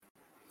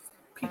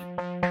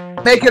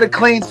Make it a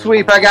clean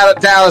sweep. I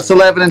got Dallas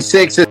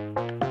 11-6.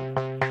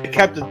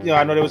 Kept it,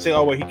 I know they would say,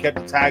 "Oh, well, he kept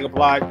the tag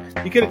applied."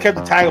 He could have kept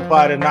the tag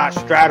applied and not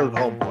straddled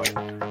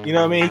homeboy. You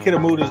know what I mean? He could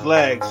have moved his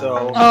leg.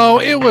 So,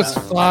 it was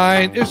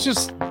fine. It's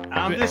just,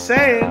 I'm just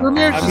saying.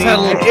 Ramirez just had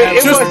a little.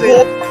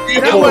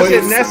 It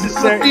wasn't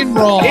necessary. Nothing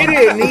wrong. It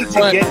didn't need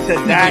to get to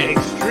that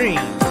extreme.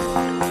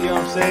 You know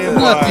what I'm saying?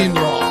 Nothing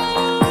wrong.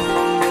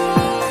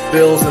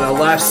 Bills in a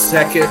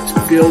last-second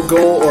field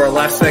goal or a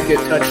last-second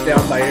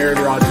touchdown by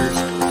Aaron Rodgers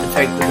to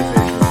take the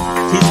division.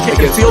 He's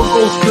kicking field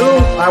goals too.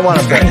 I want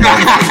to bet.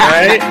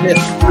 Right?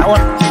 I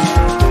want.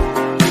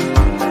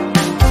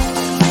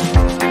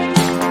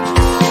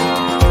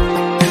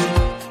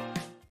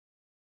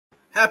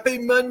 Happy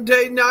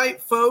Monday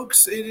night,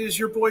 folks. It is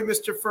your boy,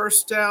 Mr.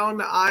 First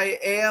Down. I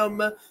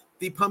am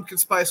the Pumpkin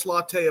Spice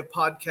Latte of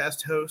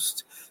podcast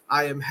host.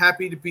 I am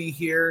happy to be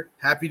here,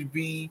 happy to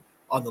be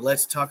on the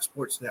Let's Talk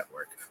Sports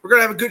Network. We're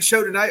going to have a good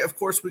show tonight. Of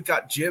course, we've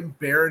got Jim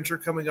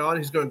Behringer coming on.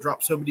 He's going to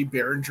drop so many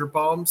Behringer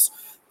bombs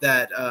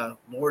that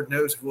Lord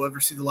knows if we'll ever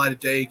see the light of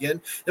day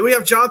again. Then we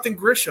have Jonathan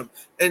Grisham.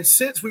 And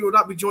since we will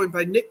not be joined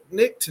by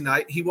Nick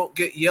tonight, he won't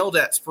get yelled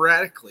at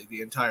sporadically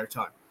the entire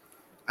time.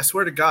 I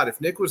swear to God,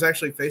 if Nick was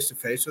actually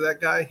face-to-face with that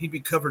guy, he'd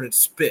be covered in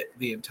spit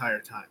the entire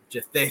time.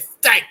 Just, they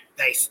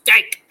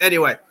stink.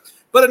 Anyway,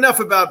 but enough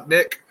about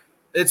Nick.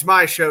 It's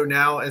my show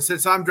now, and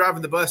since I'm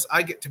driving the bus,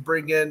 I get to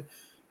bring in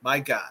my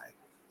guy.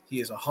 He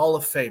is a Hall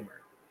of Famer.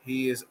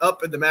 He is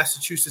up in the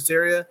Massachusetts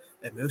area,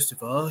 and most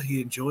of all,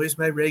 he enjoys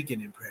my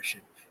Reagan impression.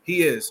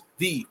 He is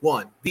the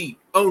one, the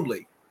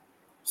only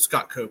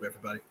Scott Cobe,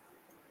 everybody.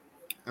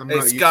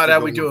 Hey, Scott, how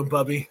we doing,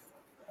 bubby?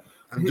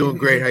 I'm doing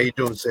great. How you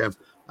doing, Sam?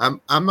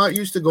 I'm not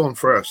used to going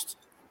first.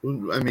 I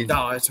mean,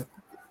 no,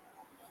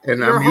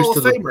 you're I'm used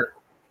to Famer.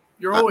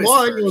 You're always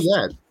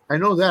first. I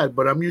know that,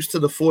 but I'm used to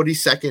the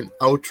 40-second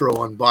outro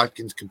on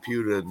Botkin's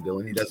computer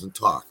when he doesn't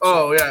talk.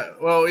 Oh, yeah.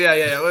 Well,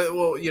 yeah.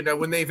 Well,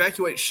 when they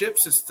evacuate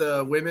ships, it's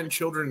the women,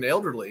 children, and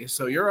elderly.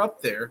 So you're up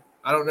there.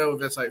 I don't know if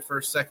that's like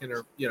first, second,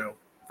 or,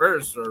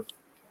 first or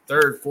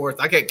third, fourth.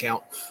 I can't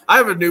count. I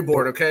have a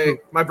newborn, okay?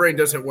 My brain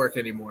doesn't work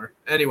anymore.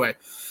 Anyway,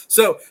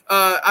 so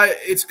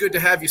it's good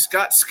to have you,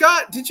 Scott.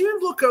 Scott, did you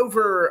look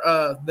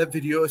over that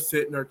video I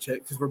sent in our chat,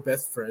 because we're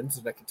best friends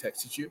and I can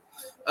text it you,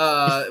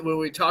 when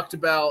we talked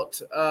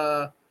about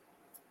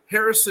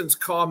Harrison's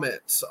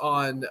comments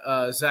on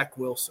Zach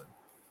Wilson?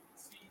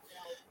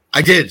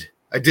 I did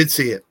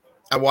see it.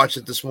 I watched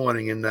it this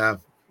morning, and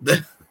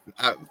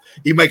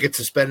he might get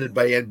suspended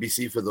by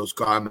NBC for those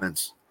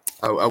comments.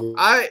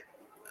 I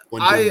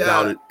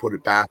doubt it. Put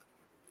it back.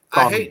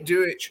 I hate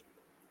doing.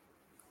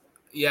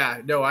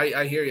 Yeah, no,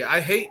 I hear you.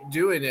 I hate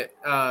doing it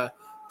to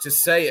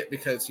say it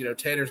because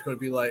Tanner's going to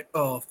be like,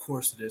 "Oh, of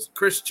course it is."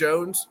 Chris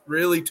Jones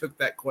really took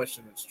that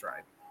question in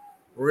stride.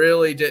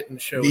 Really didn't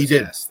show his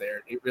ass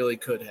there. He really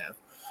could have.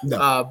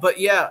 No. But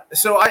yeah,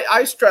 so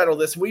I straddle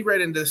this. We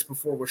ran into this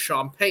before with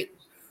Sean Payton,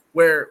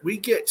 where we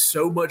get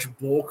so much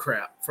bull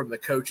crap from the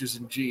coaches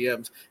and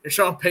GMs. And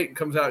Sean Payton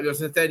comes out and goes,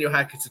 Nathaniel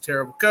Hackett's a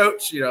terrible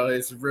coach.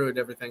 He's ruined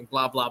everything,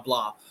 blah, blah,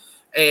 blah.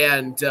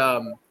 And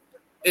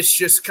it's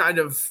just kind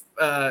of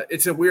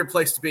it's a weird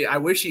place to be. I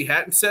wish he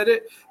hadn't said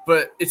it,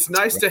 but it's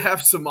nice to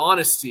have some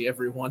honesty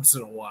every once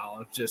in a while.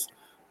 It's just,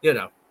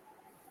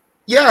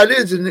 Yeah, it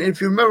is. And if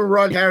you remember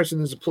Rod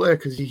Harrison as a player,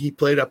 because he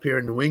played up here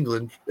in New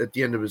England at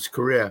the end of his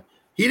career,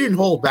 he didn't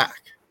hold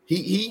back.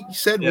 He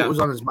said what was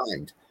on his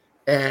mind.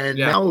 And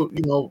now,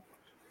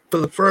 for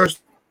the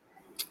first,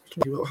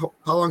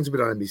 how long has it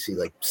been on NBC?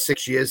 Like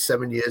 6 years,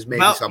 7 years,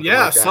 maybe something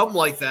like that. Something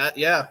like that.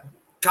 Yeah.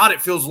 God,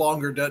 it feels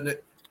longer, doesn't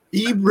it?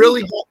 He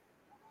really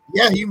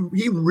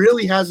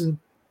hasn't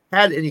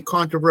had any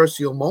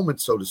controversial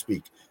moments, so to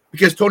speak,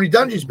 because Tony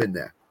Dungy's been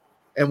there.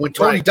 And when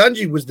Tony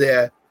Dungy was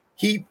there,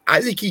 I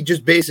think he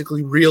just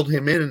basically reeled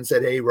him in and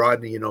said, "Hey,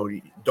 Rodney,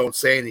 don't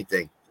say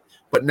anything."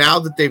 But now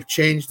that they've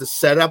changed the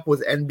setup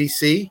with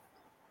NBC,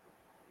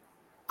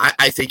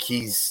 I think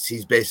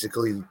he's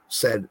basically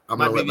said, "I'm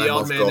going to let my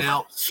mouth go."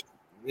 Out.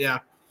 Yeah.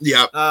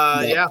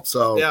 Yeah.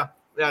 So yeah,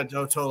 no,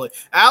 totally.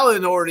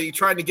 Alan already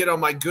tried to get on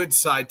my good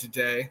side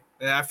today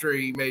after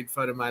he made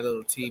fun of my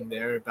little team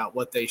there about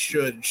what they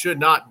should and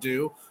should not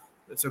do.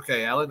 It's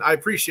okay, Alan. I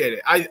appreciate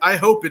it. I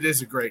hope it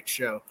is a great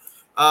show.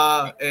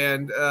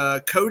 And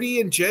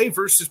Cody and Jay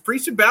versus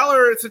Priest and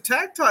Balor. It's a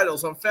tag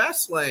titles on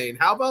Fastlane.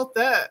 How about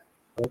that?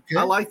 Okay.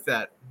 I like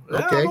that. Okay.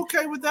 Yeah, I'm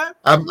okay with that.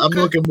 I'm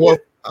looking more.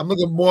 I'm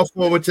looking more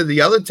forward to the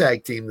other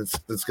tag team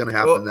that's going to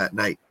happen that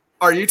night.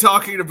 Are you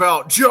talking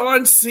about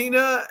John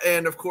Cena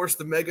and, of course,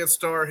 the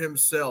megastar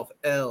himself,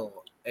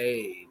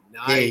 L.A.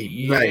 Knight?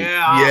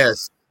 Yeah.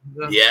 Yes.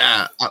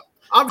 Yeah.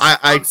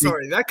 I'm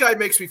sorry. That guy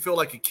makes me feel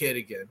like a kid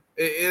again.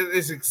 It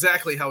is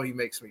exactly how he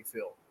makes me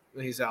feel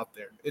when he's out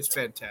there. It's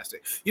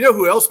fantastic. You know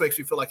who else makes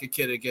me feel like a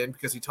kid again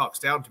because he talks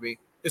down to me?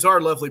 Is our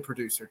lovely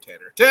producer,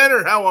 Tanner.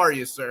 Tanner, how are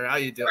you, sir? How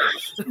you doing?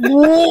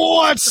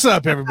 What's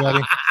up,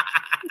 everybody?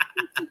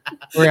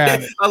 We're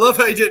at it. I love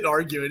how he didn't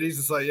argue it. He's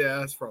just like, yeah,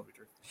 that's probably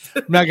true.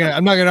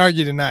 I'm not gonna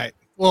argue tonight.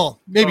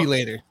 Well, maybe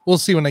later. We'll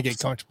see when I get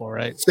comfortable,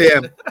 right?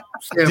 Sam,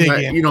 Dig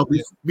in. you know,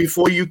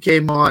 before you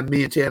came on,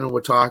 me and Tanner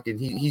were talking.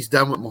 He's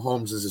done with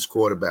Mahomes as his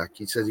quarterback.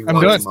 He says he I'm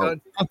wants done. him out.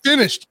 I'm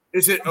finished.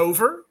 Is it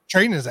over?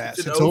 Trading his ass.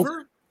 Is it It's over? over.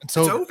 It's It's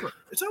over. over.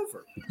 It's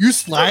over. You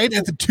slide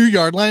at the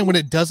 2-yard line when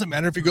it doesn't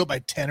matter if you go by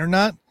 10 or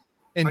not,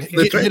 and I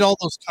can't- hit all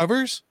those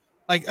covers.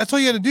 Like that's all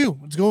you got to do.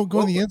 Let's go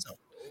in the end zone.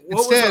 What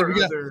was Instead,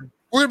 our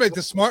we're gonna make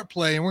the smart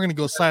play, and we're gonna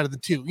go side of the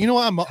 2. You know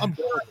what? I'm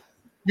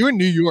you're in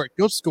New York.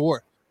 Go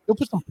score. Go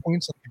put some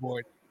points on the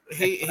board.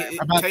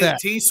 How about that?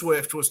 T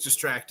Swift was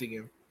distracting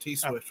him. T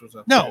Swift was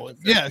up. No, there.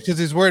 yeah, because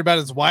he's worried about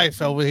his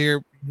wife over here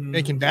Mhm.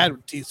 making bad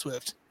with T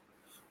Swift.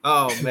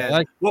 Oh man.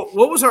 Like- what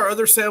was our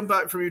other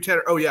soundbite from you,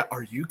 Tanner? Oh yeah.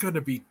 Are you gonna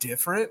be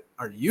different?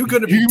 Are you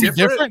gonna be You can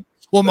different?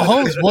 Well,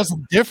 Mahomes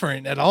wasn't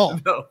different at all.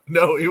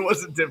 No, he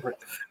wasn't different.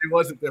 He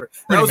wasn't different.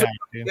 That Pretty was bad,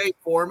 a dude. game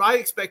for him. I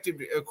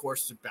expected, of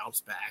course, to bounce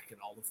back and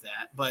all of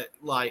that, but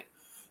like,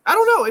 I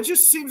don't know. It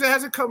just seems it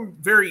hasn't come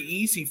very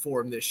easy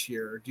for him this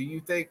year. Do you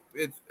think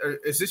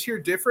is this year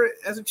different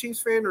as a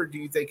Chiefs fan, or do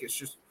you think it's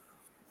just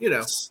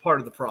part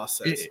of the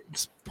process?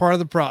 It's part of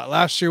the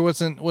Last year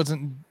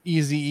wasn't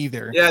easy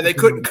either. Yeah, they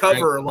couldn't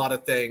cover a lot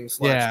of things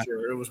last Yeah.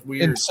 year. It was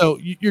weird. And so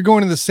you're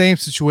going to the same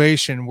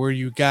situation where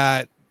you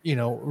got,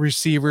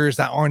 receivers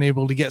that aren't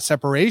able to get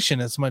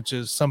separation as much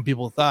as some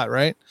people thought,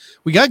 right?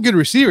 We got good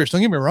receivers. Don't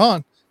get me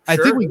wrong. I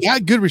think we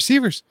got good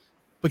receivers,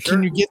 but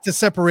can you get the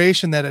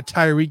separation that a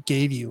Tyreek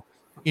gave you,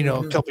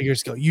 a couple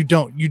years ago? You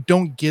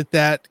don't get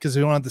that because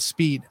they don't have the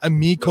speed. A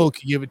Miko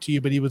could give it to you,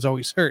 but he was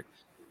always hurt.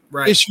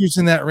 Right. Issues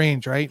in that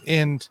range, right?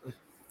 And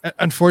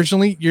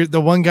unfortunately, you're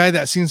the one guy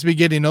that seems to be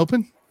getting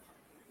open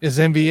is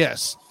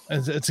MVS.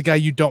 It's a guy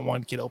you don't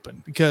want to get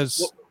open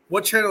because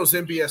what channel does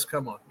MBS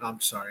come on? No,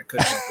 I'm sorry, I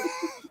couldn't help it.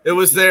 It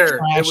was there.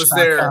 It was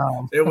there.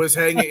 It was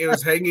hanging. It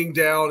was hanging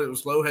down. It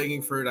was low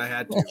hanging fruit. I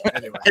had to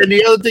anyway. And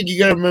the other thing you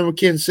got to remember,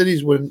 Kansas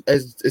City's when,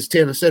 as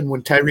Tanner said,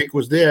 when Tyreek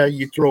was there,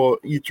 you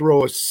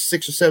throw a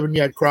 6 or 7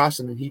 yard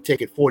crossing and he'd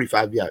take it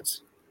 45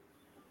 yards,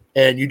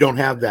 and you don't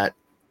have that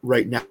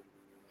right now,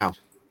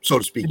 so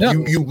to speak. No.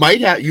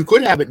 You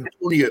could have it in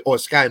Tony or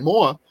Sky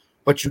Moore,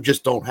 but you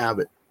just don't have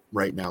it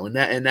right now, and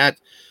that.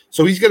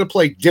 So he's going to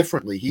play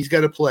differently. He's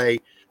going to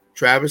play.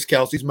 Travis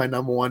Kelce's my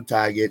number one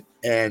target,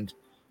 and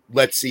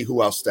let's see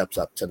who else steps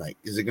up tonight.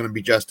 Is it going to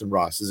be Justin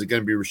Ross? Is it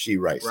going to be Rashee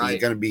Rice? Right. Is it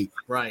going to be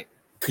Right.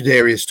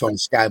 Kadarius Tony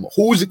Skymore?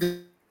 Who is it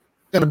going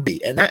to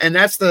be? And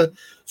that's the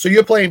 – so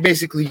you're playing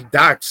basically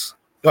darts.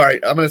 All right,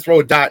 I'm going to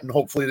throw a dart, and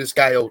hopefully this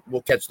guy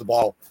will catch the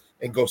ball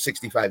and go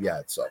 65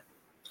 yards. So,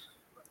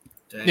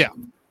 Dang. Yeah,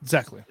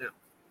 exactly.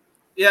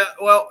 Yeah,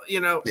 well,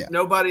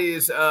 nobody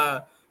is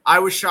I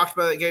was shocked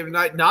by that game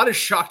tonight. Not as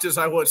shocked as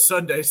I was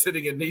Sunday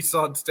sitting in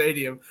Nissan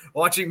Stadium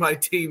watching my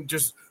team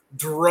just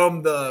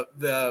drum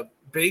the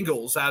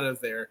Bengals out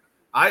of there.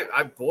 I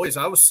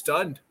was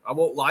stunned. I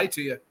won't lie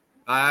to you.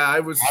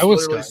 I was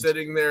literally stunned.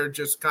 sitting there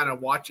just kind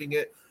of watching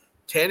it.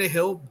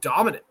 Tannehill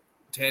dominant.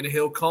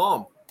 Tannehill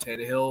calm.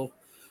 Tannehill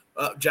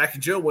Jack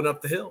and Jill went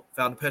up the hill.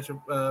 Found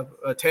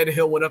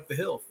Tannehill went up the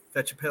hill.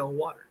 Fetch a pail of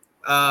water.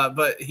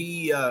 But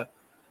he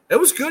it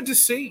was good to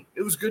see.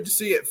 It was good to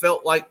see. It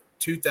felt like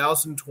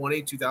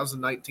 2020,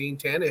 2019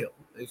 Tannehill.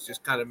 He's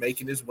just kind of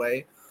making his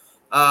way,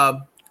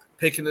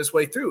 picking his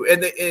way through.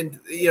 And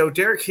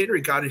Derrick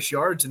Henry got his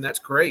yards, and that's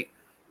great.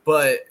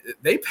 But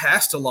they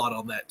passed a lot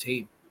on that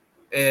team,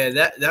 and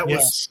that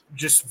was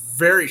just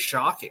very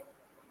shocking.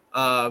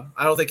 I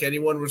don't think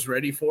anyone was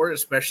ready for it,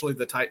 especially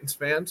the Titans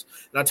fans.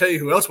 And I'll tell you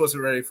who else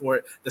wasn't ready for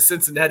it: the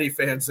Cincinnati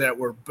fans that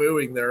were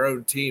booing their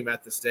own team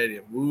at the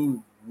stadium.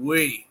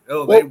 They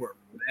were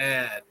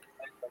mad.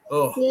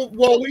 Oh.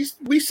 Well,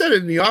 we said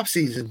it in the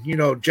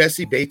offseason.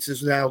 Jesse Bates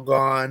is now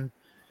gone.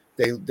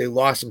 They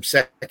lost some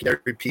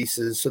secondary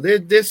pieces. So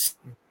this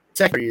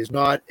secondary is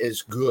not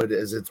as good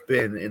as it's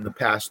been in the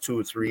past 2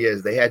 or 3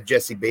 years. They had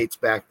Jesse Bates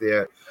back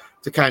there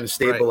to kind of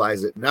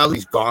stabilize it. Now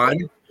he's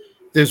gone.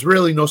 There's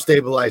really no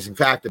stabilizing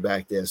factor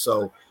back there.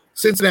 So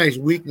Cincinnati's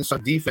weakness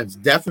on defense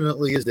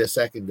definitely is their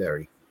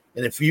secondary.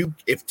 And if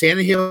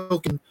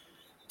Tannehill can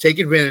take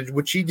advantage,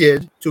 which he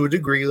did to a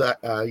degree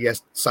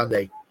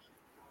Sunday,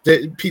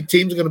 the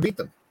teams are going to beat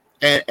them,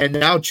 and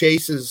now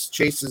Chase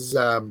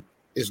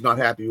is not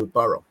happy with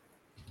Burrow.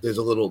 There's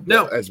a little,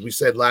 as we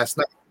said last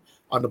night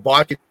on the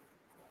Barkin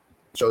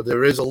show,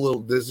 there's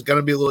going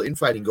to be a little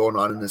infighting going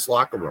on in this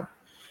locker room,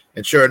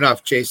 and sure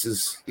enough, Chase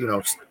is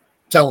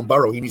telling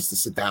Burrow he needs to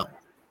sit down.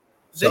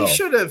 They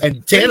should have,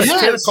 and Tanner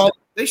called.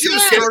 They should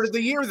have started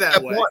the year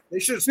that way. They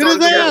should have started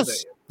the year that way.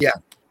 Yeah,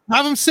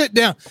 have him sit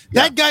down.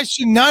 That guy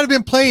should not have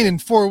been playing in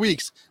 4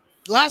 weeks.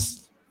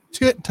 Last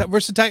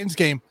versus the Titans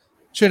game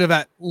should have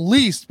at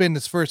least been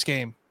his first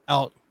game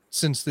out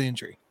since the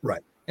injury.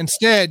 Right.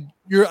 Instead,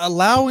 you're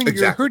allowing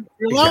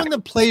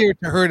the player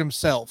to hurt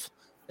himself,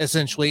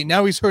 essentially.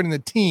 Now he's hurting the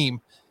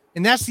team.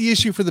 And that's the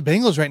issue for the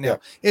Bengals right now. Yeah.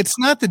 It's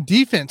not the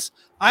defense.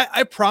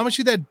 I promise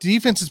you that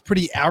defense is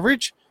pretty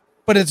average,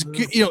 but it's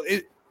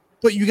good,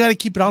 but you got to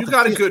keep it off. You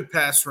got a good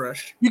pass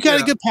rush. You got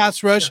a good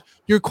pass rush. Yeah.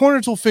 Your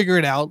corners will figure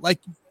it out. Like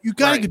you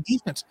got a good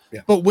defense.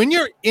 Yeah. But when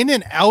you're in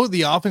and out of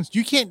the offense,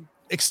 you can't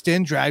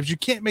extend drives. You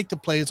can't make the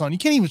plays on. You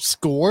can't even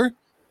score.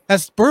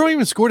 Has Burrow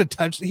even scored a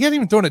touch? He hasn't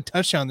even thrown a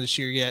touchdown this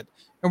year yet.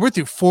 And we're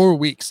through 4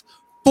 weeks.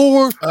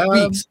 4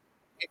 weeks.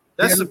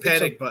 That's the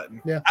panic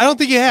button. Yeah. I don't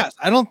think he has.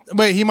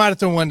 Wait, he might have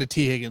thrown one to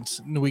T.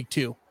 Higgins in week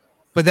 2.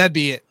 But that'd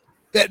be it.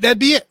 That'd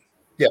be it.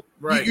 Yeah.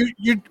 Right.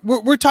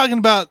 We're talking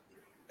about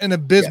an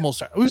abysmal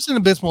start. We've seen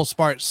abysmal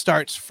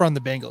starts from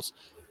the Bengals.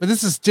 But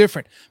this is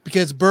different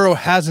because Burrow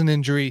has an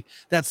injury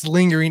that's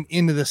lingering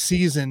into the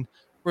season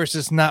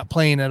versus not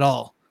playing at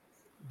all.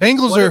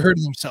 Bengals are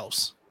hurting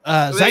themselves.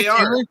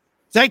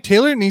 Zach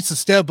Taylor needs to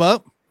step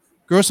up,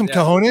 grow some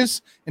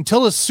cojones, and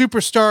tell a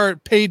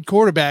superstar paid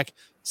quarterback,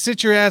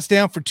 sit your ass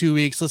down for 2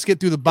 weeks. Let's get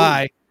through the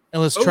bye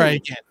and let's try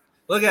again.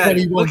 Look at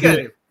him. Look at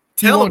him.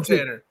 Tell him,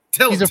 Tanner.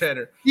 Tell him,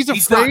 Tanner.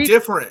 He's not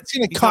different. It's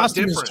going to cost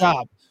him his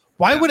job.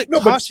 Why would it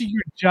cost you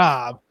your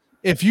job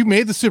if you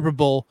made the Super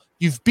Bowl,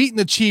 you've beaten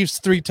the Chiefs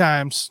 3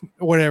 times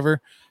or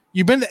whatever,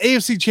 you've been to the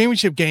AFC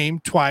Championship game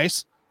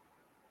twice?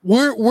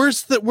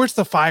 Where's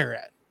the fire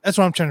at? That's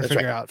what I'm trying to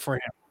figure out for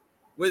him.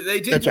 Well,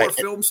 they did more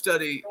film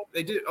study.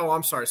 They did. Oh,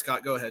 I'm sorry,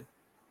 Scott. Go ahead.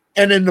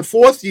 And in the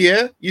 4th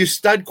year, your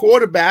stud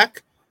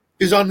quarterback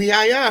is on the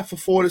IR for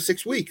 4 to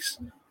 6 weeks.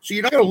 So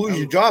you're not going to lose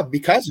your job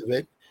because of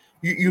it.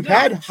 You've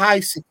had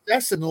high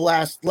success in the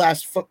last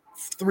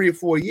 3 or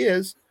 4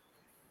 years.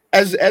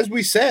 As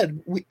we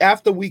said,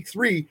 after week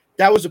 3,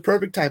 that was a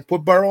perfect time.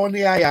 Put Burrow on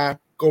the IR,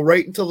 go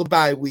right until the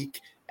bye week.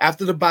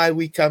 After the bye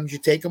week comes, you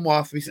take him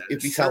off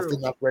if he's healthy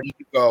enough, ready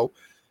to go.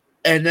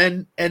 And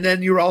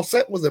then you're all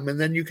set with him. And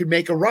then you can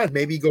make a run.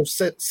 Maybe go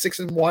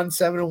 6-1,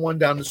 7-1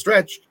 down the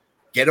stretch.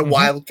 Get a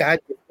wild card,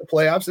 get the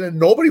playoffs, and then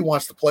nobody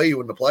wants to play you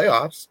in the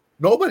playoffs.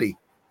 Nobody.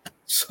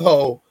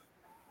 So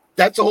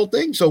that's the whole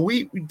thing. So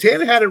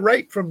Tanner had it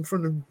right from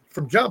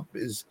jump.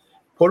 Is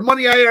put him on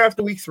the IR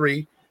after week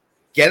 3,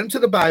 get him to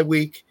the bye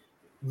week,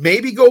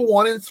 maybe go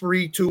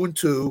 1-3,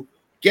 2-2,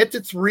 get to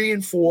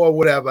 3-4,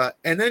 whatever,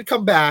 and then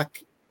come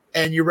back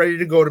and you're ready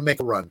to go to make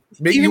a run.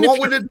 Maybe Even you if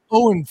won't you're win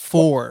it.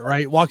 0-4,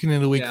 right? Walking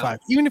into week 5.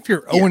 Even if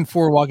you're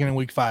 0-4 walking in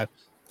week 5,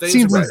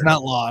 season's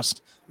not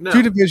lost. No.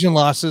 2 division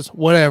losses,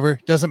 whatever,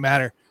 doesn't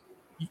matter.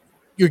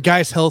 Your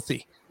guy's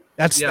healthy.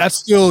 That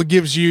still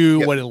gives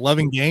you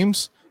 11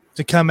 games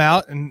to come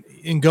out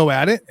and go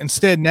at it.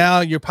 Instead,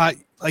 now you're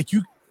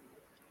you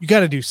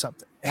got to do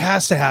something. It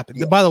has to happen.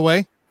 Yeah. By the way,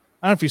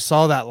 I don't know if you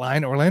saw that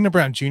line. Orlando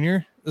Brown Jr.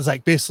 is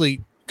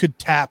basically could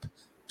tap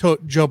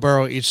Joe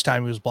Burrow each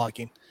time he was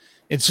blocking.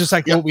 It's just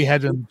like what we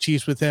had in the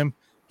Chiefs with him.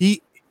 He's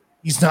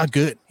not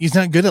good. He's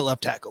not good at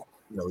left tackle.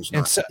 No, he's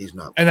not. He's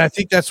not. And I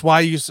think that's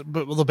why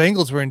the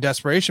Bengals were in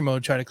desperation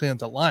mode trying to clean up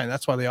the line.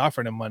 That's why they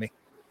offered him money,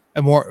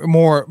 a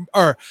more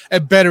or a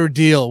better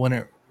deal when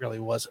it really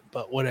wasn't.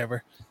 But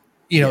whatever,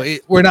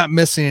 we're not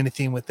missing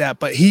anything with that.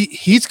 But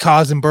he's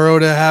causing Burrow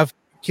to have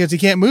kids he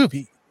can't move.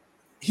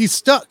 He's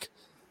stuck.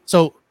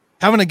 So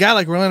having a guy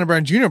like Orlando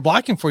Brown Jr.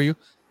 blocking for you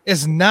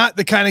is not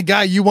the kind of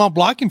guy you want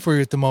blocking for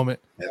you at the moment.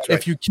 That's right.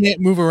 If you can't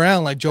move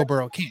around like Joe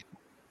Burrow can.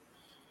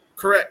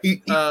 Correct.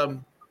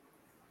 I'm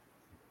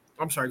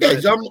sorry. Go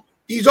ahead.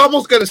 He's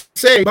almost going to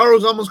say,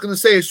 Burrow's almost going to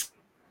say, as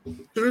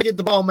soon as I get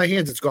the ball in my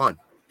hands, it's gone.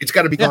 It's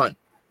got to be gone.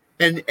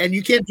 And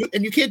you can't do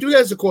that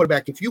as a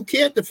quarterback. If you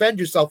can't defend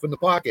yourself in the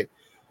pocket,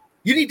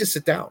 you need to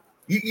sit down.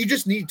 You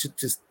just need to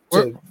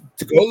go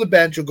to the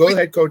bench or go to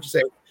the head coach and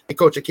say, "Hey,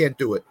 coach, I can't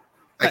do it.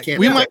 I can't."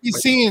 We might be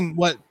seeing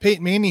what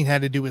Peyton Manning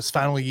had to do his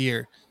final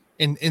year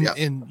in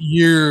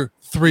year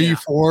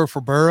 3-4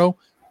 for Burrow.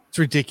 It's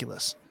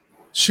ridiculous.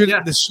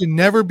 This should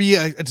never be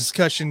a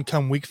discussion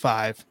come week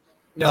 5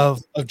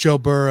 of Joe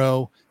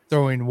Burrow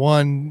throwing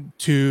 1,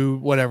 2,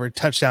 whatever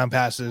touchdown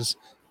passes,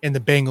 and the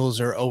Bengals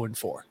are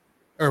 0-4 or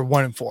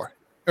 1-4 or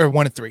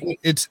 1-3.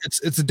 It's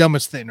the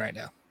dumbest thing right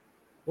now.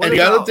 And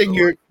the other thing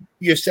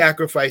you're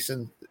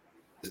sacrificing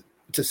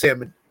to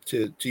Sam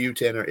to you,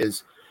 Tanner,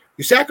 is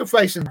you're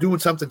sacrificing doing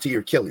something to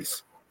your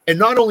Achilles, and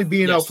not only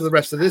being out for the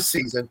rest of this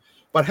season,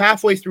 but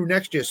halfway through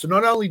next year. So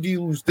not only do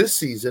you lose this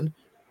season,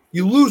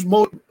 you lose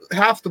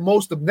half the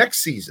most of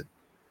next season.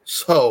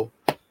 So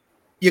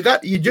you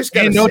just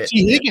got no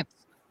T. Higgins.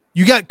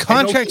 You got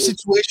contract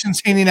situations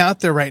hanging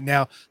out there right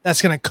now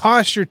that's going to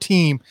cost your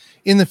team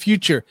in the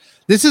future.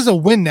 This is a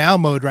win now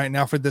mode right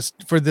now for this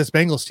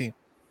Bengals team,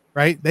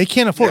 right? They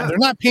can't afford it. They're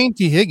not paying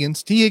T.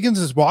 Higgins. T. Higgins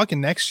is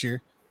walking next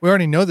year. We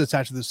already know this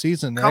after the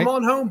season, right? Come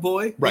on home,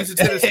 boy. Right. He's a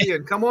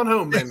Tennessean. Come on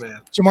home,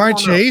 man. Jamar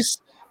Chase,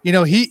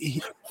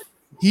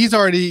 he's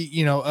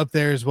already, up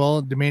there as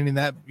well, demanding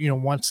that,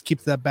 wants to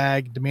keep that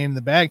bag, demanding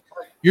the bag.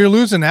 You're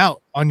losing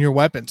out on your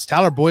weapons.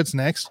 Tyler Boyd's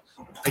next.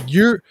 Like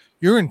you're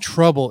in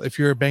trouble if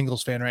you're a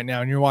Bengals fan right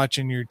now and you're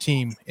watching your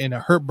team in a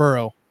hurt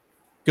Burrow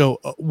go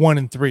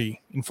 1-3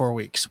 in 4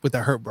 weeks with a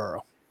hurt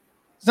Burrow.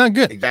 It's not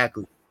good.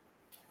 Exactly.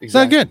 It's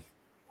not good.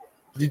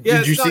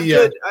 Did you see?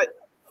 Good.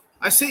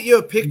 I sent you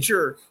a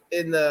picture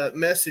in the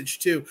message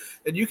too,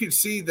 and you can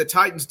see the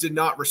Titans did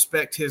not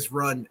respect his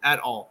run at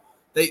all.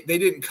 They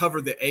didn't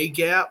cover the A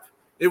gap.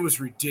 It was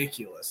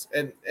ridiculous,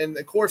 and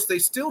of course they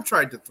still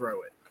tried to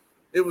throw it.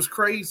 It was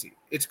crazy.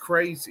 It's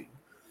crazy.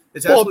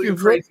 It's absolutely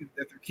crazy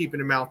that they're keeping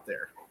him out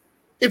there.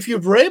 if you're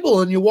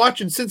Vrabel and you're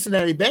watching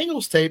Cincinnati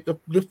Bengals tape,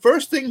 the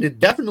first thing that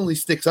definitely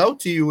sticks out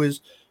to you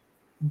is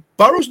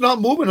Burrow's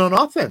not moving on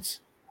offense.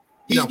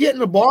 He's getting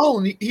the ball,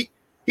 and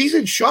he's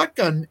in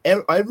shotgun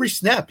every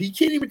snap. He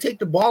can't even take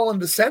the ball on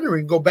the center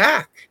and go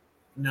back.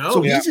 No.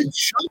 So he's in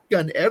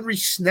shotgun every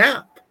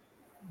snap.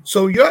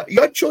 So your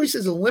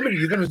choices are limited.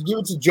 You're going to give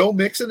it to Joe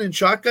Mixon in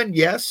shotgun?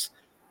 Yes.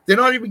 They're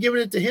not even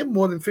giving it to him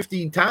more than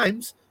 15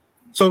 times.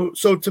 So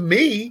to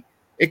me,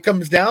 it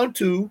comes down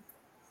to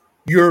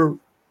your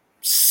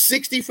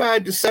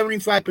 65 to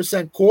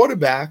 75%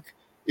 quarterback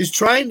is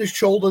trying to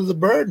shoulder the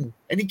burden,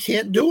 and he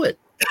can't do it.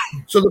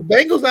 So the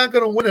Bengals aren't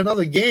going to win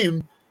another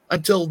game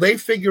until they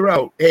figure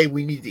out, hey,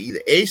 we need to either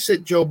A,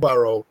 sit Joe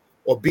Burrow,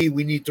 or B,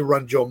 we need to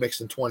run Joe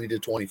Mixon 20 to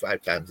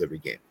 25 times every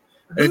game.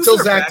 And until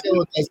Zach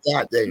Taylor does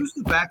that, who's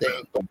the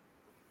backup?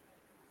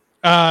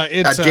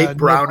 It's Jake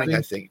Browning, nobody.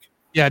 I think.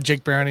 Yeah,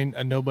 Jake Browning,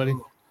 nobody.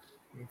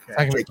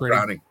 Okay. Jake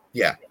Browning,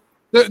 yeah.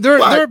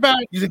 They're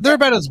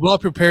about as well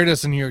prepared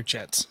as the New York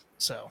Jets.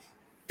 So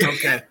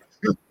okay.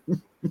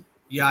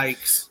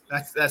 Yikes.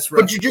 That's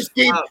rough. But you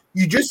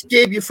just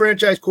gave your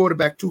franchise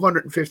quarterback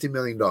 $250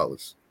 million.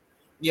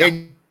 Yeah.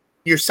 And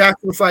you're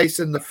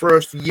sacrificing the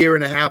first year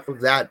and a half of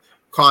that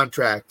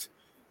contract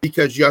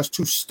because you're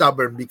too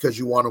stubborn because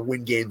you want to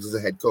win games as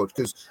a head coach.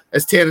 Because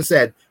as Tanner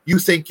said, you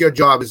think your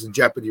job is in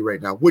jeopardy right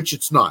now, which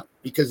it's not,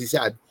 because he's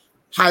had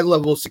high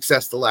level of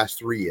success the last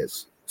 3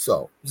 years.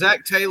 So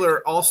Zach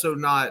Taylor also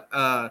not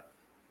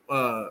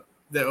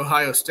the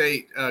Ohio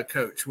State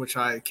coach, which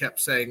I kept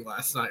saying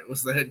last night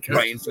was the head coach.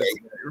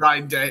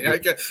 Ryan Day.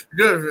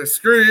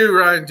 Screw you,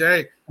 Ryan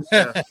Day.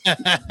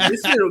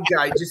 This little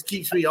guy just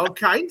keeps me all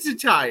kinds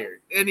of tired.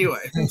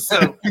 Anyway,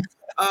 so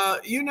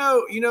you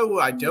know who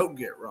I don't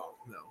get wrong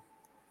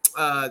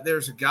though.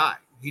 There's a guy.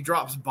 He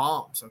drops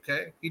bombs.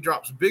 Okay, he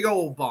drops big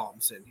old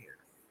bombs in here.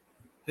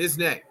 His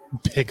name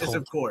is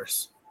of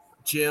course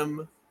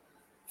Jim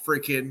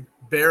freaking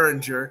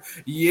Behringer.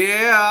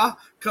 Yeah.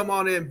 Come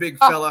on in, big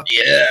fella.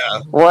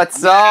 yeah.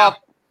 What's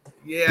up?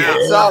 Yeah.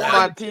 What's up,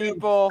 my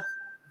people?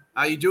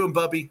 How you doing,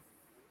 Bubby?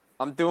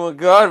 I'm doing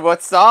good.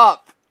 What's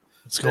up?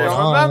 what's going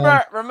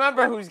on?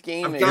 Remember whose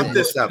game I've it got is.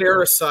 this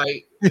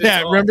parasite.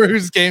 Yeah, remember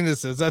whose game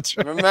this is. That's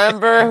right.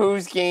 Remember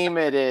whose game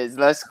it is.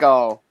 Let's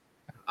go.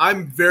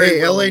 I'm very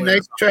Hey, LA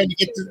Knights trying to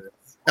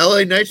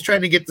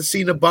get the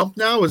Cena bump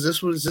now. Is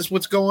this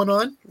what's going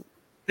on?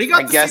 He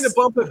got to see the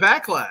bump at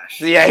Backlash.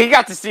 Yeah, he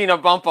got to see a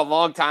bump a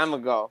long time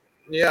ago.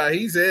 Yeah,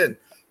 he's in.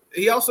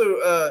 He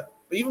also,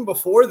 even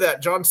before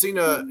that, John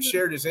Cena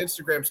shared his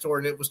Instagram story,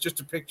 and it was just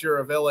a picture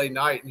of LA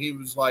Knight, and he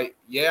was like,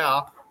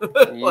 yeah.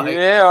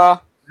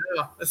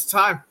 Yeah, it's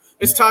time.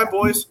 It's time,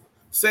 boys.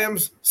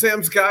 Sam's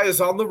guy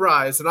is on the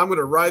rise, and I'm going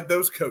to ride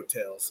those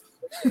coattails.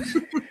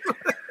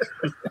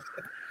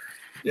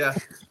 Yeah.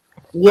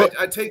 What,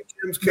 I take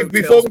Jim's coattails,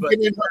 before we but get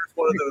into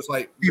one of those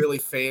like really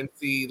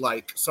fancy,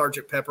 like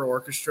Sgt. Pepper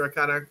Orchestra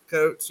kind of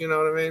coats. You know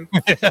what I mean?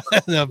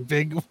 The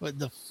big,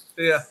 the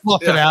Yeah.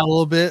 fluff it out a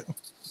little bit.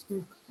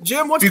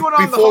 Jim, what's going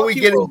on? Before we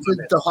get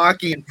into the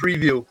hockey and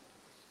preview,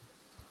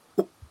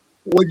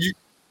 what'd you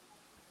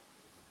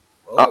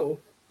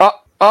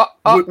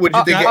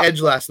think of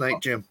Edge last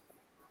night, Jim?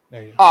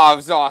 There you go. Oh, it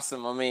was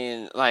awesome. I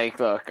mean, like,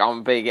 look, I'm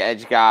a big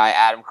Edge guy.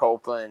 Adam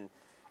Copeland.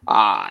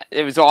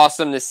 It was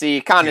awesome to see.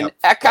 I kind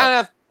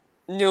of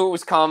knew it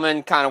was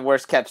coming. Kind of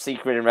worst kept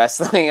secret in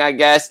wrestling, I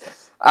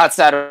guess.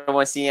 Outside of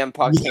when CM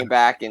Punk came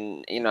back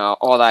and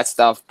all that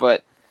stuff.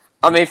 But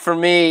I mean, for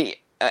me,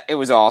 it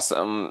was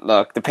awesome.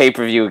 Look, the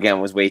pay-per-view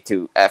again was way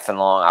too effing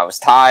long. I was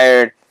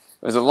tired.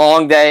 It was a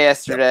long day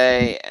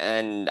yesterday,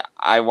 and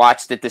I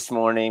watched it this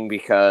morning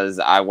because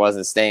I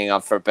wasn't staying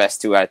up for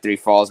best 2 out of 3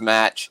 falls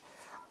match.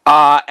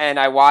 And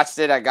I watched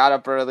it. I got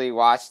up early,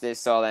 watched it,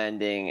 saw the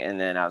ending, and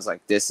then I was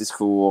like, this is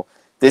cool.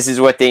 This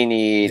is what they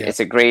need. Yeah. It's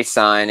a great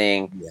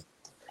signing. Yeah.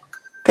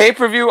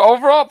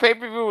 Overall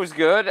pay-per-view was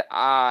good.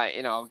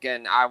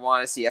 Again, I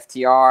want to see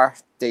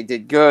FTR. They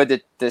did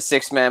good. The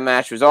 6-man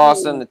match was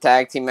awesome. The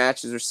tag team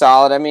matches were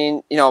solid. I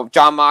mean,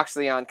 John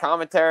Moxley on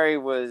commentary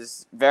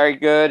was very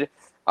good.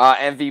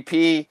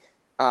 MVP.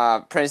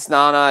 Prince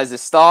Nana is a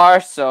star,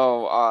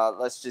 so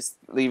let's just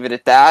leave it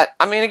at that.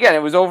 I mean, again,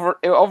 overall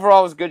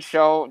it was a good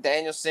show.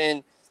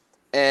 Danielson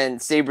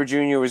and Sabre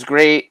Jr. was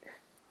great.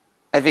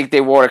 I think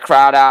they wore the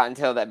crowd out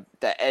until the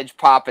Edge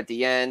pop at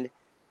the end.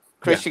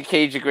 Christian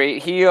Cage, a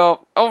great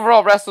heel.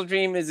 Overall, Wrestle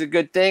Dream is a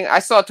good thing. I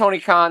saw Tony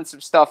Khan some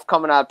stuff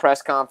coming out of the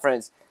press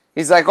conference.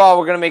 He's like, oh,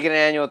 we're going to make it an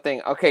annual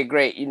thing. Okay,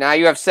 great. Now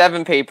you have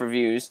 7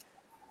 pay-per-views.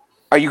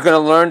 Are you going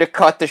to learn to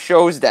cut the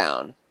shows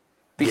down?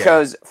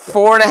 Because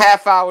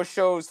 4.5-hour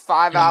shows,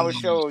 5-hour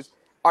shows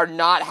are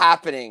not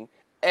happening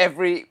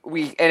every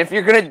week. And if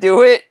you're going to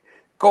do it,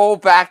 go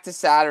back to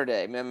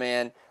Saturday, my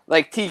man.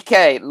 Like,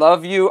 TK,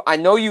 love you. I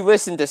know you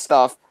listen to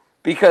stuff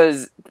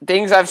because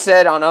things I've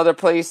said on other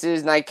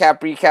places,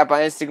 Nightcap Recap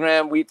on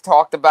Instagram, we've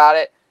talked about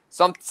it.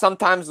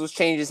 Sometimes those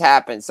changes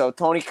happen. So,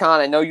 Tony Khan,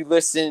 I know you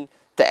listen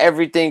to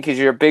everything because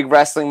you're a big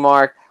wrestling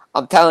mark.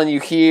 I'm telling you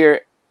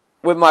here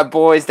with my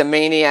boys, the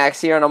Maniacs,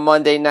 here on a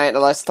Monday night,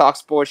 the Let's Talk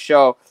Sports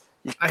show,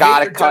 you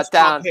got to cut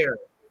down.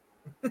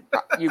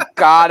 You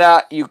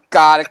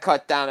gotta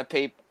cut down a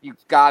pay. You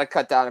gotta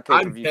cut down a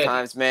pay-per-view petty.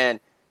 times, man.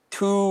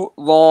 Too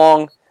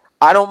long.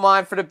 I don't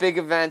mind for the big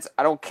events.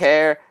 I don't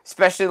care,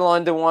 especially the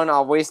London one.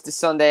 I'll waste the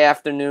Sunday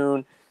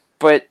afternoon,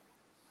 but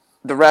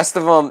the rest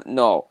of them,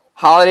 no.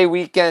 Holiday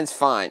weekends,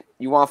 fine.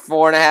 You want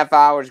 4.5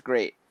 hours,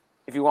 great.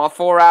 If you want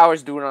 4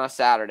 hours, do it on a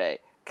Saturday.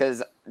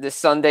 Because this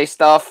Sunday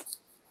stuff,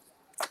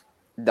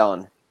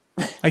 done.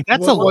 Like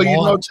that's a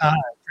long time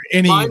for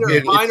any.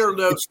 Minor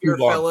notes here,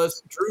 long.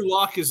 fellas. Drew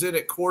Lock is in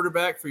at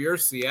quarterback for your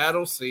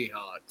Seattle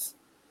Seahawks.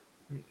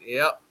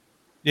 Yep.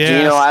 Yeah,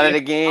 Gino out of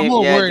the game.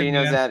 I'm Yeah, worried,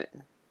 Gino's man. at it.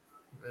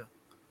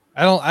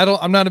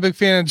 I'm not a big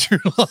fan of Drew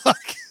Lock.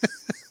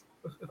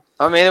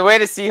 I mean, the way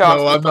the Seahawks No,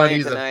 been I'm not playing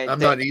either. tonight, I'm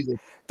not either.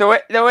 the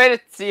way the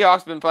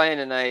Seahawks been playing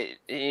tonight,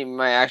 he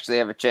might actually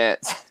have a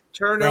chance.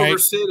 Turnover Right.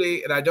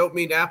 City, and I don't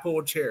mean apple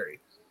and cherry.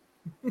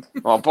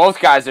 Well, both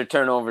guys are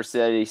turnover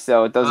city,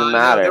 so it doesn't They're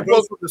matter.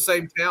 both from the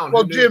same town.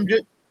 Well, Who knew?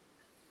 Jim,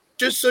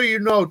 just so you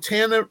know,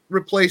 Tanner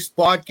replaced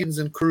Bodkins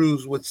and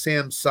Cruz with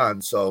Sam's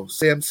son. So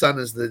Sam's son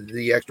is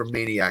the extra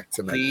maniac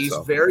tonight. He's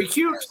so. very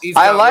cute.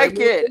 I like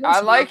it.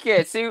 I like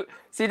it. See,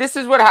 this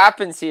is what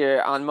happens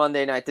here on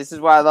Monday night. This is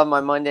why I love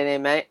my Monday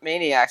Night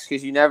Maniacs,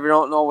 because you never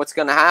don't know what's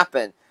going to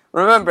happen.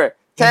 Remember,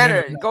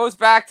 Tanner, it goes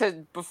back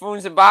to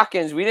Buffoons and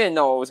Botkins. We didn't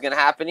know what was going to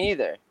happen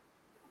either.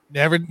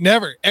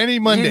 Never. Any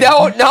Monday. You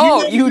don't know.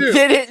 never You do.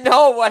 didn't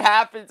know what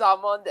happens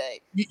on Monday.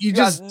 You You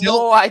just have dealt.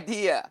 no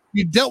idea.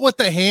 You dealt with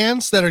the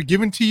hands that are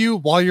given to you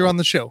while you're on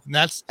the show, and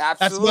that's about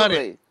it.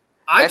 Absolutely.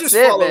 I That's just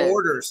it, follow man.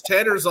 orders.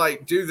 Tanner's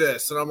like, do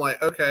this. And I'm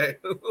like, okay.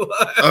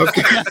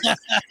 Okay.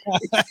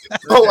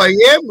 Oh, I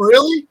am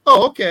really?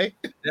 Oh, okay.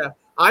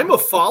 I'm a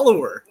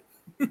follower.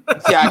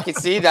 Yeah, I can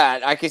see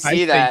that. I can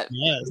see think that.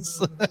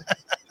 Yes.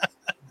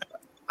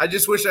 I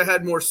just wish I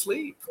had more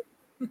sleep.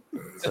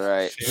 That's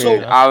right.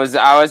 So- I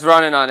was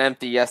running on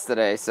empty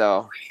yesterday,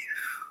 so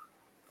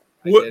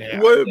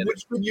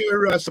What's been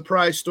your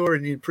surprise story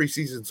in your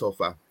preseason so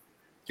far,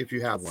 if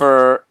you have one?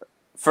 for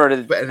For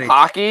the any-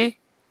 hockey.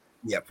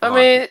 Yep. I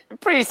mean,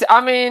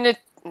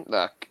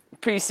 look,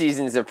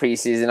 preseason's a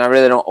preseason. I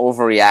really don't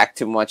overreact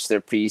too much to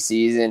their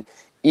preseason.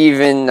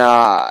 Even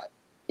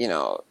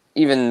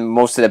even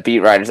most of the beat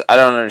writers, I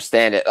don't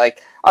understand it.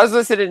 Like, I was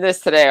listening to this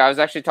today. I was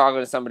actually talking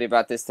to somebody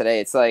about this today.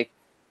 It's like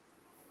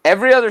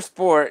every other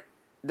sport,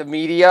 the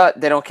media,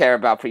 they don't care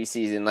about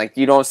preseason. Like,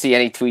 you don't see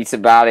any tweets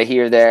about it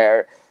here,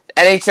 there.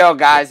 NHL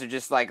guys are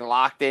just like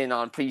locked in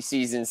on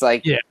preseason. It's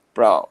like, Yeah.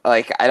 bro,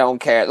 like, I don't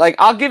care. Like,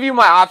 I'll give you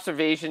my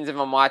observations if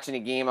I'm watching a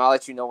game. I'll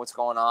let you know what's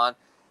going on.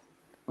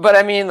 But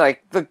I mean,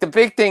 like, look, the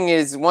big thing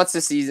is once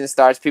the season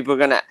starts, people are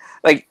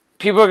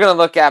gonna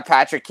look at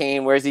Patrick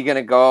Kane. Where's he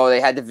gonna go?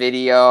 They had the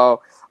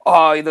video.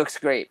 Oh, he looks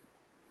great,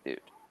 dude.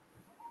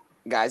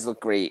 Guys look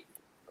great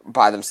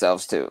by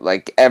themselves too.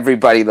 Like,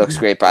 everybody looks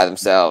great by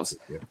themselves.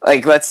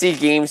 Like, let's see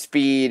game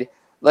speed.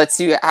 Let's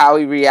see how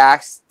he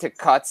reacts to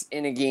cuts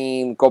in a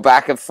game. Go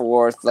back and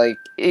forth. Like,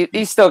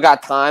 he's still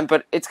got time,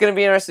 but it's gonna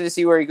be interesting to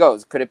see where he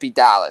goes. Could it be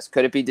Dallas?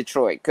 Could it be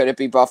Detroit? Could it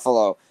be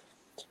Buffalo?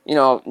 You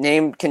know,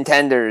 name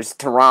contenders,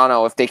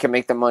 Toronto, if they can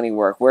make the money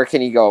work. Where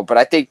can he go? But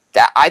I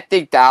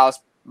think Dallas,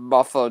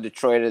 Buffalo,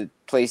 Detroit are the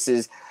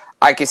places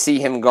I could see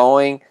him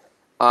going.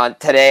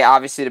 Today,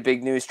 obviously, the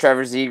big news,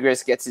 Trevor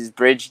Zegras gets his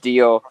bridge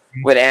deal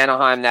with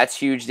Anaheim. That's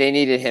huge. They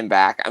needed him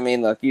back. I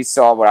mean, look, you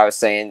saw what I was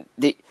saying.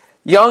 The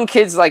young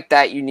kids like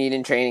that you need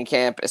in training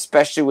camp,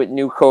 especially with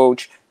new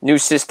coach, new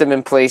system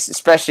in place,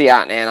 especially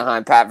out in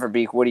Anaheim. Pat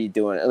Verbeek, what are you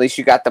doing? At least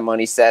you got the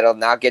money settled.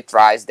 Now get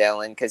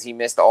Drysdale in because he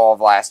missed all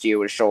of last year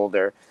with a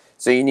shoulder.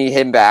 So you need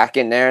him back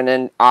in there. And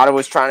then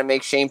Ottawa's trying to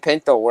make Shane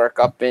Pinto work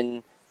up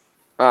in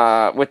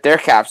with their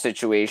cap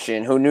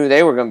situation. Who knew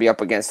they were going to be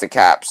up against the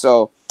cap?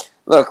 So,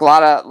 look, a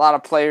lot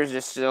of players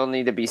just still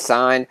need to be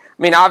signed.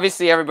 I mean,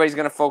 obviously everybody's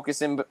going to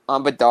focus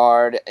on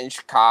Bedard in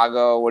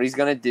Chicago, what he's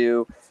going to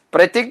do.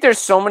 But I think there's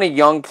so many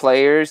young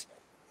players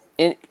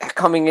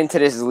coming into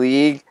this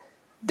league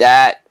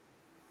that,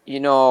 you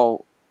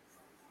know,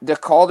 the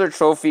Calder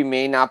Trophy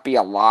may not be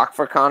a lock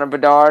for Connor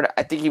Bedard.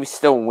 I think he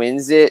still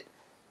wins it,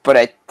 but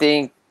I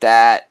think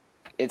that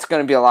it's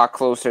going to be a lot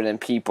closer than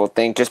people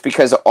think just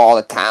because of all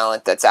the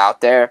talent that's out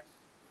there.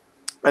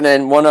 And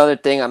then one other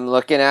thing I'm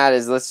looking at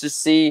is let's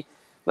see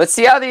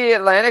how the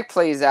Atlantic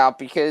plays out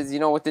because, you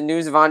know, with the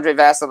news of Andrei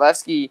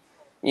Vasilevsky,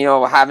 you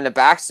know, having a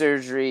back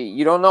surgery,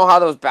 you don't know how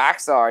those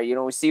backs are. You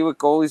know, we see with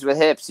goalies with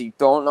hips, you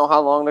don't know how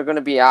long they're going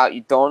to be out.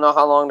 You don't know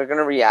how long they're going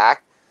to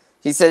react.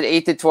 He said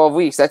 8 to 12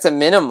 weeks. That's a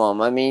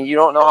minimum. I mean, you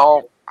don't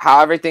know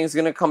how everything's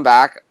going to come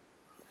back.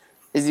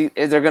 Is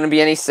there going to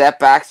be any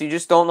setbacks? You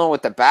just don't know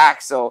with the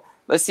back. So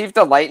let's see if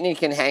the Lightning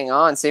can hang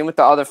on. Same with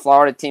the other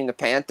Florida team, the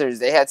Panthers.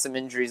 They had some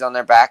injuries on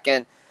their back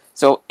end.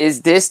 So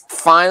is this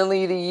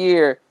finally the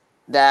year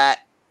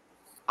that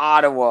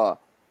Ottawa,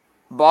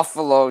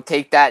 Buffalo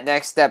take that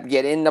next step,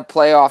 get in the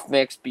playoff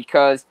mix?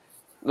 Because,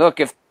 look,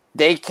 if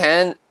they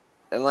can,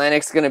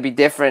 Atlantic's going to be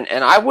different.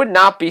 And I would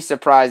not be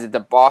surprised if the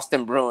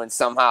Boston Bruins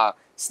somehow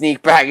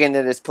sneak back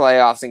into this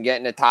playoffs and get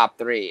in the top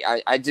three.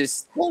 I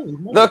just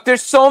look,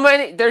 there's so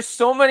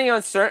many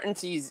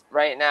uncertainties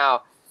right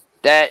now.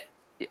 that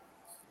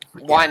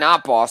why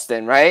not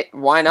Boston, right?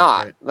 Why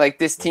not? Right. Like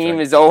this team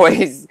right. is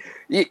always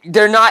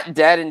they're not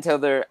dead until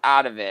they're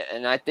out of it,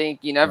 and I think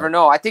you never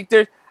know. I think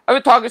I've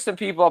been talking to some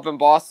people up in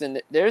Boston.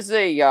 There's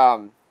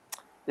a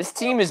this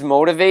team is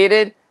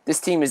motivated. This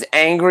team is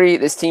angry.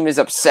 This team is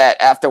upset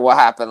after what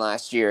happened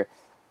last year.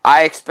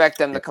 I expect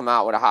them to come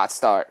out with a hot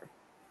start.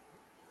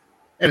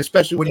 And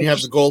especially when you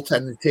have the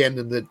goaltending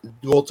tandem, the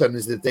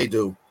goaltenders that they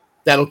do,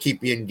 that'll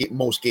keep you in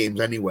most games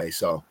anyway.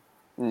 So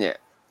Yeah.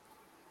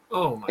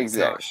 Oh my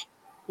Exactly. gosh.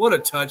 What a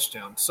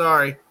touchdown.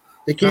 Sorry.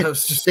 they That can't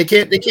was just- they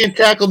can't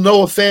tackle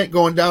Noah Fant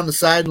going down the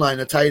sideline,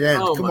 a tight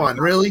end. Oh Come my on,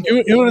 God. really?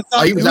 You would have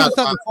thought, he was out of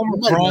the bounds. former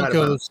He might have been out of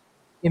Broncos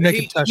would make a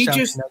He touchdown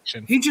just-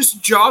 connection. He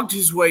just jogged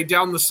his way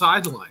down the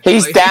sideline.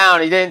 He's Like,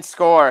 down. He didn't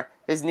score.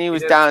 His knee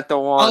was didn't- down at the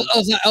I one.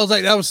 was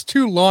like, that was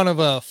too long of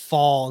a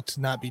fall to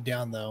not be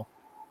down though.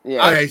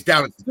 Yeah. Oh, yeah, he's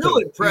down at the Still two.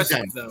 He's impressive,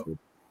 down at the though. two.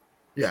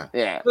 Yeah.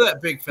 Yeah. Look at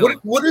that big fella.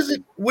 What is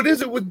it? What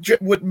is it with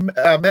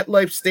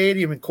MetLife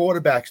Stadium and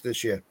quarterbacks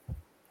this year?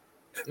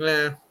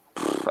 Yeah.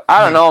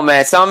 I don't know,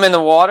 man. Something in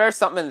the water,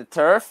 something in the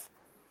turf,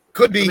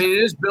 Could I be. mean,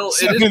 it is built.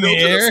 It is Something in built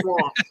the in air. the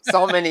swamp.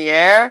 something in the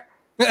air.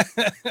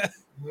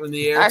 In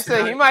the air. Actually,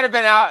 he tonight. might have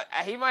been out.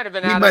 He might have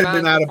been out might of have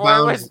been bounds out of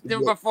before,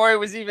 bounds. before he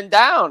was even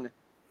down.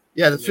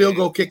 Yeah, the field Yeah.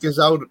 goal kick is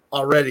out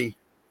already.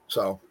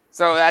 So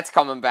So that's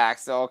coming back.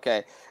 So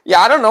okay, yeah,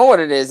 I don't know what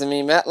it is. I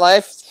mean,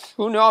 MetLife.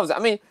 Who knows? I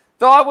mean,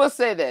 though I will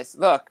say this.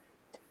 Look,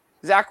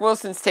 Zach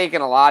Wilson's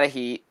taken a lot of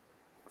heat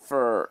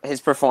for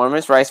his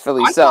performance,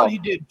 rightfully I so. thought he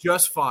did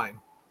just fine.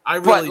 I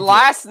But really did.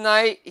 last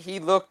night he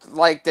looked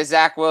like the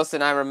Zach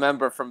Wilson I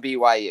remember from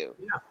BYU.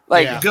 Yeah.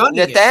 Like Yeah. Gunning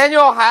it.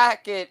 Nathaniel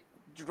Hackett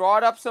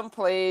drawed up some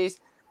plays.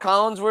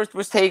 Collinsworth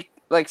was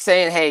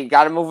saying, "Hey,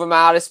 got to move him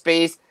out of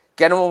space,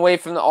 get him away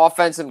from the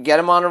offense, and get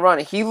him on a run."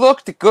 He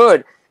looked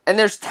good, and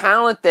there's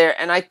talent there,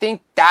 and I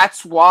think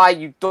that's why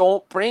you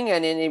don't bring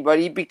in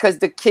anybody because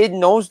the kid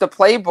knows the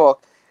playbook,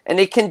 and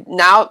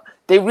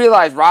they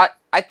realize.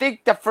 I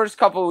think the first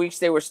couple of weeks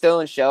they were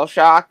still in shell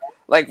shock.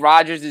 Like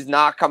Rodgers is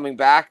not coming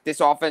back. This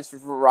offense for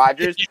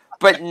Rodgers.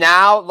 But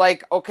now,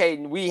 like, okay,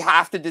 we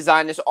have to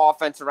design this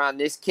offense around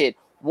this kid.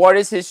 What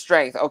is his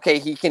strength? Okay,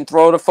 he can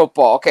throw the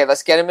football. Okay,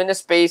 let's get him into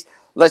space.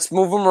 Let's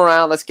move him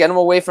around. Let's get him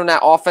away from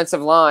that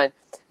offensive line.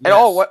 And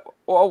Yes.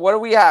 what do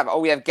we have? Oh,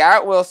 we have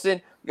Garrett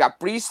Wilson. We got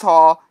Breece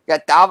Hall. We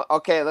got Dalvin.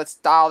 Okay, let's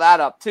dial that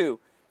up too.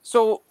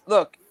 So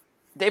look,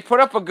 they put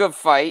up a good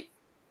fight.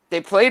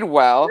 They played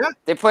well. Yeah.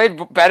 They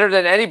played better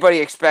than anybody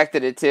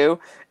expected it to.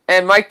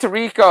 And Mike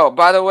Tirico,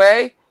 by the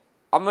way,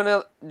 I'm going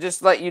to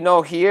just let you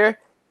know here,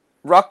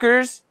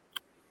 Rutgers,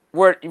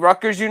 where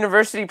Rutgers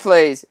University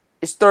plays,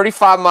 is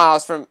 35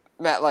 miles from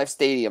MetLife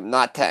Stadium,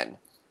 not 10.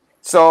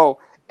 So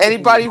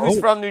anybody who's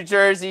from New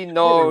Jersey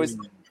knows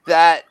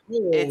that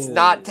it's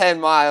not 10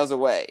 miles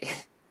away.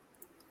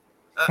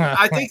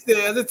 I think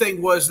the other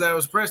thing was that I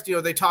was impressed. You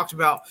know, they talked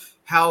about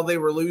how they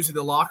were losing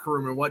the locker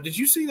room and what. Did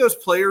you see those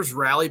players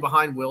rally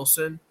behind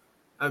Wilson,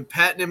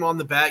 patting him on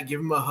the back, give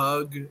him a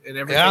hug, and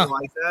everything Yeah.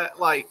 like that?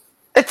 Like,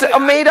 It's a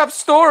made-up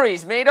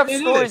stories. Made-up It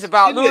stories is.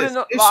 about It losing is.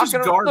 the It's locker just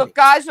room. garbage. Look,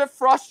 guys are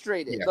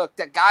frustrated. Yeah. Look,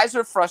 the guys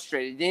are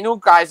frustrated. They know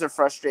guys are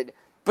frustrated.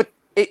 But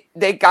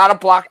they got to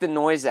block the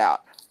noise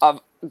out of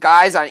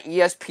guys on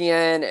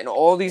ESPN and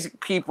all these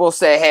people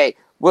say, hey,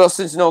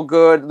 Wilson's no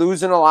good,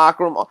 losing the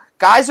locker room.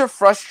 Guys are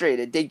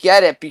frustrated. They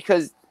get it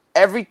because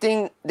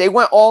everything – they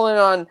went all in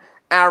on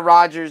Aaron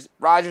Rodgers.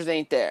 Rodgers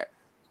ain't there.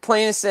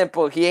 Plain and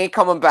simple, he ain't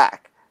coming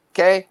back.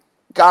 Okay?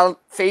 Got to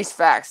face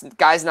facts. The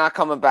guy's not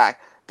coming back.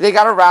 They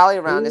got to rally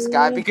around this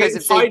guy because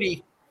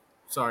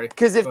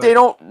if they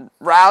don't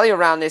rally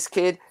around this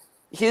kid,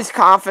 his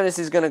confidence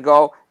is going to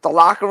go. The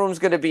locker room's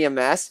going to be a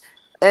mess,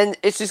 and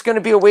it's just going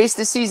to be a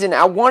wasted season.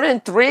 At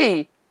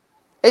 1-3,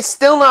 it's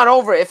still not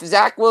over. If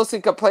Zach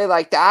Wilson could play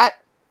like that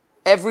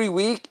every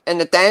week, and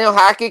Nathaniel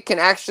Hackett can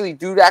actually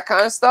do that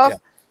kind of stuff,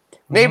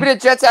 maybe the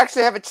Jets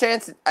actually have a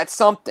chance at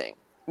something.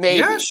 Maybe.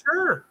 yeah,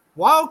 sure.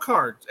 Wild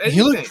cards.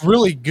 He looked Anything.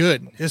 really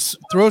good. His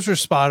throws were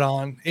spot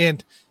on,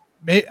 and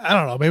I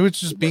don't know. Maybe it's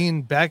just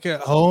being back at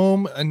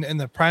home and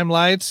the prime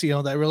lights. You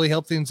know that really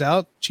helped things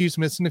out. Chiefs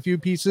missing a few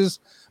pieces.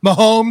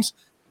 Mahomes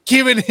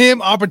giving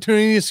him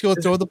opportunities to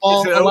go throw the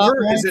ball. Is it a lot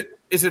over? more.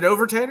 Is it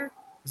over, Tanner?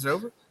 Is it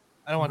over?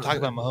 I don't want to talk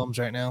about Mahomes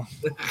right now.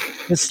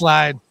 His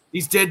slide.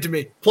 He's dead to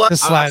me. plus,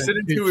 His I'm slide.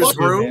 sitting is to good his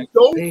too, room, man.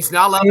 don't, and he's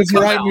not allowed It was to the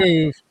come right out.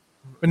 move,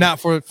 but not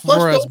for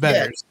Plus, us don't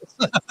bettors.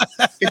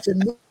 it's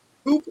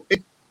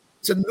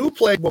a new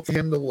playbook for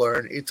him to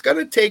learn. It's going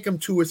to take him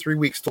 2 or 3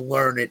 weeks to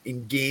learn it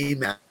in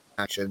game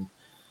action.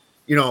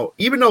 You know,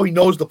 even though he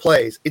knows the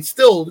plays, it's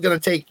still going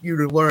to take you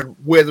to learn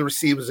where the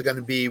receivers are going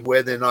to be,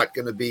 where they're not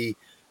going to be,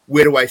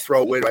 where do I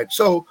throw, where do I.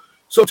 So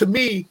to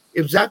me,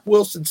 if Zach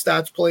Wilson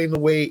starts playing the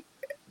way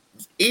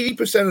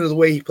 80% of the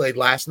way he played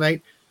last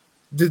night,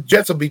 the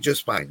Jets will be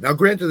just fine. Now,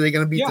 granted, they're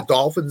going to beat the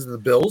Dolphins and the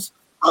Bills.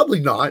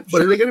 Probably not,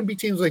 but are they going to beat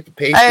teams like the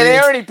Patriots? Hey, they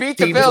already beat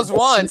the teams Bills like-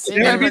 once. You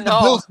They never beat the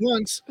know. Bills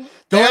once.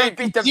 They already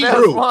beat the Bills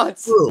True,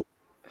 once.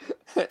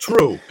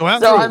 True. Go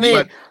out So, there. I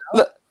mean,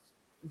 But-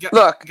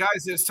 look,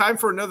 Guys, it's time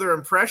for another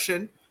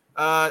impression.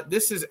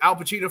 This is Al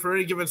Pacino for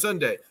Any Given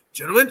Sunday.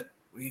 Gentlemen,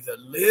 we either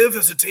live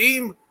as a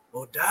team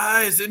or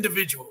die as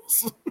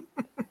individuals.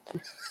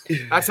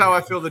 That's how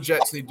I feel the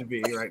Jets need to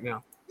be right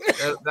now.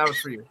 That was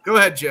for you. Go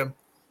ahead, Jim.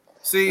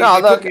 See, No,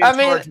 they put look, me in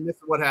charge and this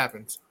is what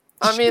happens.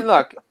 I mean,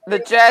 look, the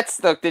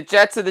Jets are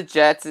the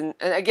Jets. And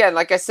again,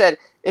 like I said,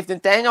 if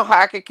Nathaniel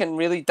Hackett can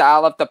really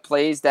dial up the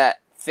plays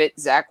that fit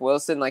Zach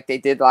Wilson like they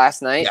did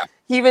last night,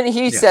 even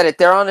he said it.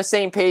 They're on the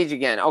same page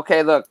again.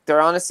 Okay, look,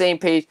 they're on the same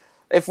page.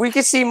 If we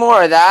can see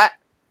more of that,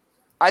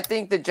 I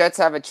think the Jets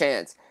have a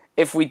chance.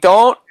 If we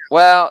don't,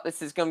 well,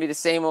 this is going to be the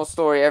same old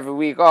story every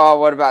week. Oh,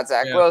 what about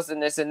Zach Wilson,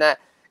 this and that?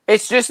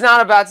 It's just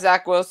not about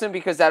Zach Wilson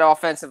because that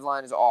offensive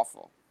line is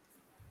awful.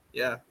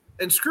 Yeah.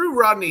 And screw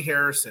Rodney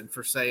Harrison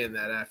for saying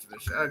that after the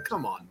show.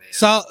 Come on,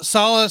 man.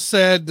 Saleh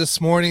said this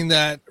morning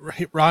that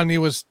Rodney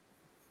was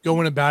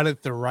going about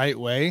it the right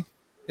way.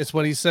 Is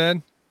what he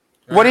said.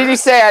 What did he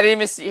say? I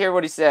didn't even hear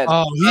what he said.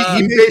 Oh,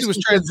 he basically was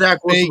trying to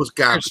Zach Wilson was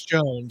Chris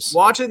Jones.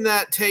 Watching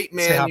that tape,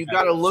 man, you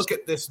got to look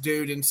at this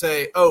dude and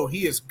say, "Oh,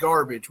 he is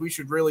garbage. We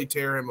should really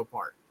tear him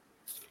apart."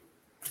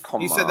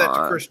 He said that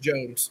to Chris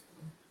Jones.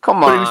 Come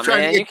but on, he was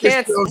trying man. to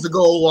get Chris Jones to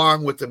go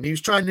along with him. He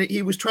was trying to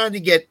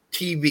get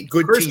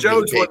good Chris TV.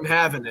 Jones wasn't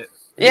having it.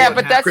 Yeah,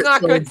 but that's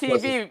not good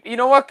TV. You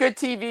know what good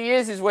TV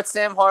is what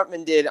Sam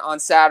Hartman did on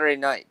Saturday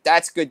night.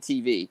 That's good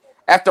TV.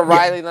 After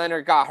Riley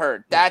Leonard got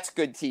hurt, that's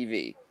good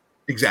TV.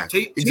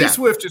 Exactly. T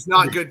Swift is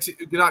not good.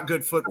 Not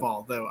good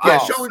football though. Yeah,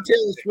 showing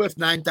Taylor Swift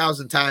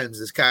 9,000 times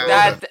is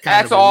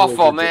that's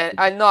awful, man.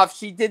 Enough.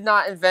 She did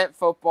not invent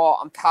football.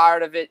 I'm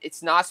tired of it.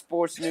 It's not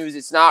sports news.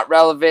 It's not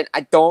relevant.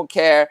 I don't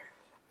care.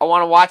 I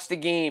want to watch the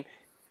game.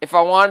 If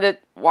I wanted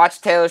to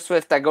watch Taylor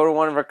Swift, I go to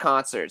one of her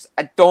concerts.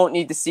 I don't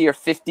need to see her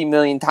 50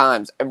 million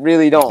times. I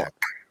really don't.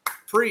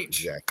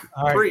 Preach.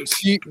 All right. Preach.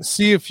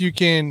 See if you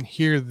can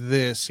hear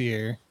this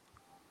here.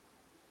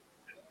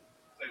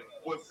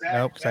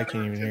 Nope, because I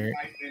can't even hear it.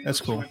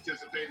 That's cool.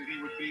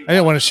 I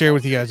didn't want to share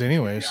with you guys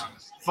anyways.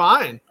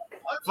 Fine.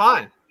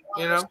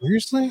 You know,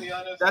 seriously?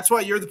 That's why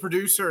you're the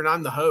producer and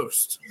I'm the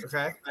host.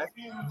 Okay.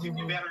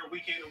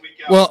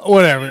 Well,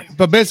 whatever.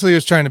 But basically, he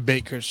was trying to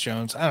bait Chris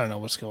Jones. I don't know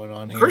what's going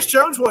on here. Chris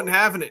Jones wasn't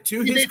having it.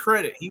 To his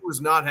credit, he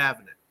was not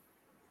having it.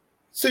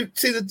 So,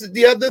 see,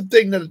 the other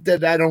thing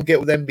that I don't get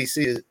with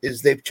NBC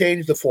is they've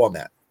changed the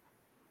format.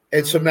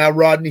 And so now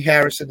Rodney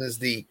Harrison is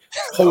the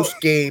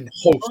post-game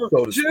host,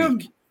 so to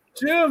speak.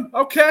 Jim,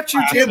 I'll catch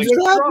you, Jim.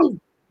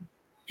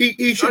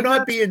 He should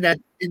not be in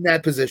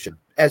that position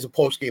as a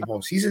post-game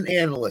host. He's an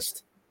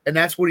analyst, and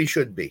that's what he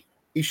should be.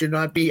 He should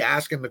not be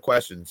asking the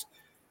questions.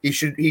 He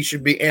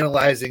should be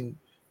analyzing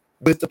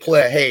with the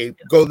player. Hey,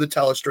 go to the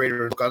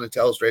telestrator and look on the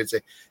telestrator and say,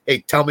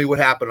 "Hey, tell me what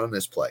happened on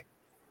this play."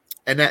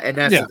 And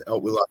that's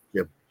we love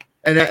Jim.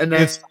 And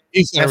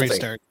he's gonna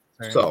restart.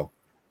 So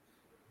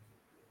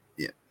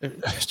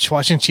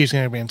Washington Chiefs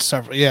gonna be in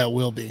several. Yeah, it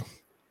will be.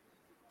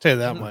 Tell you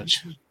that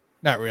much.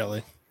 Not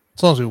really.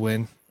 As long as we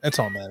win, that's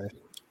all that matters.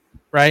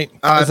 Right?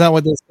 Is that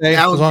what they say?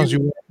 Alan, as long as you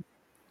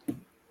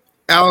win.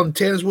 Alan,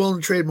 Tanner's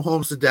willing to trade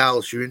Mahomes to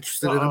Dallas. You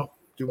interested in him?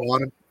 Do you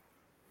want him?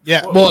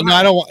 Yeah. Well, no,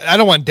 I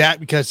don't want Dak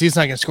because he's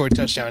not going to score a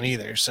touchdown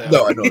either. So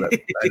no, I know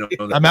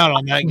that. I'm out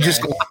on that. I'm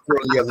just going to throw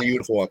the other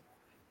uniform.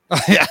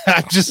 Yeah,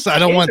 I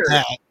don't want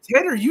that.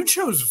 Tanner, you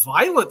chose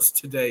violence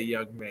today,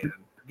 young man.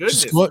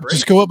 Goodness,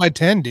 just go up by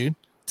 10, dude.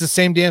 It's the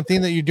same damn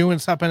thing that you're doing.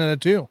 Stop at a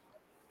 2.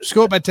 Just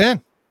go up by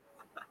 10.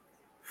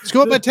 Just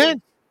go up by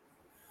 10.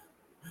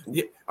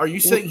 Yeah. Are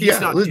you saying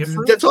he's not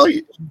different? That's all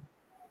you.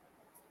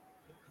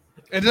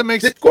 It doesn't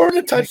make sense. Scoring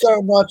a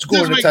touchdown, not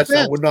scoring a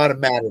touchdown would not have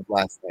mattered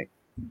last night.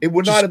 It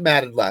would not have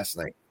mattered last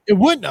night. It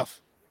wouldn't have.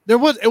 It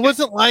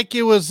wasn't like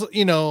it was,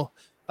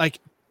 like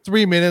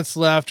 3 minutes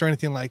left or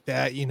anything like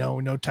that. No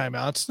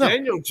timeouts. No.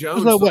 Daniel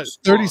Jones. It was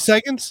 30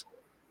 seconds?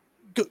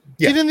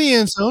 Get in the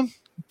end zone,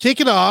 kick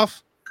it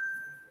off.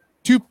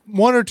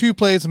 1 or 2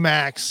 plays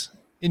max,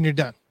 and you're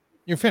done.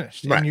 You're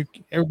finished. Right. And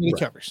everybody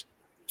covers.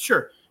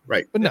 Sure.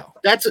 Right. But no.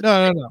 That's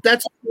no.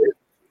 That's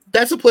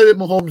a play that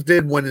Mahomes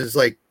did when it's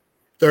like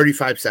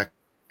 35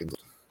 seconds.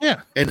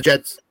 Yeah. And the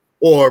Jets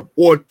or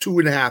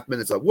 2.5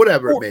 minutes left,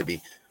 whatever it may be.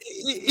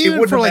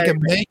 Even for like a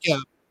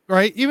makeup,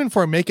 right? Even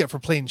for a makeup for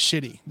playing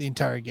shitty the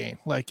entire game.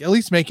 Like at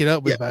least make it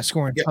up by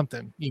scoring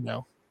something,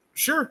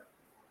 Sure.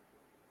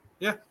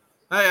 Yeah.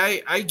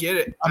 I get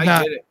it. I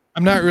get it.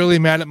 I'm not really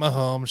mad at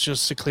Mahomes,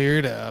 just to clear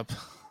it up.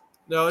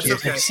 No, it's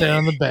okay. Sit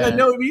on the bed. Yeah,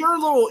 no, you're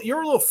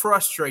a little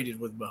frustrated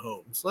with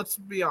Mahomes. Let's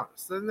be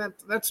honest. Then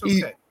that's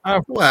okay.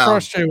 I'm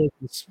frustrated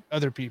with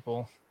other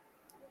people.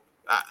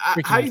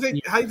 How do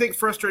you think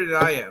frustrated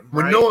I am?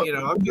 Right?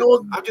 I'm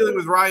dealing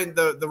with Ryan,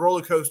 the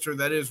roller coaster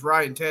that is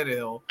Ryan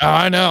Tannehill. Oh,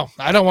 I know.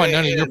 I don't want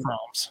none of your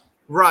problems.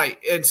 Right,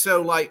 and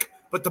so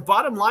but the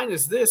bottom line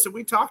is this, and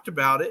we talked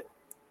about it.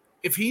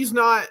 If he's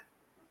not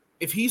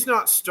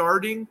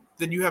starting,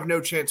 then you have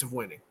no chance of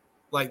winning.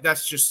 Like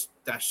that's just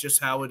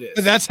how it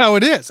is. That's how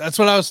it is. That's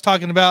what I was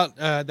talking about.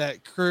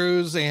 That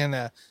Cruz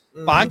and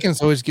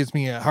Botkins always gives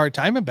me a hard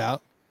time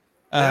about.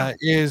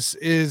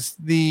 Is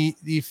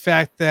the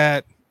fact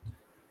that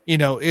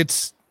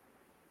it's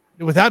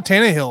without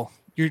Tannehill,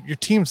 your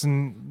team's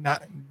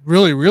not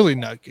really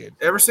not good.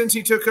 Ever since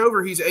he took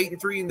over, he's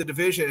 8-3 in the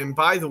division, and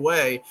by the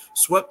way,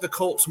 swept the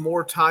Colts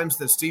more times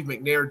than Steve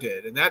McNair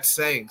did, and that's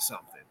saying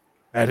something.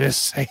 That is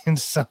saying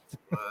something.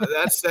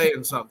 That's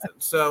saying something.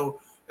 So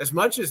as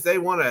much as they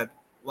want to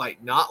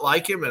not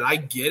like him, and I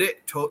get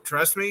it,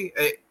 trust me,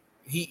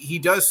 he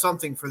does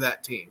something for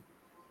that team,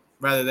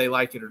 whether they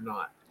like it or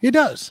not. He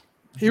does.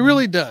 He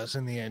really does.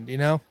 In the end,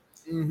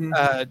 Mm-hmm.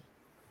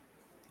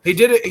 He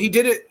did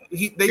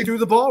it. They threw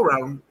the ball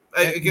around.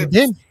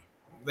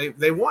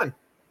 They won.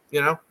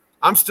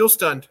 I'm still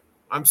stunned.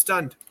 I'm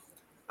stunned.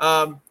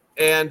 The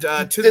thing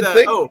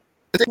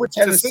with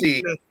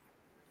Tennessee.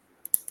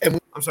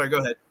 I'm sorry. Go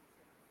ahead.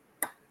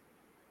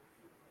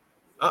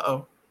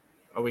 Uh-oh.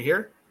 Are we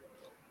here?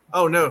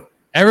 Oh no.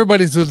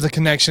 Everybody's losing the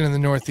connection in the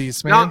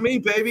Northeast, man. Not me,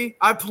 baby.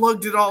 I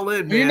plugged it all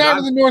in, man. You're not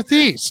in the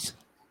Northeast.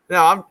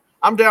 No,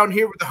 I'm down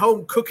here with the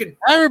home cooking.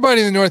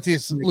 Everybody in the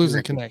Northeast is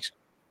losing connection.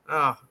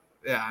 Oh,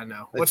 yeah, I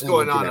know. What's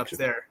going on up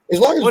there? As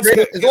long as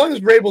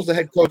Vrabel's the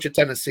head coach at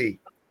Tennessee,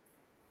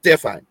 they're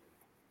fine.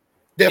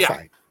 They're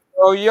fine.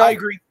 Oh, yeah, I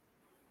agree.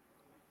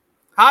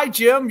 Hi,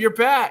 Jim. You're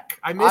back.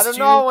 I missed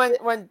you. I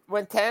don't know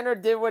when Tanner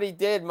did what he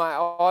did, my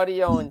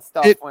audio and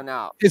stuff went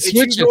out. It's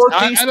your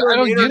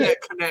Northeastern internet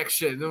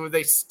connection.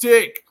 They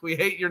stink. We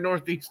hate your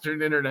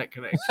Northeastern internet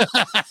connection.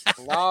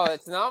 No,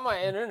 it's not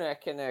my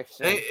internet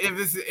connection. If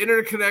it's the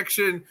internet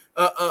connection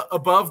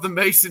above the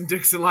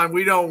Mason-Dixon line,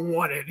 we don't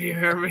want it. You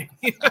hear me?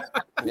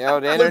 Yo,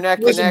 the internet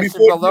connection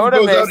below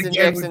the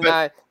Mason-Dixon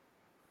line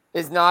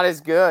is not as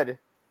good.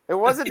 It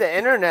wasn't the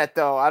internet,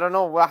 though. I don't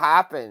know what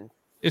happened.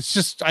 It's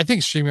just, I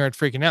think StreamYard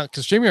freaking out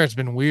because StreamYard's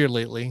been weird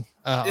lately.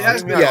 It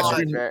has been. It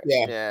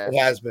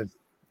has been.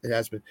 It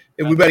has been.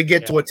 And we better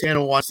get to what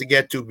Tanner wants to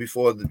get to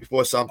before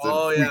something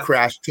we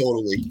crash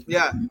totally.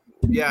 Yeah.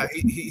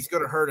 He's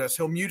going to hurt us.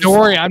 He'll mute us. Don't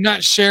worry, I'm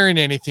not sharing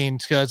anything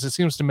because it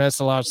seems to mess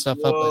a lot of stuff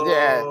up.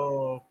 Yeah.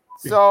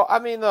 So, I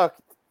mean, look,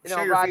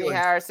 Rodney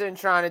Harrison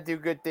trying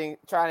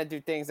to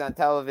do things on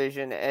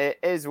television. It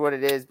is what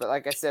it is. But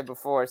like I said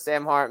before,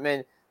 Sam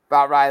Hartman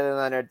about Riley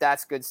Leonard,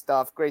 that's good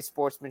stuff. Great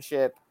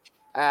sportsmanship.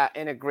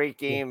 In a great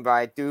game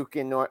by Duke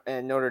and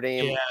Notre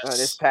Dame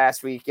this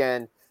past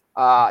weekend.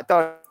 I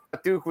thought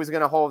Duke was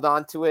going to hold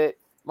on to it.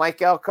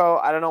 Mike Elko,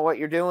 I don't know what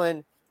you're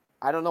doing.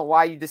 I don't know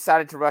why you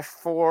decided to rush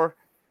 4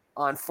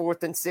 on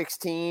 4th and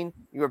 16.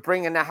 You were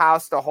bringing the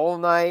house the whole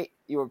night.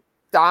 You were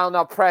dialing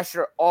up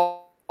pressure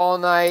all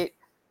night.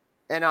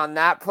 And on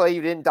that play,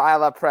 you didn't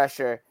dial up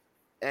pressure.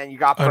 And you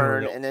got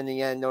burned. And in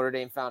the end, Notre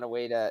Dame found a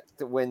way to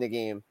win the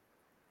game.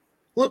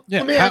 Look,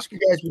 let me ask you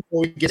guys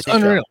before we get to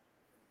unreal.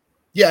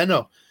 Yeah, I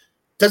know.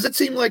 Does it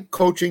seem like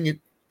coaching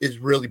is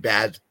really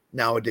bad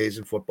nowadays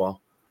in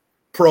football,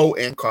 pro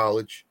and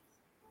college?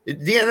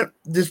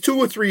 There's 2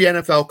 or 3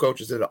 NFL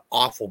coaches that are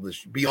awful,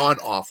 beyond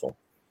awful.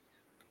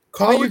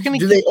 College,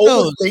 do they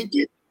overthink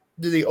it?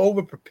 Do they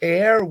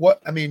over-prepare?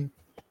 What do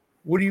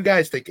you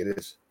guys think it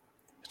is?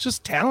 It's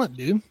just talent,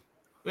 dude.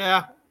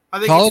 Yeah, I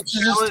think college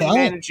it's talent,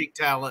 managing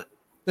talent.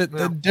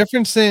 The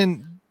difference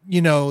in,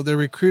 the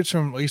recruits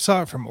you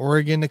saw it from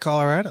Oregon to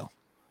Colorado.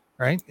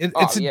 Right,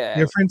 it's a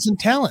difference in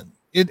talent.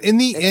 In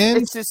the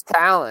end, it's just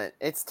talent.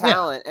 It's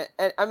talent,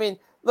 and I mean,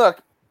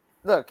 look,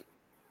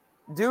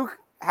 Duke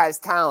has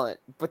talent,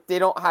 but they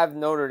don't have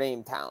Notre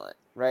Dame talent,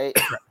 right?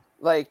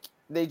 Like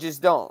they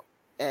just don't,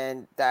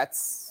 and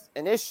that's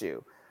an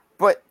issue.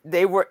 But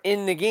they were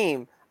in the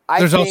game.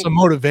 There's also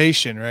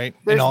motivation, right?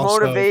 There's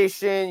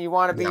motivation. You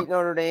want to beat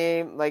Notre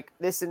Dame, like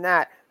this and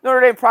that.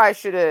 Notre Dame probably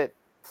should have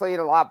played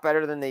a lot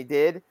better than they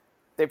did.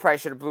 They probably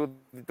should have blew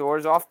the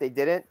doors off. They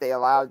didn't. They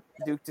allowed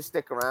Duke to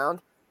stick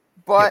around.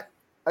 But,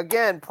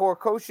 again, poor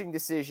coaching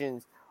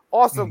decisions.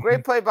 Also,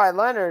 great play by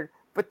Leonard,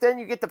 but then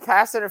you get the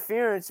pass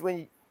interference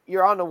when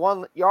you're on the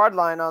 1-yard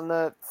line on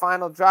the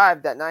final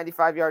drive, that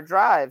 95-yard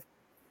drive.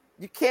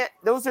 You can't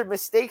 – those are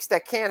mistakes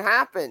that can't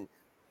happen.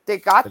 They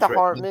got the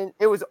Hartman.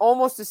 It was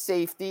almost a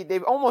safety.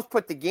 They've almost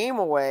put the game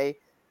away,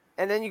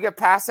 and then you get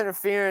pass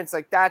interference.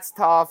 Like, that's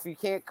tough. You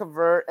can't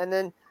convert. And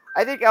then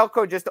I think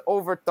Elko just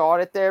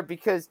overthought it there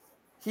because –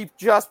 he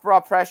just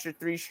brought pressure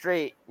 3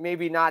 straight,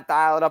 maybe not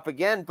dial it up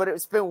again, but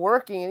it's been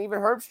working. And even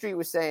Herb Street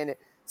was saying it.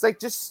 It's like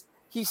just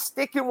he's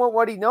sticking with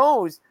what he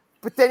knows,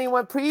 but then he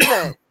went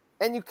prevent.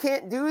 And you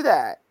can't do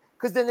that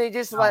because then they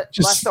just left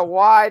a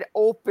wide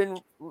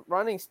open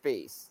running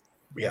space.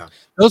 Yeah.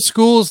 Those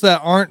schools that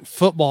aren't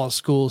football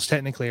schools,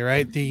 technically,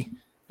 right? The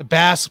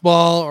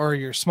basketball or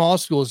your small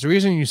schools, the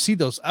reason you see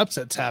those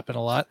upsets happen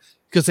a lot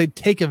because they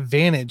take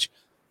advantage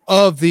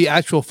of the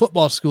actual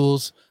football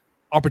schools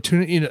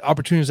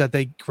opportunities that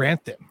they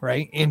grant them,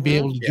 right? And be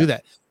able to do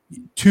that.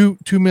 2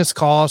 missed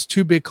calls,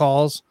 2 big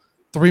calls,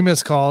 3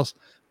 missed calls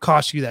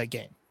cost you that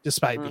game,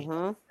 despite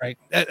being right.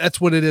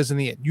 That's what it is in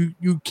the end.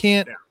 You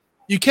can't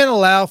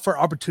allow for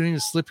opportunity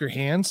to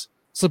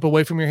slip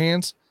away from your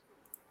hands,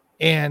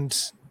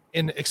 and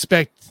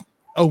expect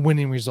a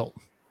winning result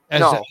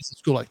as a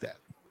school like that.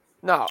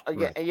 No,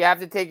 again, you have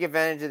to take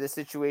advantage of the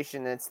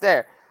situation that's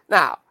there.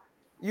 Now,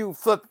 you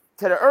flip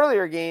to the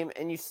earlier game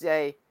and you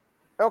say,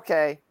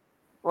 okay,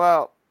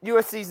 well,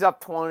 USC's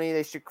up 20.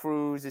 They should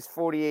cruise. It's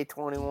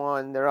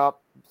 48-21. They're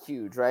up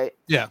huge, right?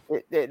 Yeah.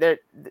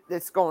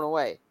 It's going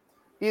away.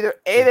 Either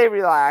A, they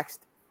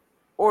relaxed,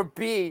 or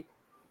B,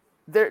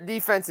 their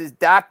defense is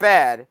that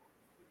bad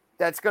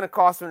that's going to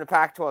cost them the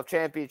Pac-12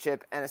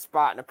 championship and a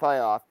spot in the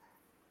playoff,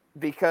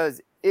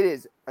 because it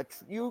is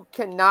you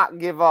cannot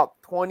give up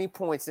 20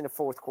 points in the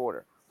fourth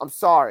quarter. I'm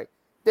sorry.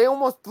 They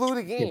almost blew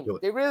the game.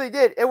 They really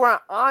did. It were an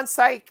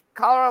onside.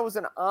 Colorado was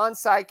an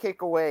onside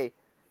kick away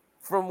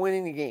from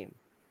winning the game.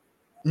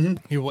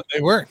 Mm-hmm.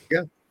 They were.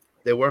 Yeah,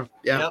 they were.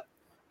 Yeah. Yep.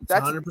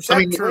 That's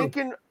 100% true.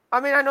 Lincoln. I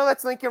mean, I know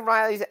that's Lincoln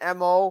Riley's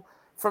MO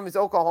from his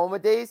Oklahoma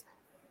days,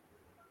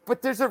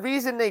 but there's a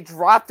reason they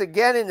dropped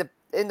again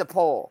in the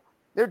poll.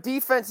 Their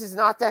defense is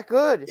not that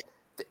good.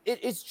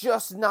 It's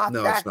just not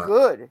that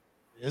good. It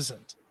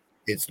isn't.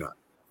 It's not.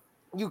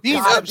 You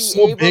gotta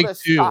be able to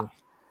stop.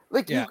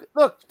 Like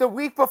look, the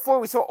week before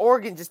we saw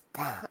Oregon just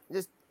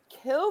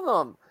kill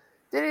them.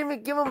 They didn't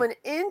even give them an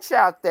inch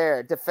out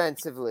there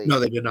defensively. No,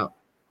 they did not.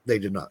 They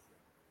did not.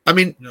 I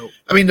mean,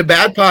 the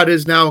bad part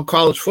is now in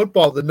college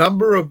football, the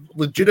number of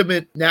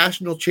legitimate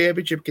national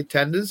championship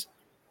contenders,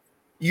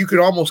 you could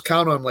almost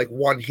count on like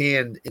one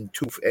hand in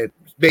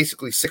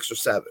basically 6 or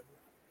 7.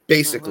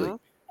 Basically,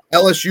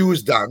 LSU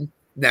is done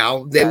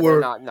now. They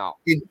were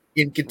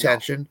in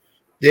contention.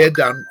 They're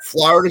done.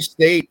 Florida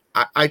State,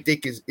 I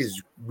think,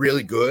 is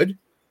really good,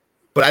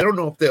 but I don't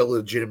know if they're a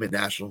legitimate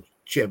national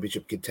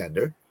championship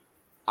contender.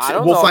 I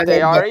don't know if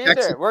they are either.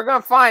 Texas. We're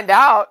going to find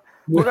out.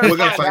 We're going to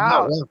find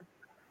out. Yeah.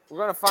 We're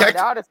going to find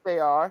out if they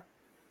are.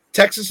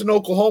 Texas and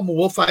Oklahoma,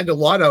 we'll find a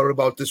lot out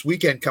about this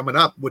weekend coming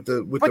up with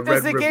the Red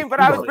River. But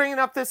I was bringing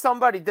up to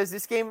somebody, does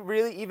this game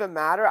really even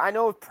matter? I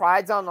know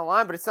pride's on the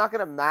line, but it's not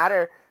going to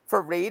matter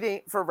for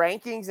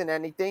rankings and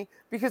anything,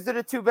 because they're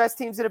the two best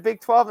teams in the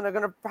Big 12, and they're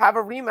going to have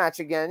a rematch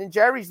again in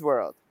Jerry's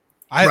world.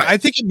 I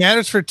think it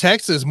matters for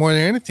Texas more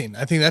than anything.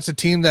 I think that's a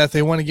team that if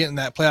they want to get in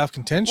that playoff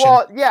contention.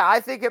 Well, yeah, I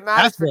think it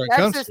matters for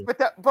Texas,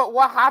 but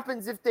what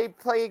happens if they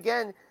play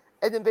again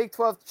in the Big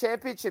 12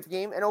 championship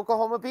game and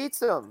Oklahoma beats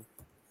them?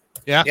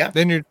 Yeah.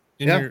 Then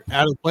you're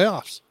out of the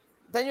playoffs.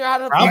 Then you're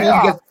out of the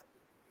playoffs.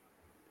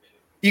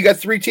 You got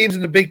 3 teams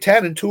in the Big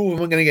 10, and 2 of them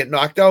are going to get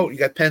knocked out. You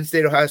got Penn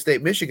State, Ohio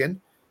State,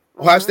 Michigan.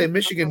 Ohio State,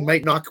 Michigan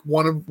might knock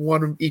one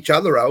of each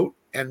other out,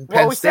 and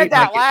Penn we State said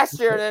that last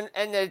year,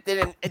 and it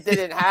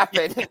didn't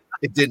happen.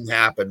 It didn't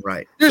happen,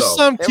 right? There's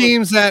some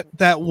teams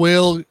that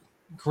will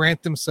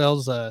grant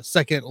themselves a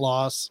second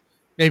loss,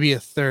 maybe a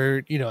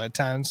third. At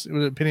times,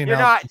 depending. You're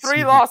not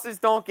 3 losses.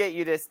 Don't get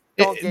you this.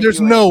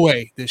 There's no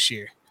way this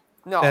year.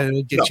 No, that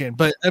it'll get you in.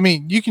 But I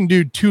mean, you can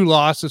do 2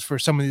 losses for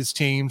some of these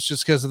teams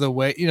just because of the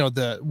way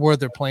where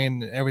they're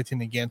playing and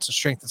everything against the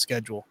strength of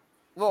schedule.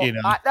 Well,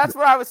 that's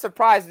where I was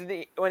surprised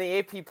when the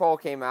AP poll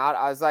came out.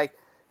 I was like,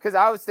 because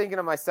I was thinking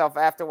to myself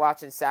after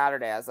watching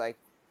Saturday, I was like,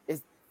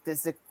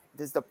 does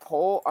the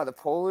poll, are the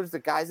pollers, the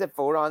guys that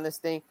vote on this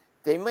thing,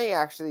 they may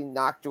actually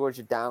knock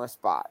Georgia down a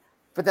spot.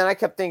 But then I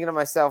kept thinking to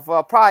myself,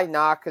 well, probably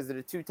not, because they're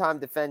the 2-time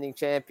defending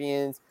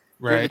champions.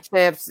 Right. They're the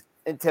champs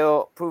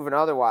until proven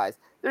otherwise.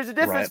 There's a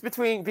difference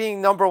between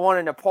being number 1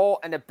 in a poll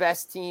and the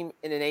best team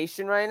in the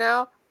nation right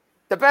now.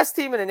 The best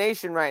team in the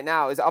nation right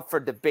now is up for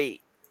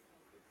debate.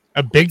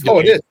 A big debate. Oh,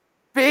 it is.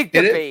 Big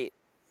debate.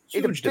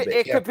 Huge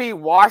debate. It could be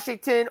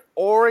Washington,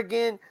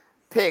 Oregon,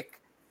 pick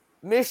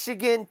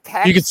Michigan,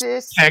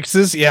 Texas.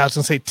 Texas. Yeah, I was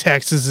going to say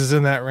Texas is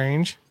in that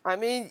range. I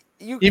mean,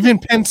 even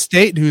Penn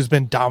State, who's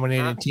been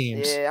dominating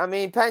teams. Yeah, I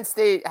mean, Penn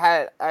State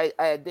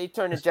they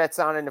turned the Jets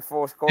on in the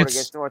fourth quarter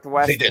against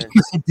Northwestern.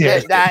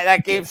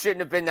 That game shouldn't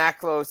have been that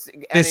close.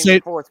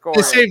 The fourth quarter.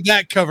 They saved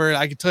that cover.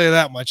 I can tell you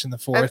that much in the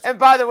fourth. And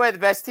by the way, the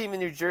best team in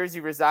New Jersey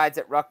resides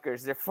at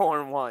Rutgers. They're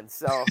 4-1.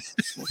 So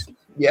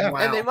yeah,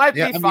 and they might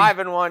be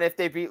 5-1 if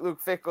they beat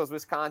Luke Fickell's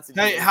Wisconsin.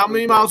 Hey, how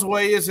many miles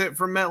away is it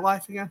from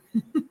MetLife again?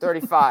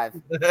 35.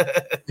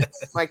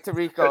 Mike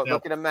Tirico,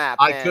 look at a map.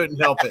 I couldn't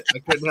help it.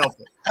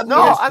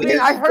 No, I mean,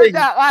 I heard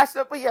that last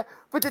night,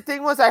 but the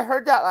thing was, I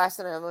heard that last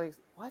night. I'm like,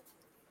 what?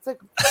 It's like,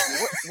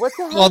 what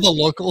the hell? All the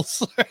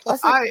locals. I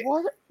was like,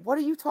 what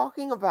are you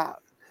talking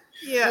about?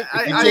 Yeah,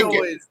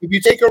 if you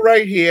take a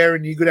right here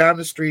and you go down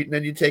the street and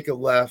then you take a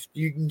left,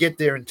 you can get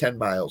there in 10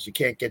 miles. You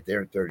can't get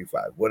there in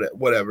 35,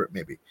 whatever it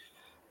may be.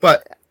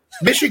 But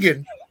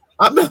Michigan,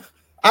 I'm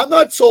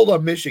not sold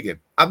on Michigan.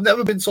 I've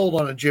never been sold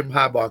on a Jim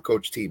Harbaugh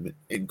coach team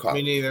in college.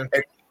 Me neither.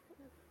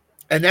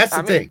 And that's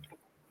the thing.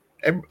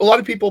 And a lot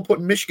of people put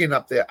Michigan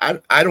up there.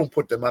 I don't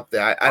put them up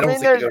there. I don't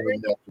think they're going to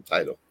win the national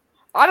title.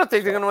 I don't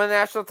think they're going to win the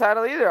national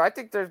title either. I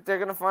think they're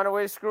going to find a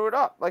way to screw it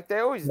up like they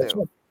always do.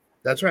 Right.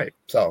 That's right.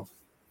 So,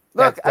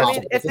 look, I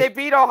mean, if they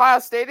beat Ohio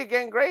State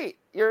again, great.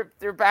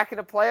 They're back in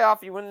the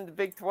playoff. You win the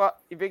Big 12.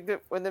 You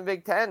win the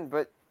Big 10,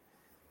 but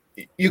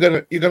you're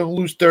gonna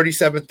lose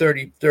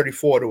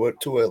 37-34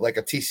 to a like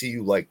a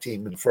TCU like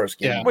team in the first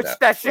game. Yeah. Which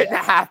that shouldn't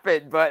have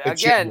happened, but it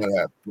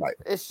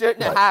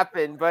shouldn't have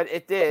happened, but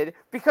it did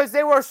because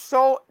they were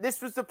so.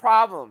 This was the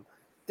problem.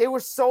 They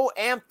were so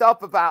amped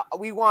up about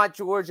we want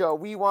Georgia,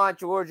 we want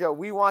the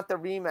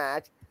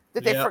rematch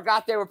that they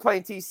forgot they were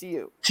playing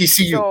TCU.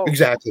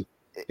 Exactly.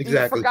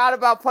 Exactly. You forgot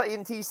about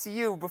playing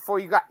TCU before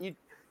you're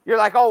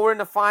like, oh, we're in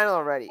the final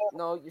already.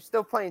 No, you're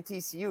still playing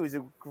TCU as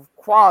a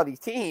quality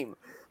team.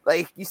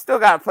 Like, you still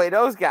got to play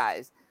those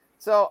guys.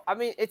 So, I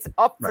mean, it's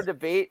up for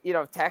debate.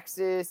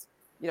 Texas,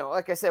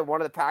 like I said,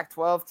 one of the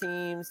Pac-12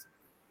 teams.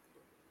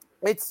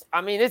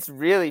 It's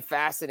really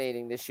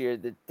fascinating this year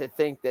to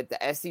think that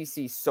the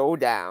SEC's so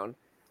down.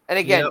 And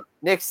again,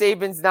 Nick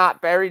Saban's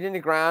not buried in the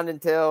ground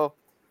until,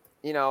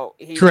 he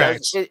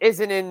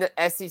isn't in the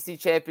SEC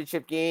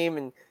championship game,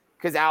 and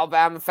because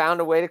Alabama found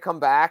a way to come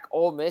back.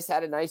 Ole Miss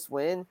had a nice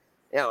win.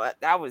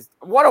 That was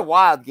what a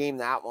wild game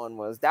that one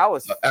was. That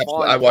was fun.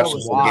 I watched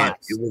the whole game.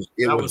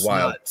 It was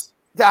wild. Nuts.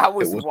 That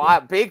was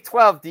wild. Big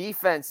 12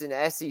 defense in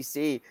the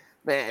SEC.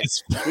 Man,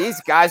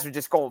 these guys were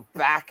just going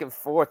back and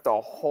forth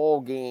the whole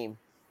game.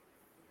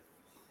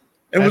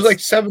 It was like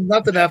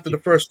 7-0 after the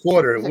first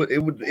quarter.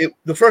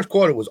 The first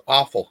quarter was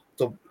awful.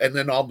 So, and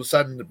then all of a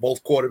sudden,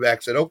 both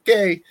quarterbacks said,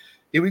 "Okay,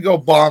 here we go,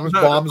 bombs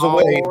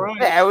away." Right.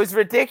 Yeah, it was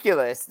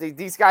ridiculous.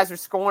 These guys were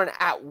scoring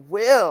at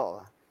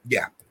will.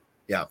 Yeah.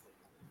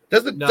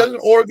 Doesn't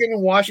Oregon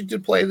and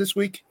Washington play this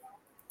week?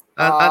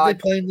 Are they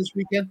playing this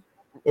weekend?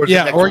 Or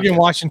Oregon,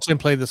 Washington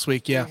play this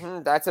week.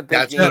 Yeah, that's a big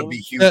That's game. going to be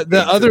huge.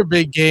 The other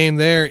big game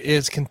there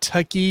is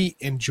Kentucky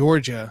and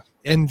Georgia.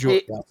 In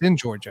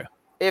Georgia.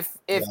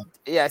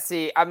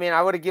 See, I mean,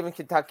 I would have given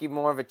Kentucky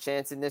more of a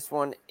chance in this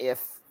one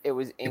if it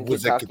was in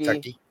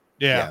Kentucky.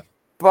 Yeah.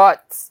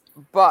 But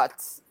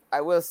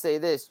I will say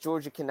this: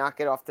 Georgia cannot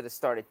get off to the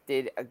start it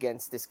did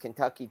against this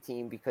Kentucky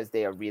team because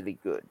they are really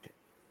good.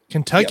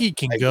 Kentucky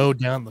can go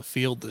down the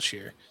field this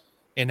year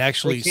and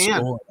actually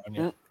score on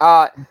you.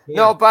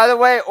 No, by the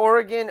way,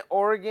 Oregon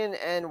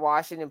and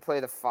Washington play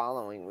the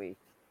following week.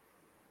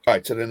 All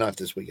right, so they're not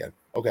this weekend.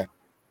 Okay.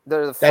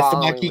 They're That's the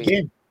marquee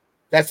game.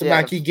 That's the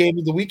marquee game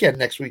of the weekend.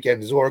 Next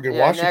weekend is Oregon,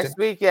 Washington. Next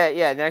week,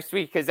 next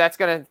week, because that's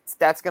gonna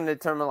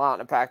determine a lot in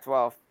the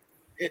Pac-12.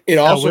 It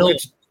also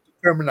gets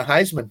determine the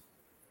Heisman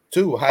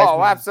too.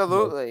 Oh,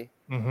 absolutely.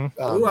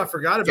 I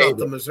forgot about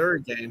the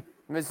Missouri game.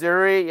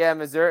 Missouri.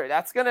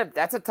 That's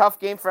a tough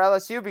game for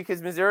LSU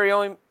because Missouri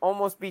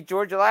almost beat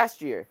Georgia last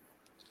year.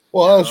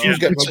 Well, LSU's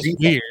got no defense.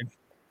 Weird,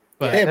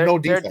 but they have no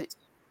defense.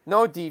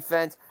 No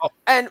defense.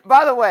 And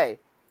by the way,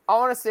 I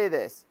want to say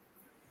this: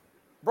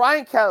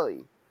 Brian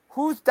Kelly.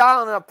 Who's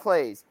dialing up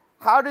plays?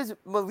 How does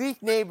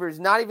Malik Neighbors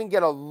not even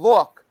get a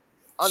look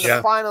on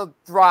the final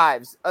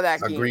drives of that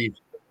game?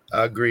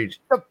 Agreed.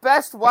 The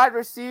best wide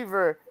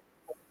receiver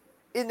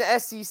in the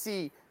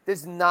SEC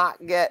does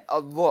not get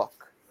a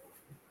look.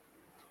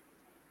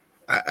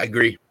 I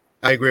agree.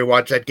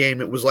 Watch that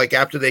game. It was like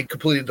after they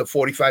completed the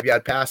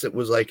 45-yard pass, it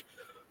was like,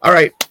 all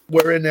right,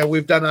 we're in there.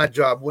 We've done our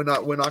job. We're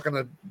not going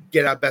to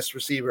get our best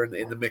receiver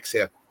in the mix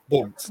here.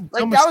 Boom.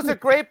 Like, that was a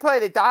great play.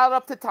 They dialed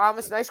up to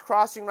Thomas. Nice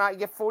crossing route. You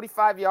get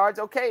 45 yards.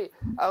 Okay,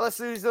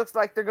 LSU looks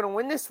like they're going to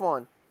win this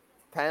one.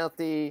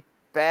 Penalty,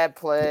 bad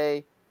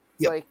play.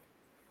 It's like,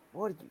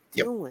 what are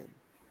you doing?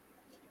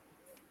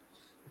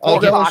 All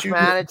clock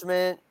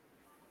management.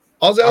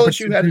 All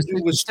LSU had to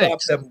do was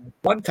stop them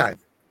one time,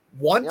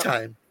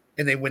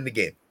 and they win the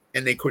game.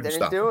 And they couldn't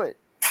stop them.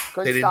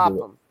 Couldn't stop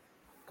them.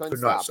 Could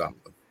not stop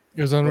them.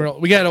 It was unreal.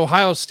 We got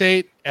Ohio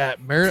State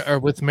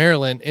with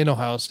Maryland in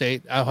Ohio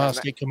State. Ohio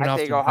State coming off.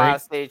 I think Ohio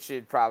State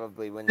should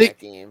probably win that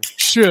game.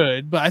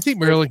 Should, but I think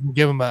Maryland can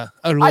give them a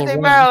little. I think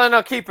Maryland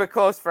will keep it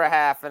close for a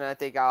half, and I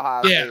think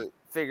Ohio State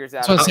figures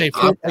out. So I say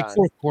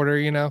fourth quarter.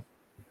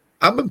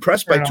 I'm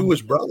impressed by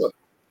Tua's brother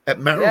at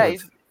Maryland.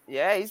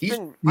 He's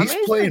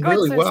playing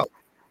really well.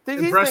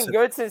 He's been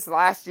good since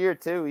last year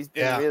too. He's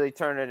been really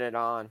turning it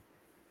on.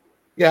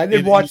 Yeah, I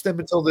didn't watch them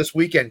until this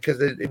weekend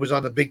because it was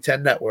on the Big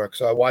Ten Network.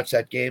 So I watched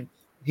that game.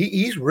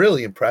 He's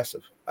really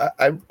impressive.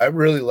 I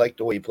really like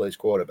the way he plays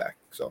quarterback.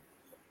 So,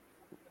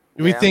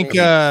 do we think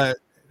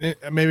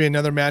maybe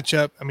another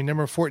matchup? I mean,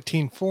 number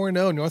 14,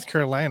 4-0, North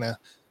Carolina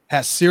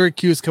has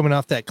Syracuse coming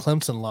off that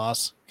Clemson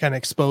loss, kind of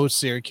exposed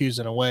Syracuse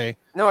in a way.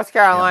 North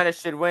Carolina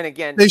should win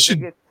again. They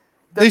should.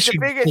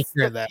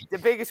 The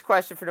biggest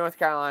question for North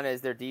Carolina is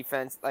their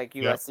defense, like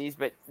USC's,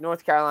 but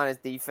North Carolina's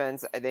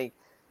defense, I think,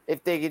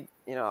 if they could,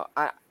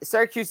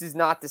 Syracuse is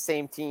not the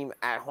same team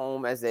at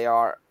home as they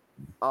are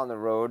on the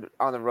road.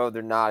 On the road,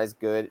 they're not as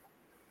good.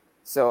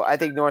 So I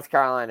think North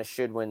Carolina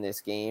should win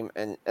this game,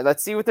 and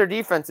let's see what their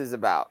defense is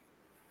about.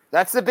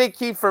 That's the big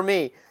key for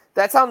me.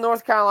 That's how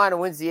North Carolina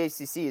wins the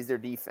ACC is their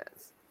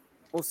defense.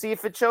 We'll see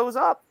if it shows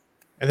up.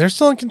 And they're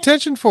still in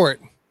contention for it.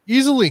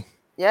 Easily.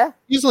 Yeah.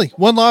 Easily.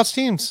 One-loss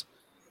teams,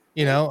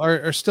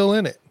 are still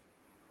in it.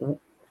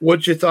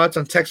 What's your thoughts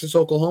on Texas,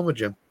 Oklahoma,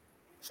 Jim?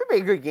 Should be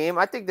a good game.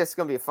 I think that's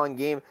going to be a fun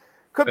game.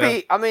 Could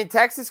be. I mean,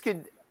 Texas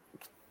can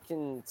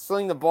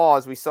sling the ball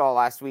as we saw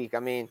last week. I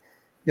mean,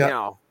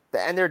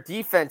 and their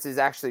defense is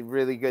actually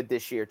really good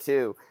this year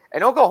too.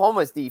 And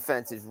Oklahoma's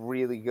defense is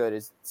really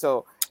good.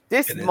 So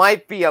this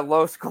might be a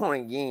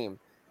low-scoring game.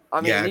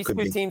 I mean, these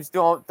two teams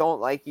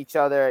don't like each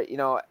other.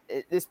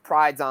 This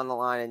pride's on the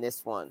line in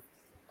this one,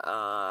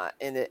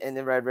 in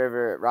the Red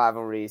River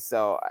rivalry.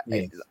 So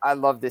I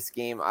love this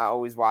game. I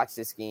always watch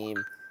this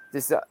game.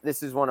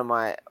 this is one of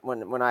my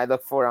when I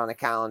look for it on the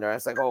calendar. I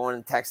was like, oh,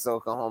 when Texas,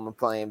 Oklahoma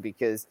playing,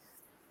 because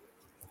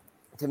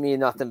to me,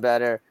 nothing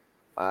better.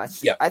 I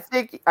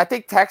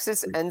think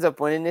Texas ends up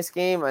winning this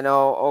game. I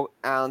know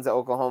Allen's an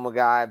Oklahoma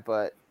guy,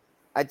 but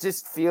I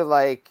just feel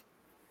like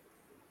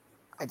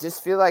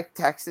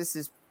Texas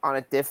is on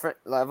a different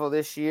level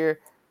this year.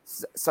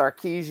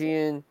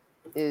 Sarkisian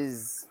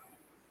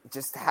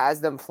just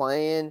has them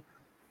playing.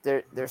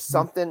 There's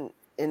something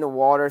in the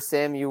water.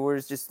 Sam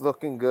Ewer's just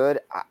looking good.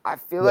 I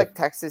feel like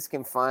Texas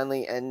can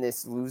finally end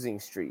this losing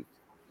streak.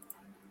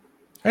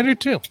 I do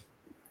too.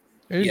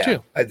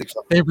 I think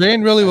so. They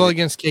ran really well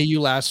against KU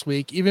last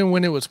week. Even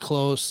when it was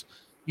close,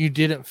 you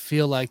didn't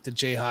feel like the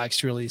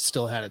Jayhawks really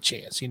still had a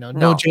chance. No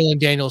Jalen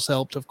Daniels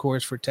helped, of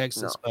course, for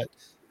Texas, but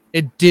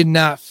it did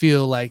not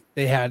feel like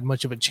they had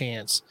much of a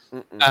chance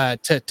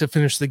to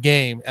finish the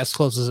game as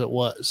close as it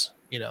was.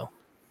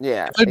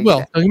 Yeah.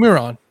 Well, don't get me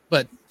wrong,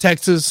 but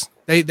Texas,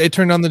 they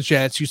turned on the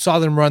Jets. You saw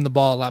them run the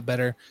ball a lot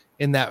better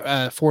in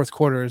that fourth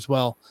quarter as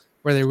well,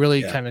 where they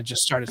really kind of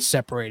just started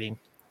separating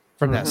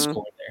from that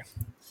score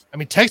there. I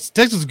mean,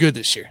 Texas is good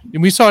this year.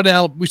 And we saw the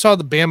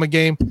Bama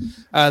game,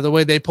 the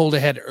way they pulled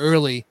ahead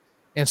early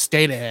and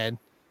stayed ahead.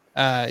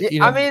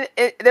 I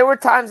mean, there were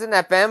times in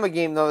that Bama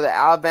game though that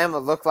Alabama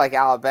looked like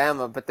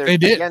Alabama, but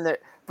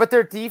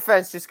their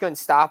defense just couldn't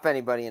stop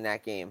anybody in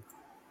that game.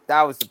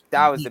 That was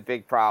the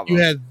big problem.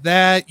 You had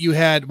that. You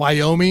had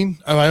Wyoming.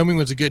 Wyoming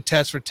was a good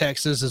test for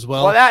Texas as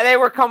well. Well, they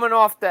were coming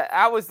off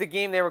that was the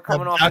game they were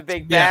coming off the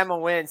big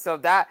Bama win. So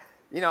that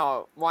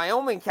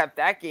Wyoming kept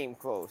that game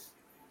close.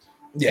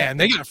 Yeah, and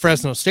they got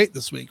Fresno State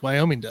this week.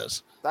 Wyoming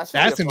does. That's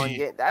gonna be a fun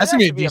game. That's gonna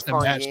be a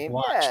decent match game. to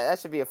watch. Yeah, that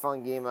should be a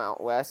fun game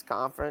out west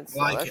conference. So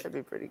that should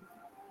be pretty good.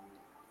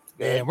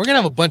 Yeah, we're gonna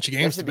have a bunch of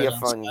games. That should be a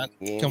fun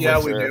game.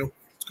 Yeah, we do.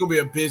 It's gonna be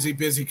a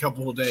busy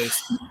couple of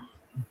days.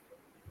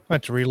 I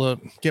have to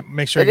reload.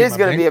 Make sure it is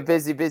going to be a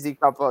busy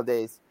couple of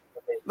days.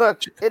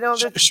 Look,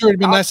 sure it'd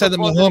be nice to have the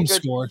Mahomes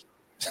score.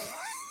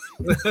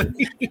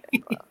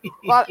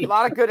 a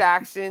lot of good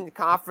action.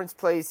 Conference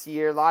plays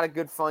here. A lot of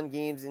good fun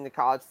games in the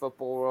college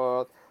football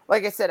world.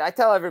 Like I said, I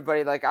tell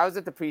everybody, like I was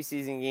at the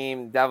preseason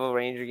game, Devil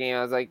Ranger game.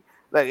 I was like,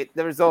 the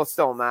results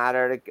don't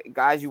matter. The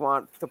guys you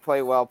want to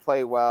play well,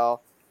 play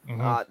well.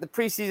 The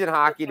preseason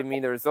hockey, to me,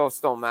 the results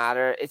don't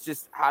matter. It's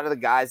just how do the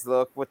guys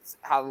look?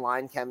 How the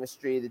line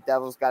chemistry? The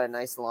Devils got a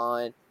nice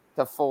line.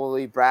 To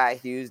Foley, Brad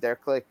Hughes, they're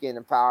clicking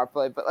and power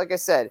play. But like I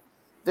said,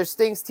 there's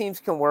things teams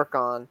can work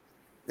on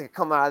that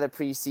come out of the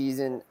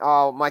preseason.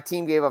 Oh, my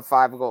team gave up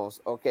 5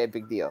 goals. Okay,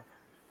 big deal.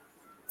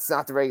 It's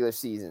not the regular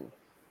season.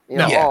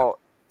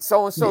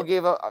 So-and-so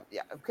gave up.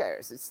 Yeah, who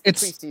cares? It's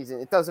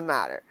preseason. It doesn't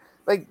matter.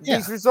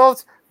 These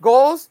results,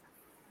 goals,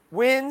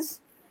 wins,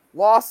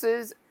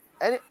 losses,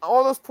 and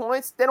all those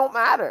points, they don't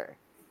matter.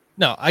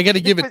 No, I got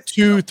to give it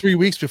 2-3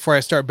 weeks before I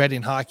start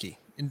betting hockey.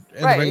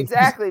 Right,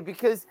 exactly,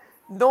 because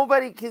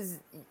nobody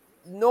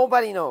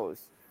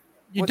knows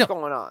what's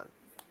going on.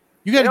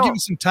 You got to give it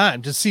some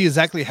time to see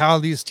exactly how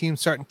these teams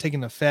start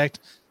taking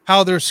effect,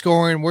 how they're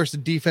scoring, where's the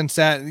defense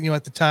at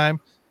the time.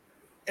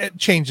 It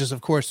changes,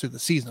 of course, through the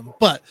season,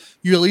 but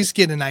you at least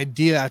get an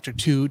idea after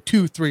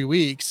 2-3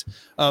 weeks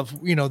of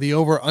the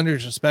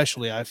over-unders,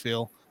 especially. I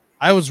feel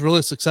I was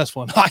really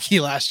successful in hockey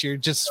last year,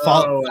 just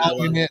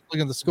following it,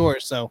 looking at the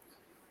scores. So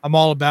I'm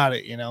all about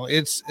it.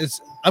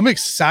 I'm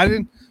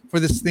excited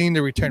for this thing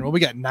to return. Well, we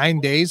got 9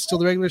 days till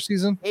the regular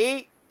season.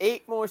 8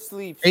 more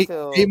sleeps. 8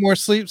 more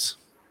sleeps.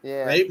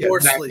 Yeah. 8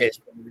 more sleeps.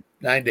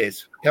 9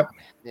 days. Yep.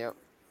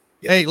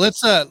 Hey,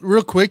 let's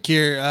real quick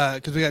here,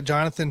 because we got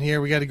Jonathan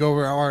here. We got to go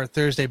over our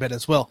Thursday bet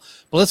as well.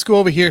 But let's go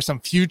over here some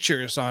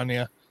futures on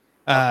you.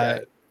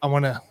 I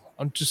want to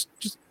just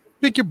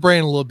pick your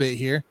brain a little bit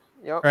here.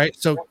 Yep. All right.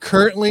 So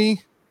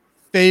currently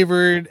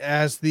favored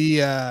as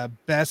the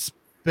best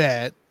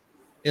bet.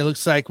 It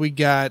looks like we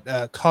got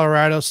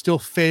Colorado still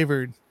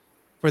favored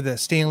for the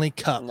Stanley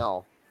Cup.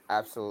 No,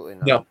 absolutely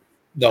not.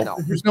 No.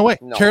 There's no way.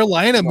 No.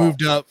 Carolina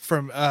moved up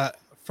from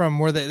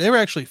where they were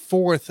actually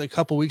 4th a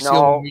couple weeks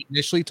ago when we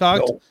initially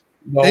talked.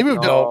 They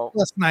moved up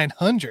plus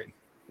 900.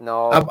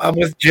 No, I'm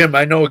with Jim.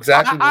 I know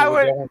exactly. I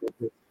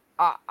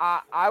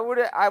would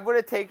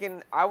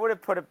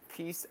have put a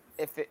piece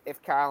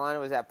if Carolina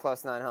was at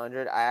plus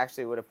 900. I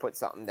actually would have put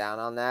something down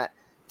on that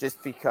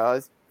just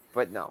because.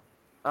 But no,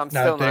 I'm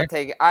still not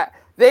taking.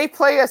 They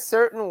play a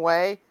certain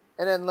way,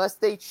 and unless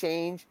they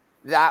change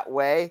that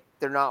way,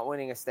 they're not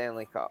winning a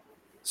Stanley Cup.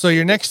 So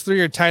your next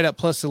 3 are tied up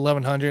plus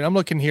 1,100. I'm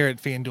looking here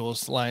at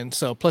FanDuel's line.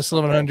 So plus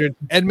 1,100,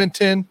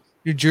 Edmonton,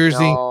 New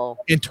Jersey,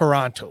 and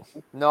Toronto.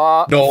 No.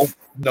 I don't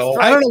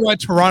know why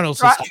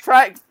Toronto's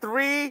strike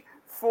 3,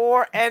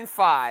 4, and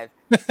 5.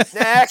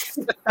 Next.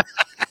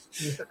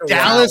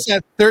 Dallas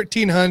at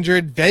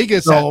 1,300.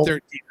 Vegas at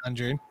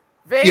 1,300.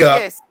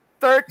 Vegas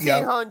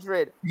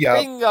 1,300. Yeah.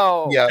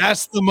 Bingo. Yeah.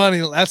 That's the money.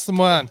 That's the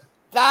one.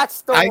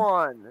 That's the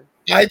one.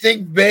 I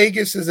think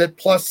Vegas is at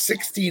plus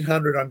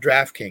 1,600 on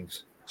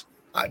DraftKings.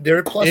 They're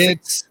at plus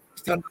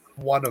 600,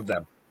 one of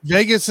them.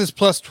 Vegas is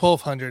plus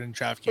 1,200 in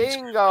DraftKings.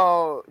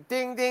 Bingo.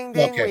 Ding, ding,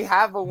 ding. Okay. We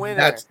have a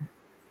winner.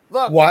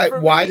 Look,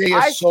 why they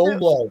are so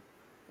low.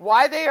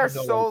 Why they are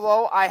No so idea.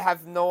 low, I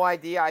have no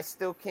idea. I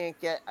still can't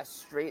get a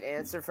straight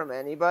answer from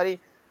anybody.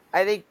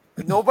 I think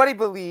nobody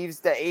believes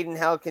that Aiden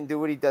Hell can do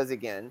what he does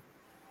again.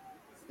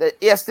 That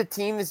yes, the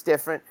team is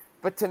different,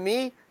 but to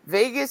me,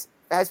 Vegas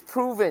has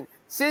proven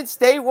since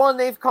day one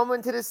they've come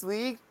into this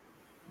league,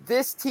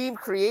 this team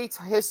creates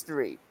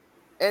history,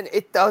 and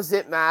it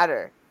doesn't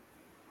matter.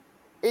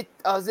 It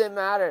doesn't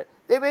matter.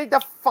 They made the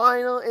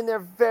final in their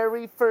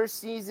very first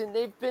season.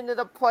 They've been to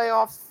the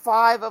playoffs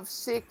 5 of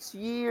 6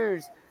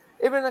 years.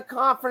 They've been in the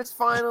conference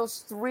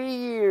finals 3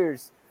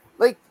 years.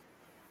 Like,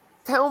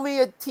 tell me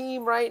a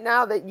team right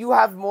now that you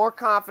have more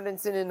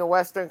confidence in the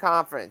Western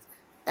Conference.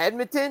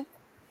 Edmonton,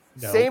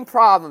 No. same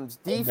problems.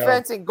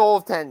 Defense and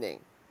goaltending.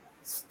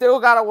 Still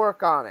got to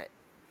work on it.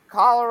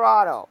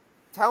 Colorado,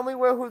 tell me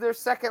who their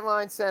second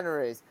line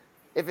center is.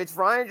 If it's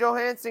Ryan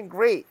Johansson,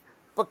 great.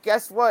 But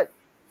guess what?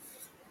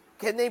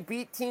 Can they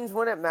beat teams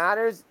when it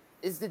matters?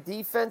 Is the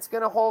defense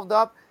going to hold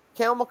up?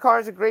 Cale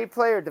Makar's a great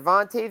player.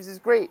 Devon Taves is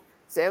great.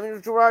 Samuel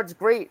Girard's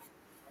great.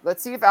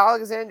 Let's see if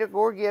Alexander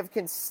Georgiev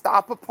can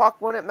stop a puck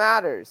when it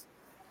matters.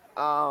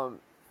 Then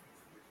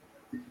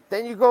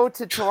you go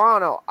to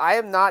Toronto. I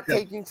am not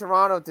taking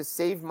Toronto to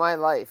save my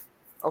life.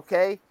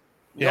 Okay?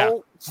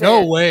 No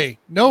chance. way.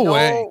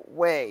 No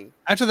way.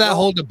 After that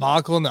whole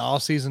debacle in the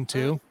offseason,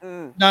 too,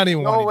 not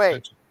even no one way.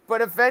 extension.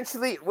 But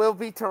eventually it will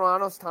be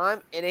Toronto's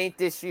time. It ain't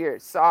this year.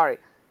 Sorry.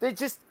 They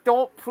just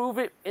don't prove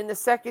it in the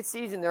second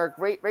season. They're a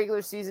great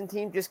regular season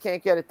team, just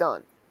can't get it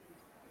done.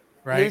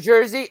 Right. New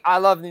Jersey, I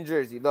love New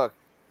Jersey. Look,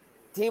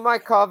 team I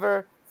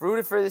cover,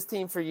 rooted for this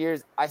team for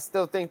years. I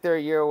still think they're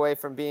a year away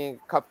from being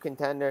a cup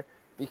contender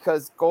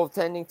because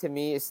goaltending to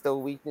me is still a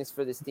weakness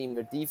for this team.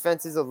 Their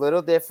defense is a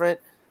little different.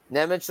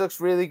 Nemec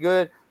looks really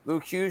good.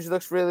 Luke Hughes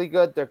looks really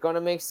good. They're going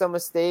to make some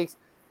mistakes.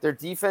 Their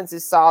defense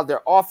is solid.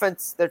 Their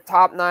offense, their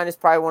top 9 is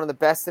probably one of the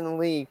best in the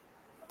league.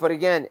 But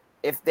again,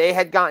 if they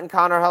had gotten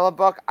Connor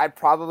Hellebuck, I'd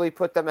probably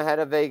put them ahead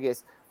of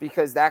Vegas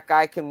because that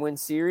guy can win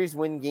series,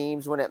 win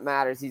games when it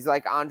matters. He's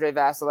like Andrei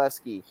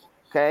Vasilevsky,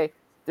 okay?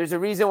 There's a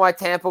reason why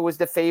Tampa was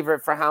the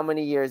favorite for how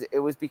many years. It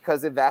was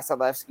because of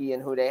Vasilevsky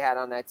and who they had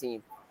on that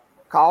team.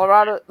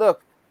 Colorado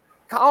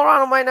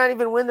might not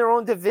even win their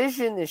own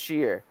division this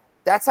year.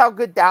 That's how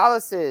good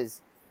Dallas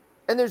is.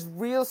 And there's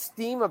real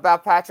steam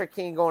about Patrick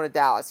Kane going to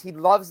Dallas. He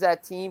loves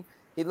that team.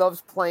 He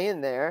loves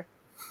playing there.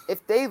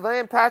 If they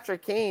land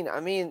Patrick Kane,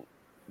 I mean,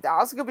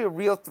 Dallas is going to be a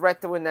real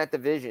threat to win that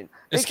division.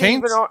 Is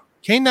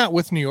Kane not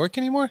with New York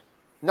anymore?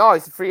 No,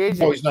 he's a free agent.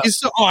 No, he's not. He's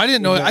still, I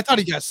didn't know. I thought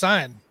he got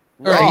signed.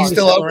 No, Right, he's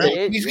still out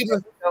there. He's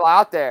still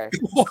out there.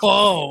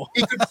 Whoa.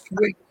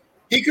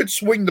 He could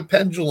swing the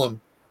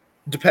pendulum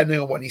depending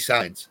on when he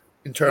signs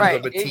in terms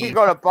of a If team.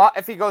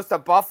 he goes to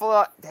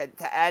Buffalo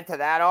to add to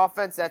that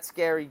offense, that's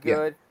scary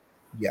good.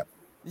 Yeah.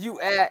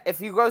 If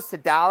he goes to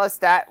Dallas,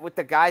 that with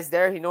the guys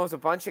there, he knows a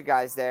bunch of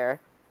guys there.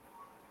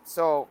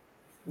 So,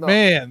 look,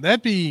 Man,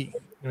 that'd be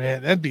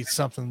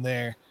something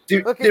there.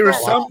 There are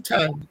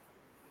sometimes.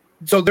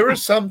 So there are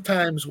some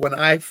times when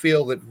I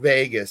feel that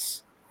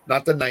Vegas,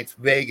 not the Knights,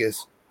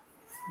 Vegas,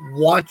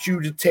 want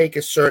you to take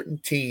a certain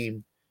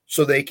team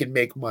so they can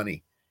make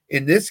money.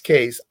 In this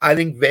case, I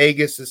think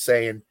Vegas is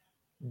saying,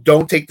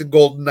 don't take the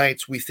Golden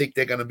Knights. We think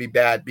they're going to be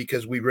bad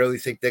because we really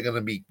think they're going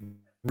to be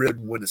really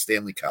win the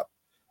Stanley Cup.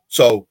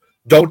 So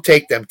don't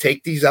take them.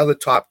 Take these other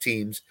top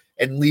teams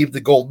and leave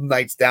the Golden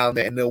Knights down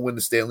there, and they'll win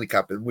the Stanley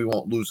Cup, and we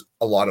won't lose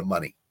a lot of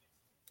money.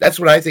 That's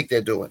what I think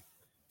they're doing.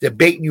 They're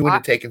baiting you into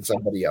taking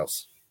somebody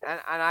else. And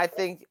I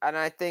think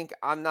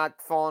I'm not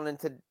falling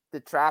into the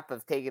trap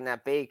of taking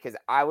that bait because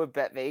I would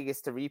bet Vegas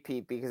to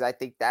repeat because I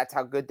think that's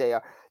how good they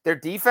are. Their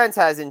defense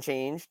hasn't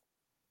changed.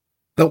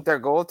 Nope.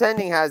 Their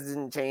goaltending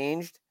hasn't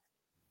changed.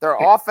 Their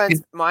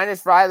offense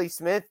minus Riley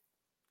Smith,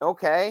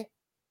 okay.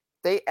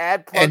 They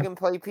add plug and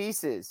play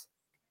pieces.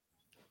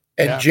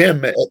 And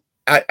Jim,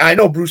 I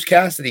know Bruce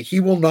Cassidy.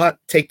 He will not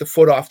take the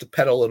foot off the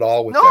pedal at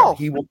all with them.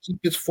 He will keep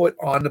his foot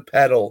on the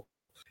pedal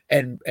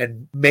and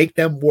make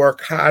them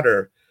work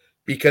harder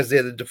because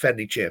they're the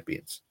defending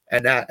champions,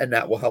 and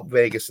that will help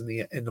Vegas in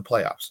the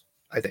playoffs.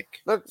 I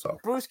think. Look, so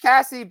Bruce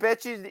Cassidy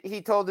bet you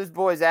he told his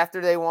boys after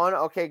they won,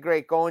 okay,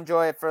 great, go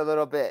enjoy it for a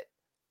little bit,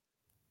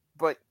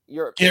 but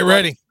get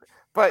ready.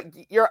 But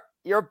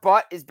your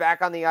butt is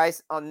back on the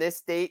ice on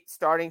this date,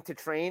 starting to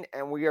train,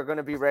 and we are going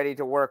to be ready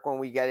to work when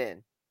we get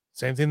in.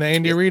 Same thing that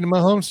Andy Reid and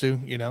Mahomes do.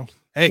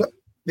 Hey,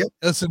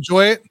 let's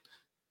enjoy it.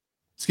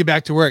 Let's get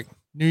back to work.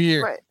 New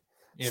year. Right.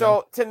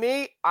 So to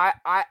me,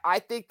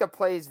 I think the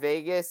play is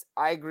Vegas.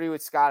 I agree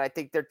with Scott. I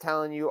think they're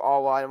telling you,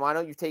 oh, well, why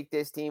don't you take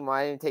this team?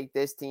 Why didn't you take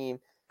this team?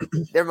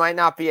 There might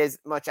not be as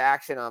much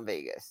action on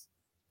Vegas.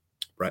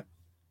 Right.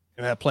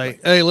 In that play.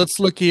 Hey, let's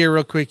look here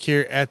real quick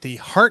here at the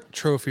Hart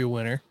Trophy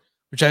winner,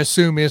 which I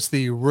assume is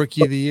the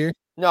Rookie of the Year.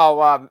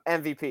 No,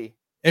 MVP.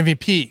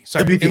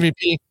 Sorry,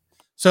 MVP.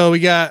 So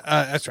we got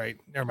that's right.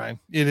 Never mind.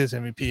 It is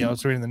MVP. I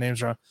was reading the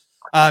names wrong.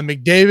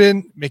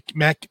 McDavid,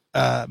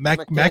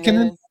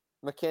 McKinnon.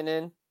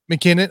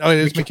 Oh, it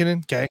is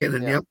McKinnon. Okay.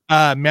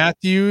 McKinnon,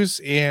 Matthews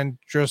and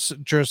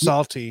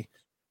Drosalty.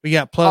 We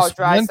got plus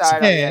Drysdale,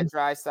 110. yeah,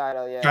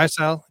 Drysdale, yeah.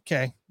 Drysdale,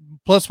 okay.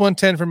 Plus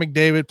 110 for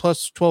McDavid,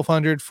 plus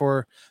 1,200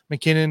 for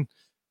McKinnon,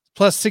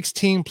 plus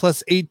 16,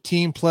 plus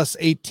 18, plus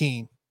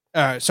 18.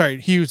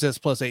 Sorry, Hughes is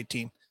plus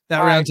 18.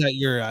 That All rounds out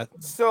your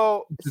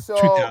So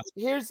 2,000.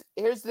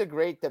 here's the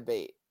great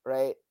debate,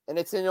 right? And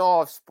it's in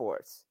all of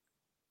sports.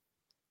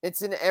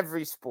 It's in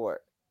every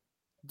sport.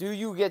 Do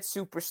you get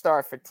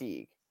superstar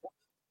fatigue?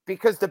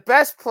 Because the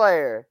best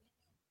player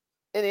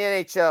in the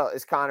NHL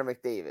is Connor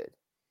McDavid.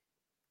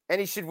 And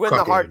he should win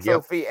the Hart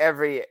Trophy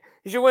every year.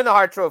 He should win the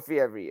Hart Trophy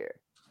every year.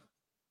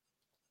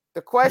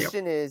 The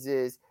question is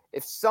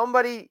if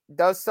somebody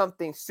does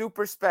something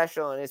super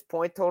special and his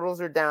point totals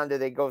are down, do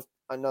they go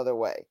another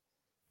way?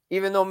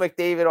 Even though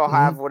McDavid will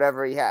have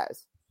whatever he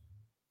has.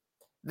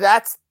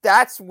 That's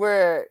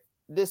where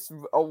this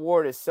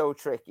award is so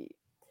tricky.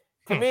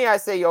 To me, I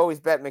say you always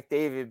bet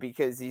McDavid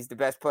because he's the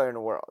best player in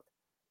the world.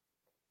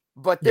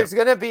 But there's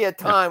going to be a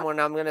time when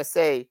I'm going to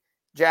say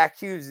Jack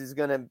Hughes is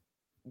going to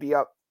be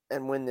up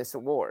and win this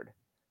award.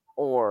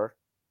 Or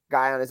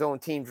guy on his own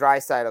team,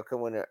 Draisaitl,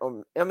 can win it.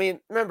 I mean,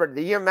 remember,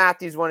 the year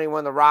Matthews won, he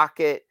won the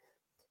Rocket,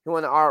 he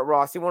won the Art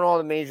Ross, he won all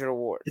the major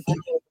awards.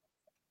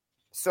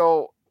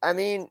 So, I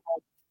mean,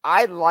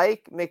 I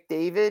like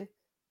McDavid.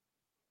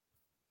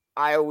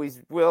 I always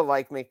will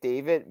like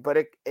McDavid,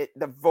 but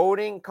the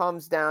voting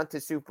comes down to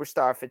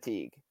superstar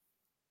fatigue.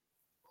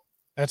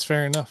 That's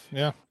fair enough.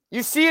 Yeah.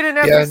 You see it in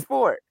every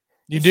sport.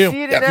 You do.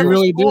 See it in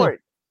every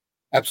sport.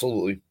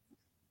 Absolutely.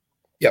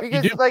 Yeah.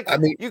 Because,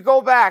 you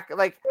go back,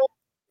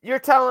 you're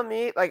telling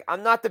me,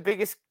 I'm not the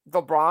biggest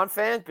LeBron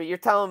fan, but you're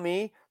telling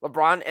me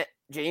LeBron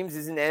James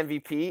is an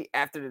MVP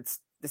after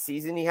the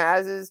season he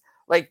has is,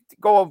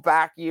 going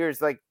back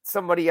years,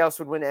 somebody else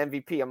would win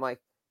MVP. I'm like,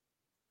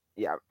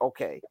 yeah,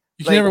 okay.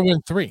 You can never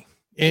win three.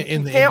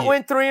 You can't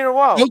win 3 in a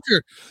row.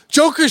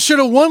 Joker should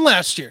have won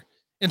last year.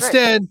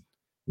 Instead,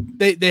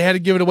 they had to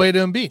give it away to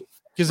Embiid.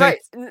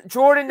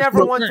 Jordan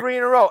never won 3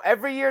 in a row.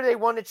 Every year they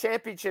won the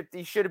championship,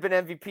 he should have been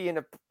MVP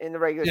in the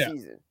regular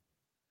season.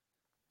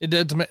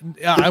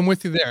 I'm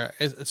with you there.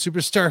 It's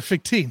superstar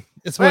fatigue.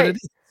 It's what it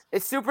is.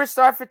 It's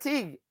superstar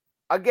fatigue.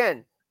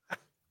 Again,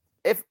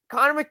 if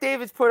Connor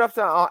McDavid's put up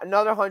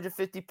another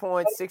 150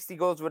 points, 60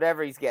 goals,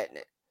 whatever, he's getting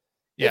it.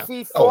 Yeah. If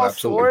he falls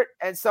short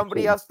and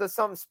somebody else does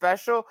something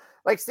special,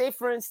 say,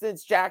 for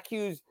instance, Jack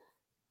Hughes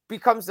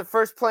becomes the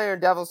first player in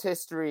Devils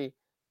history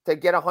to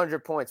get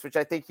 100 points, which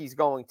I think he's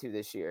going to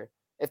this year.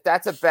 If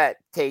that's a bet,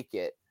 take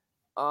it.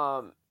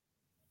 Then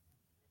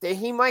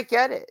he might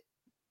get it.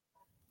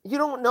 You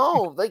don't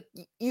know.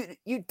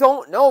 You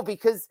don't know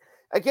because,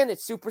 again,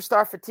 it's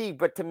superstar fatigue.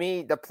 But to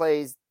me, the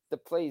plays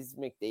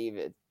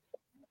McDavid.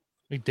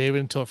 McDavid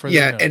until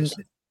further notice.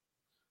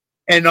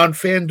 And on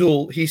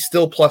FanDuel, he's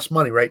still plus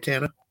money, right,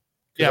 Tanner?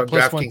 Yeah,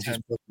 plus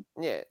 110.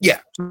 Yeah,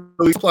 so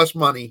he's plus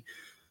money.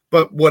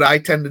 But what I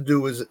tend to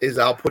do is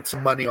I'll put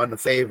some money on the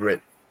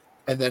favorite,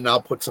 and then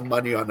I'll put some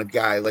money on a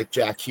guy like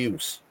Jack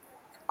Hughes.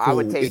 I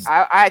would take.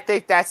 I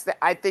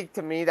think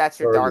to me that's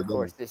your dark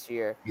horse this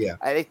year. Yeah,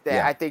 I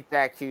think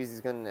Jack Hughes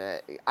is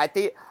gonna.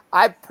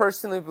 I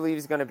personally believe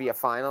he's gonna be a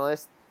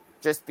finalist,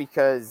 just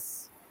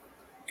because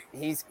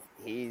he's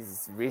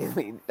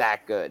really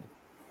that good.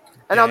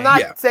 And I'm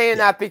not saying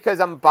that because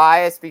I'm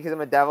biased, because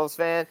I'm a Devils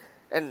fan,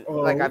 and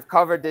I've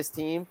covered this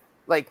team.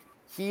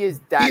 He is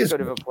good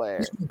of a player.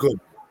 He's been good.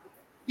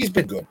 He's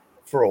been good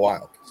for a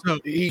while. So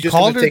he just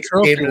Calder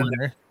Trophy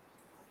winner.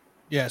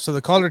 Yeah, so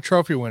the Calder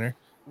Trophy winner,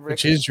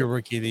 which is your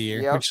rookie of the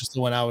year, which is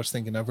the one I was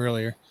thinking of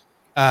earlier.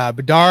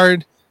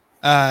 Bedard,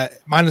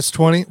 minus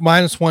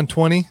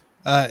 120,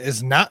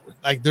 is not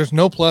there's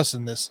no plus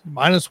in this.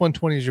 Minus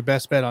 120 is your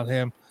best bet on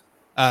him.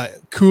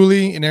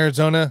 Cooley in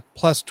Arizona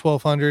plus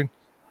 1,200.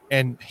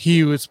 And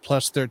Hughes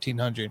plus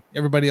 1,300.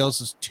 Everybody else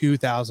is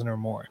 2,000 or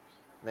more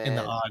in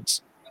the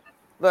odds.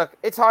 Look,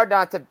 it's hard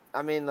not to.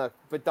 I mean, look,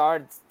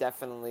 Bedard's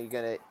definitely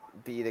gonna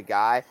be the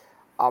guy.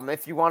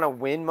 If you want to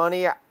win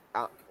money,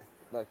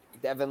 look,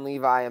 Devin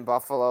Levi in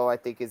Buffalo, I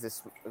think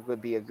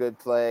would be a good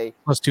play.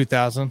 Plus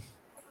 2,000.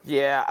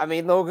 Yeah, I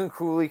mean, Logan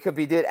Cooley could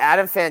be good.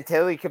 Adam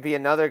Fantilli could be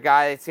another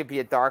guy. It could be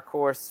a dark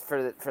horse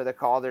for the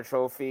Calder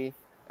Trophy.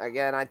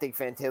 Again, I think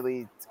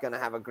Fantilli's gonna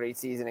have a great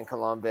season in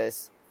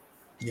Columbus.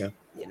 Yeah.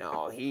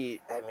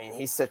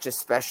 He's such a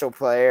special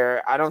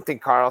player. I don't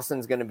think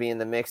Carlson's going to be in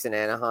the mix in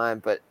Anaheim,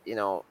 but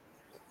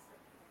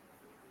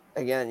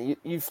again,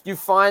 you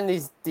find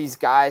these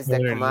guys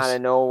that come out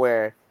of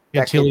nowhere.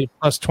 Tilly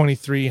plus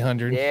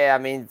 2,300. Yeah,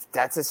 I mean,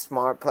 that's a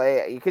smart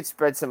play. You could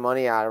spread some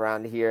money out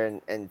around here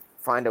and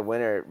find a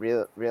winner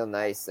real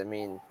nice. I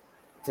mean,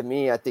 to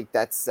me, I think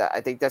that's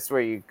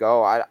where you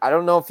go. I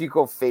don't know if you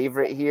go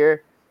favorite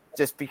here,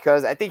 just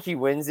because I think he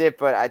wins it,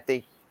 but I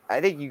think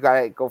you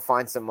gotta go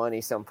find some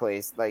money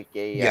someplace, like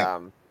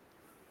a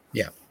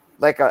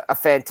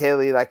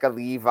Fantilli, like a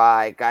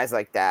Levi, guys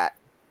like that.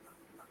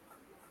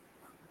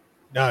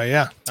 Oh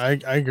yeah, I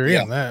agree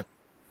on that.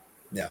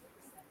 Yeah.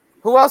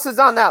 Who else is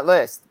on that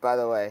list, by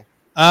the way?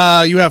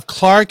 You have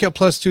Clark at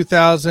plus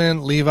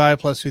 2,000, Levi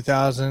plus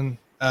 2,000,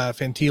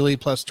 Fantilli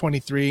plus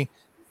 23,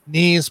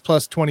 Knees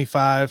plus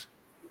 25,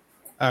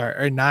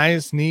 or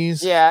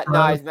Knees. Yeah,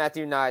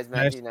 Matthew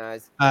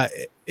Nyes.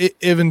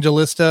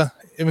 Evangelista,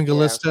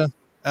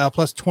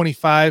 plus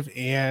 25,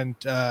 and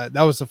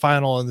that was the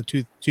final in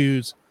the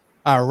twos.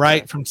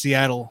 Wright from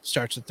Seattle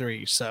starts at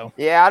 3. So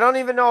yeah, I don't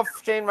even know if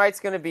Shane Wright's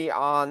going to be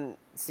on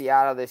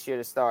Seattle this year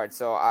to start.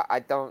 So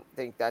I don't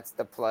think that's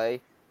the play.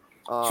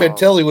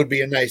 Fantilli would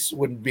be a nice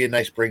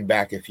bring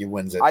back if he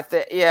wins it. I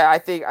think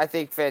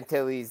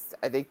Fantilli's.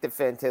 I think the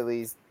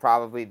Fantilli's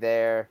probably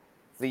there.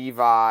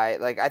 Levi,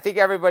 I think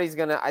everybody's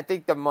gonna. I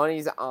think the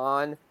money's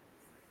on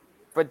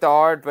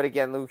Bedard, but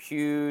again, Luke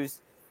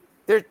Hughes.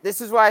 This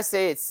is why I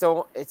say it's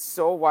so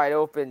wide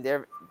open.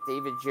 There,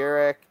 David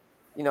Jurek.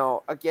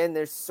 Again,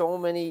 there's so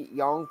many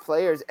young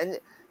players, and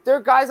there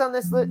are guys on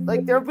this list.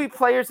 There'll be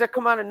players that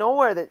come out of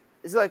nowhere that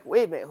is like,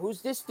 wait a minute,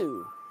 who's this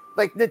dude?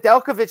 Like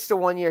Nedeljkovic, the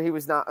 1 year he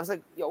was not. I was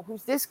like, yo,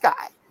 who's this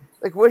guy?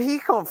 Where'd he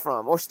come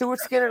from? Or Stuart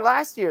Skinner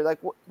last year?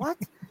 What?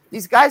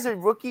 These guys are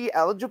rookie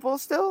eligible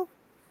still.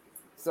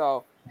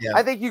 So yeah.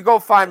 I think you go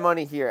find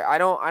money here. I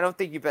don't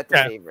think you bet the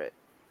favorite.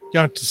 You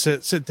don't have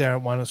to sit there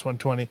at minus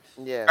 120.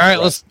 Yeah. All right,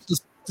 let's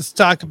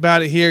talk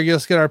about it here.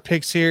 Let's get our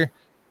picks here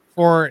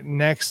for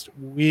next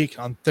week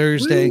on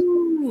Thursday.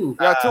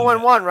 Yeah,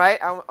 2-1, right?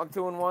 I'm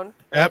 2-1.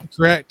 Yep,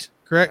 correct.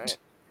 Right.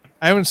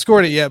 I haven't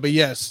scored it yet, but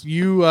yes,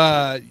 you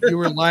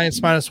were Lions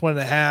minus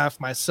 1.5.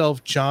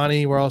 Myself,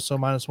 Johnny, were also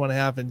minus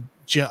 1.5, and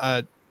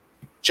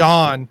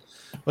John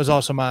was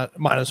also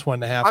minus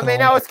 1.5. I mean,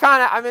 that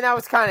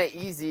was kind of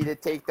easy to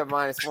take the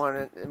minus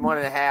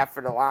 1.5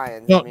 for the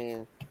Lions.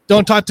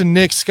 Don't talk to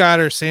Nick, Scott,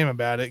 or Sam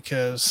about it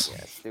because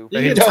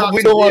we don't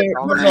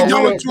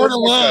want Jordan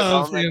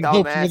Love and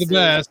hope for the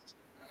best.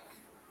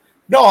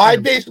 No, I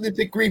basically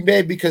think Green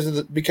Bay because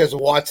of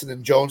Watson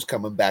and Jones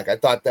coming back. I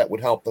thought that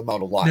would help them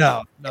out a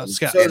lot. No,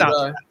 Scott,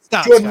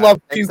 stop. Jordan Love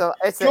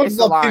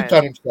puked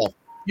on himself.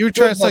 You were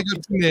trying to suck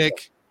up to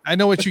Nick. I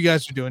know what you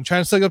guys are doing.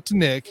 Trying to suck up to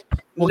Nick.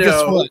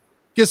 Well,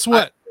 guess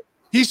what?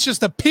 He's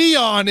just a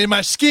peon in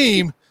my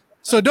scheme.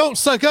 So don't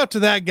suck up to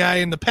that guy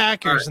in the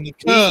Packers and the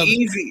Cubs.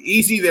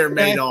 Easy there,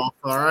 Madoff.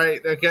 All right,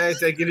 okay,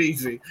 take it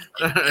easy.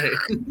 All right.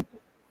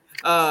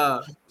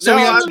 We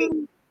got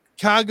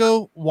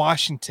Chicago,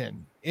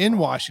 Washington. In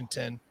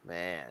Washington,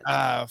 man,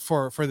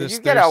 for this, you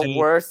get a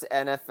worse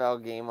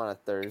NFL game on a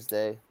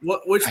Thursday.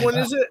 Which one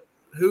is it?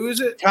 Who is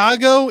it?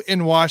 Chicago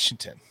in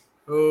Washington.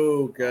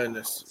 Oh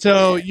goodness!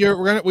 So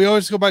we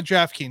always go by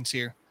DraftKings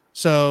here.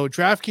 So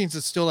DraftKings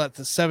is still at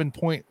the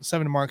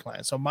 7.7 mark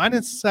line. So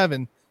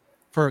 -7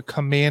 for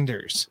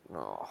Commanders.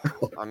 Oh,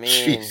 I mean,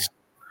 Jesus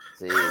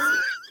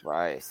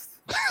Christ!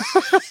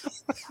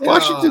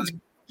 Washington's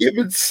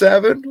given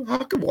 7. How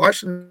come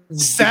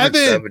Washington's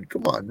 7?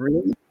 Come on,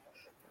 really?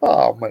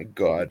 Oh my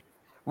God!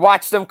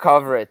 Watch them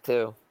cover it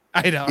too.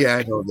 I know. Yeah,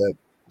 I know that.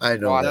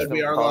 Watch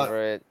them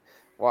cover it.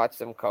 Watch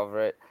them cover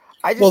it.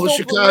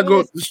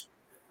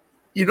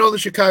 The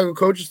Chicago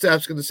coaching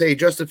staff's going to say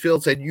Justin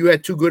Fields said you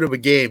had too good of a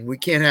game. We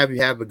can't have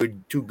you have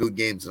two good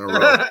games in a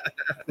row.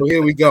 So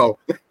here we go.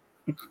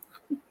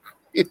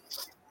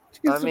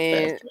 I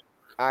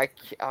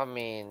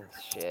mean,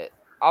 shit.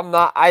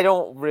 I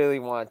don't really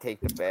want to take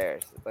the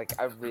Bears.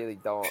 I really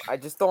don't. I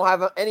just don't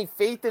have any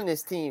faith in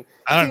this team.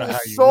 I don't know how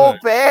you so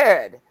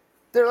bad.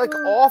 They're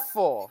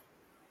awful.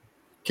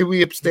 Can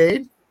we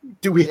abstain?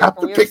 Do we have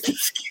to pick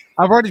this game?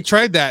 I've already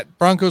tried that.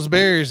 Broncos,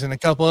 Bears, and a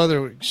couple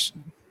other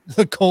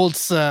the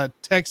Colts,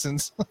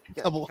 Texans.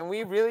 Can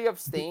we really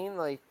abstain?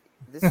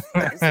 This is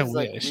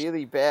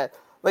really bad.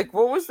 What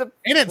was the?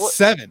 And it's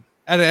 7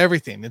 out of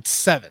everything. It's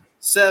 7.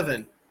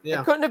 7.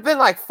 Yeah. It couldn't have been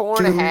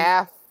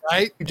 4.5.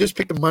 Right? You just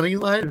pick the money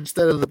line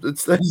instead of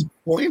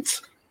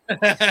points.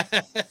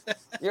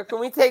 Yeah, can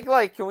we take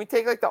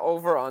the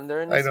over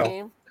under in this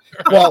game?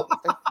 Well,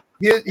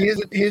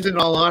 here's in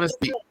all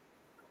honesty.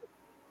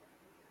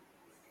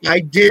 I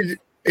did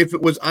if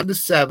it was under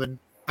 7,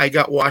 I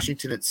got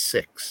Washington at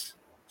 6.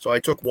 So I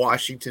took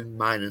Washington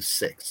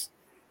 -6.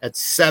 At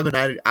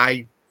 7,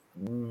 I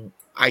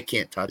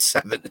can't touch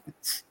 7.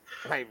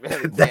 I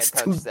really can't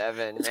touch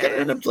 7. It's gonna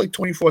end up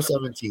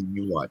 24-17.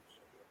 You watch.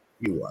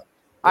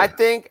 I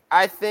think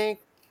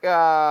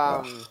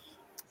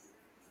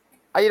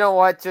you know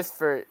what? Just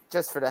for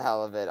the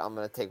hell of it, I'm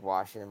gonna take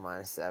Washington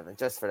 -7.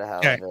 Just for the hell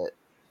of it.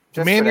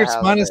 Commanders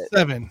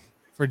 -7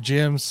 for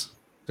Jim's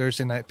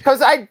Thursday night.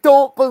 Because I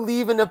don't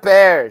believe in the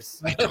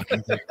Bears. I don't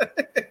either.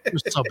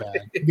 They're so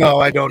bad. No,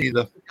 I don't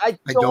either. I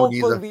don't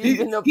believe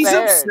in the He's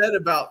Bears. upset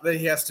about that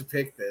he has to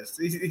pick this.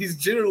 He's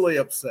generally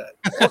upset.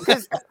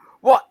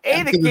 Well,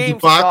 the game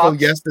sucks.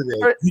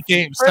 Yesterday. The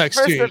game sucks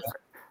too.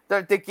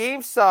 The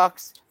game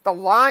sucks. The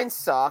line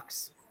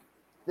sucks.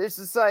 This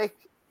is okay.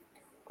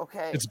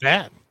 It's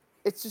bad.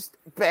 It's just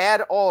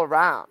bad all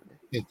around.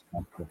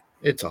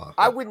 It's awful.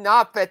 I would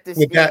not bet this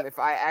game if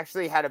I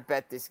actually had to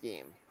bet this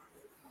game.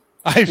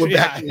 I'm with you.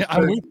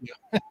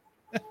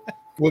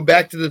 We're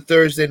back to the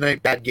Thursday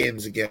night bad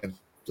games again.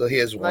 So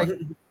here's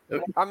one.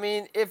 I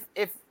mean, if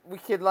we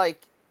could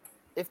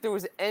if there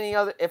was any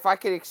other, if I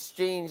could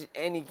exchange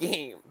any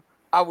game,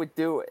 I would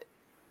do it.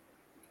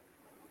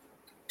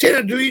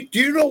 Tanner, do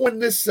you know when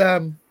this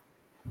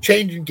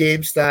changing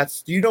game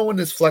stats. Do you know when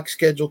this flex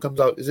schedule comes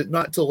out? Is it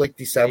not until like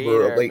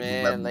December or late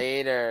November?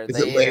 Later. Is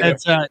it later?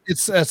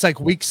 It's like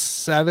week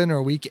 7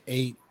 or week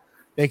 8.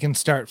 They can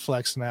start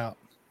flexing out.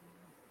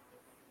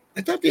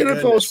 I thought the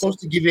NFL was supposed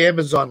to give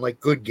Amazon like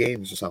good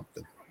games or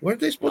something. Weren't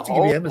they supposed to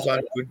give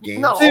Amazon good games?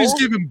 No. They just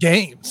give them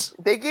games.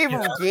 They gave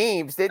them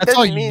games. That That's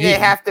all doesn't you mean need. they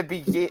have to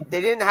be.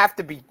 They didn't have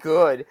to be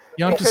good.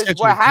 You don't have to Because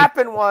schedule what a game.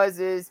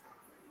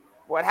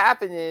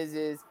 happened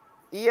is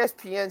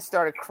ESPN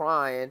started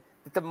crying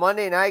that the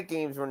Monday night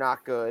games were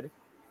not good,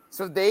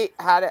 so they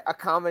had to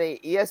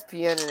accommodate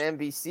ESPN and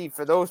NBC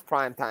for those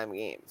primetime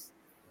games.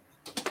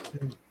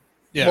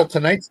 Yeah. Well,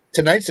 tonight's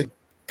a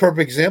perfect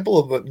example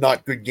of a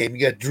not good game.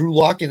 You got Drew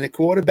Lock in the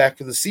quarterback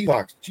for the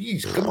Seahawks.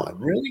 Jeez, come on,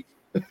 really?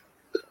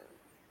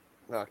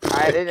 Look,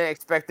 I didn't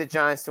expect the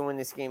Giants to win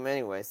this game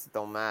anyway, so it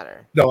don't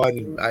matter. No, I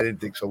didn't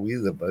think so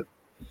either. But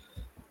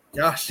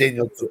Gosh,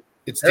 Daniel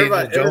Jones.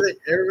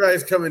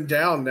 everybody's coming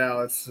down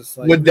now. It's just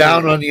like We're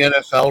down on the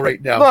NFL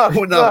right now.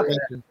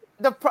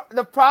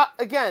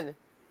 Again,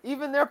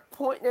 even they're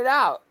pointing it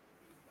out.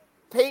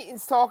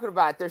 Peyton's talking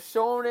about it. They're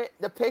showing it,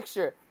 the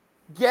picture.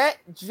 Get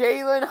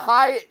Jalen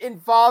Hyatt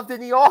involved in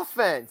the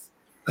offense.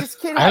 This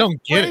kid has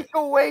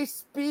breakaway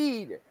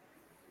speed.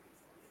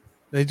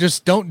 They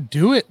just don't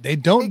do it. They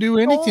don't do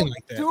anything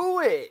like that. Do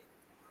it.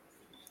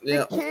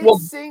 Yeah. The kid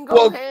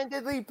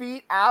single-handedly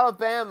beat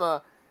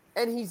Alabama,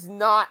 and he's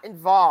not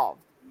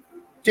involved.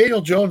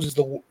 Daniel Jones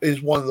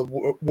is one of the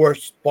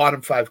worst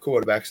bottom 5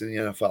 quarterbacks in the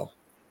NFL.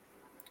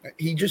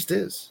 He just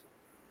is.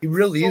 He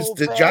really is.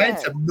 The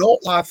Giants have no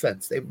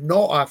offense. They have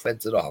no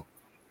offense at all.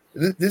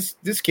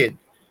 This kid,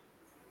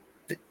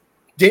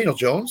 Daniel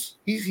Jones,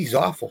 he's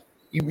awful.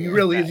 He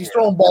really is. He's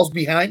throwing balls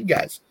behind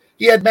guys.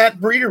 He had Matt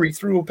Breida he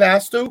threw a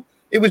pass to.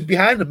 It was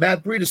behind him.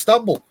 Matt Breida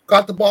stumbled,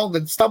 got the ball, and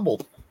then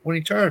stumbled when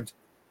he turned.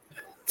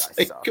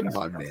 Come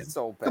on, man.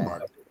 So bad. Come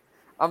on.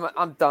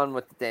 I'm done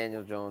with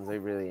Daniel Jones. I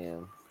really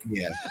am.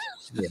 Yeah.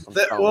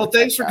 Well,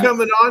 thanks for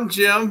coming on,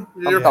 Jim.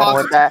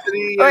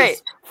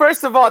 Wait,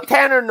 first of all,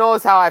 Tanner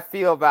knows how I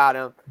feel about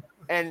him,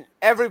 and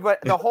everybody,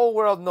 the whole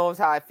world knows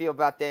how I feel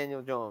about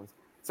Daniel Jones.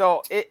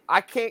 So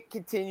I can't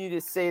continue to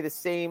say the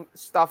same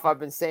stuff I've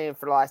been saying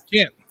for the last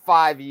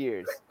 5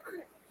 years.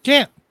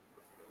 You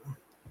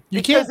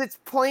because can't. It's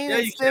plain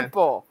and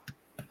simple.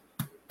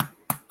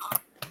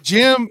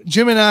 Jim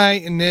and I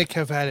and Nick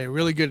have had a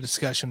really good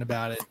discussion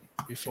about it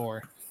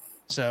before.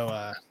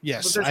 So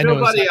yes, but there's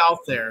nobody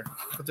out there.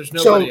 But there's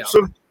nobody out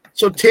there.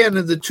 So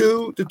Tanner, the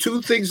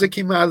two things that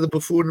came out of the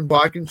Buffoon and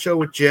Bodkin show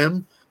with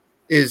Jim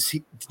is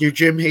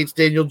Jim hates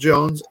Daniel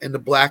Jones, and the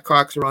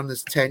Blackhawks are on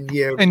this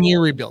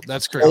 10-year rebuild.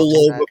 That's correct.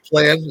 All over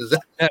plan. Is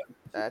that?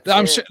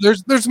 I'm sure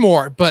there's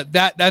more, but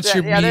that's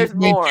your main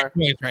more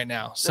point right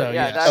now. So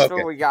that's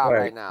what we got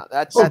right now.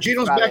 That's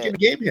Gino's back in the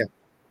game here.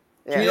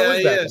 Yeah,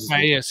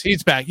 he is.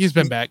 He's back. He's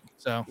been back.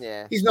 So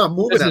he's not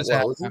moving that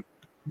well.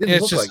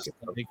 Didn't look like it.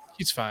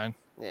 He's fine.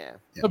 Yeah,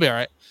 he'll be all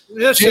right.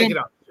 Let's check it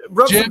out.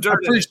 Jim, I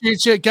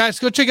appreciate you guys.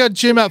 Go check out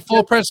Jim at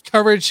Full Press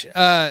Coverage.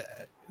 That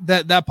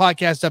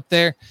podcast up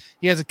there.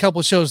 He has a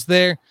couple shows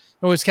there.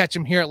 Always catch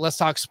him here at Let's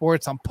Talk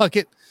Sports on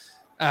Puckett.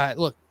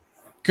 Look,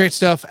 great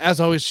stuff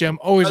as always, Jim.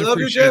 Always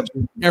appreciate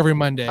you every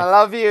Monday. I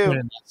love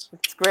you.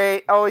 It's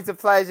great. Always a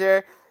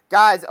pleasure,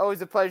 guys.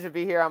 Always a pleasure to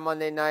be here on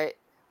Monday night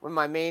with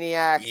my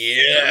Maniacs.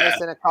 I'm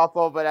missing a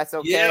couple, but that's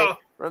okay. Yeah.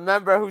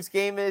 Remember whose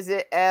game is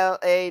it?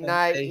 LA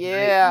Night.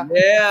 Yeah.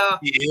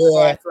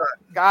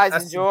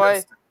 Guys,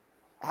 enjoy.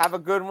 Have a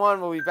good one.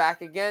 We'll be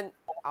back again.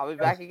 I'll be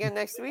back again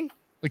next week.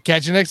 We'll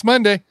catch you next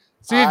Monday.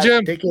 See you,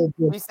 Jim. Take care,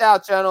 Jim. Peace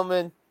out,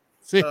 gentlemen.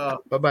 See you.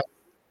 Bye-bye.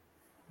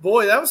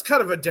 Boy, that was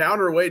kind of a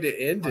downer way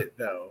to end it,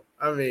 though.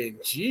 I mean,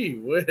 gee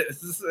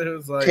whiz. It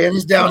was like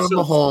Hands down on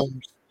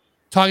Mahomes.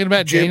 Talking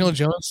about Daniel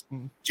Jones.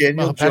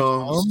 Daniel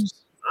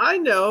Jones. I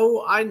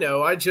know. I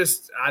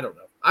don't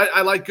know.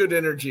 I like good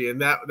energy,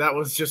 and that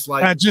was just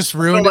like that just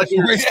ruined like it.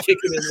 We were just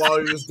kicking him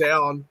while he was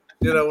down.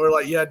 We're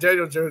like, yeah,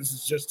 Daniel Jones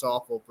is just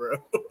awful, bro.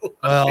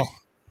 Well,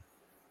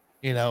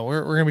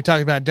 we're gonna be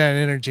talking about down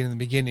energy in the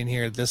beginning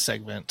here of this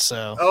segment.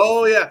 So,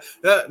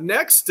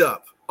 next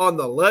up on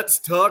the Let's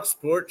Talk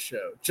Sports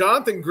Show,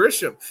 Jonathan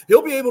Grisham.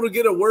 He'll be able to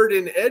get a word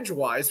in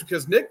edgewise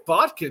because Nick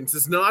Botkins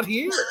is not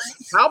here.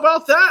 How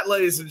about that,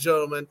 ladies and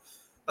gentlemen?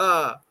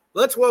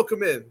 Let's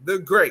welcome in the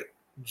great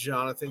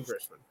Jonathan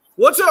Grisham.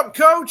 What's up,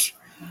 Coach?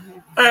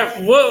 All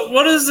right,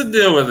 what is the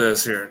deal with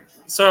this here?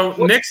 So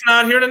Nick's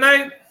not here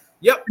tonight?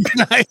 Yep.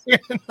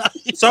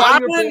 So I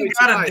went and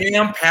got a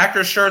damn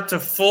Packer shirt to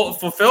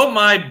fulfill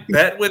my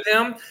bet with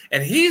him,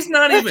 and he's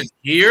not even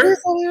here.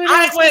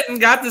 I went and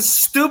got this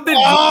stupid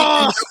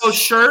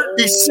shirt.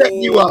 He's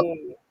setting you up.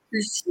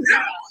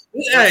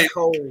 Hey,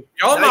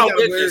 y'all not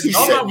witness. He's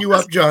setting you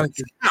up,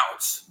 Jonathan.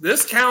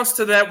 This counts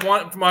to that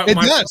one.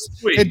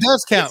 It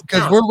does count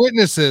because we're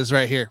witnesses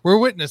right here. We're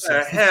witnesses.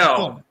 The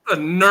hell, the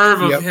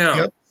nerve of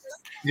him.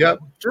 Yep.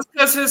 Just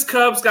because his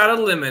Cubs got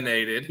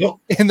eliminated,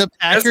 and the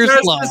Packers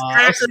lost. His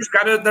Packers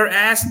got their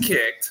ass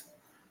kicked.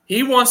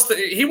 He wanted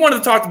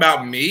to talk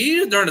about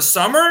me during the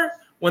summer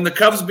when the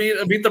Cubs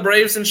beat the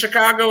Braves in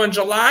Chicago in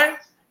July.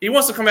 He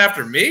wants to come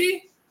after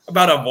me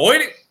about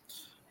avoiding.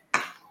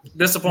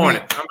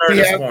 Disappointed. I'm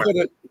very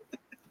disappointed.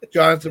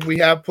 Jonathan, we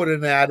have put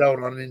an ad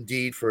out on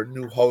Indeed for a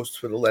new host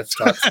for the Let's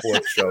Talk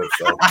Sports show.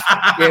 So,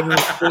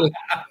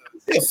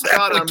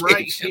 Scott, I'm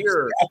right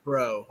here,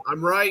 bro.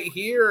 I'm right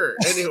here.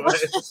 Anyway,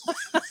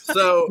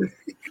 so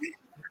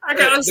I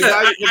gotta say,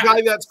 the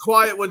guy that's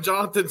quiet when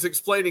Jonathan's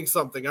explaining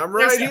something. I'm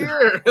right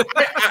here.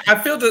 I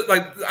feel that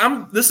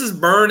like this is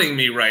burning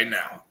me right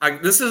now.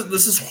 Like this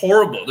is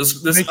horrible.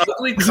 This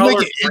ugly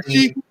color.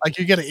 Like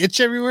you get an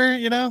itch everywhere,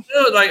 you know?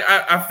 Dude, like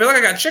I feel like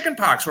I got chicken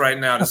pox right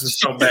now. This is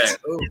so bad.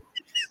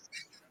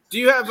 Do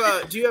you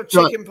have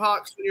chicken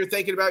pox when you're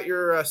thinking about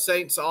your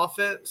Saints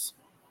offense?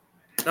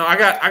 No, I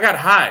got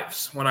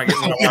hives when I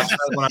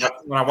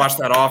watch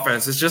that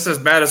offense. It's just as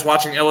bad as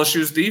watching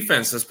LSU's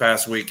defense this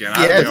past weekend.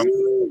 Yes.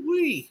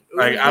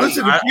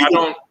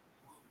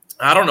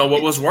 I don't know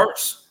what was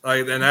worse.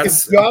 Like, and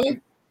that's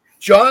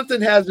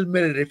Jonathan has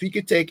admitted if he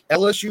could take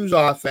LSU's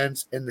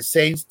offense and the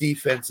Saints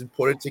defense and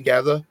put it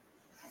together,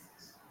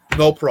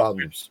 no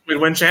problems. We'd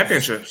win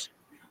championships.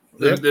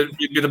 Yeah. We'd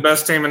be the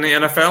best team in the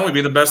NFL. We'd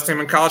be the best team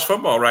in college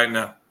football right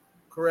now.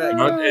 Correct. You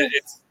know,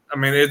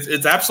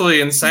 it's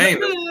absolutely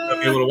insane to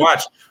be able to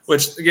watch.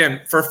 Which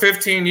again, for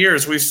 15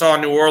 years, we saw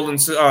New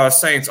Orleans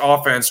Saints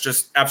offense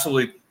just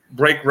absolutely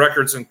break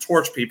records and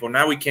torch people.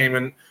 Now we came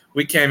in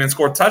and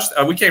scored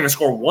we came and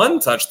score one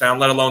touchdown,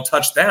 let alone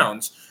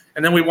touchdowns.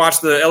 And then we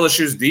watched the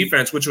LSU's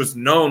defense, which was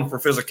known for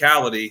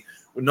physicality,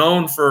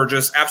 known for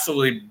just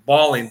absolutely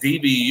balling,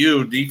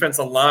 DBU,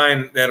 defensive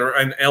line that are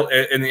in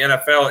the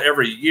NFL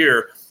every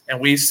year. And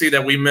we see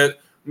that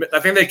I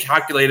think they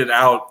calculated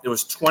out it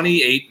was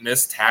 28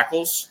 missed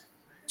tackles.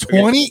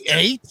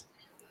 28?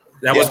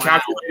 That was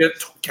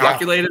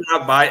calculated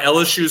out by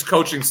LSU's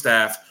coaching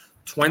staff.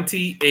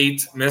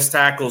 28 missed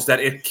tackles that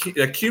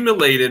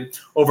accumulated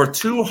over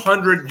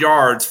 200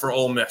 yards for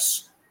Ole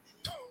Miss.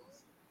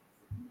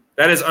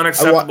 That is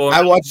unacceptable.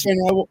 I watched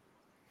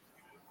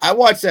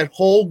that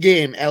whole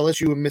game,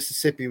 LSU and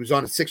Mississippi. It was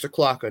on at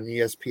 6:00 on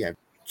ESPN.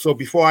 So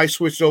before I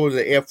switched over to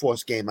the Air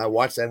Force game, I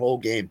watched that whole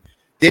game.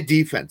 Their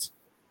defense,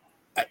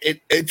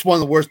 it's one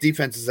of the worst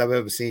defenses I've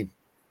ever seen.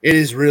 It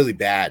is really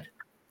bad.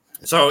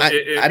 So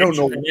I don't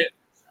know.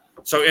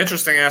 So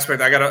interesting aspect.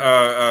 I got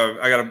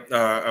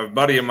a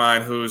buddy of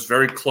mine who's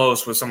very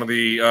close with some of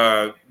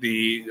the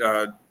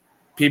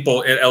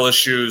people at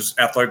LSU's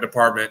athletic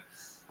department.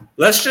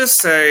 Let's just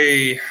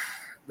say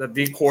the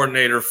D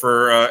coordinator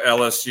for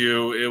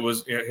LSU. It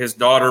was his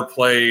daughter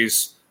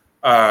plays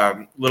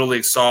Little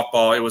League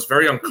softball. It was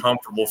very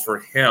uncomfortable for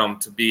him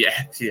to be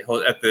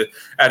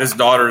at his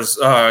daughter's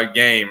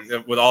game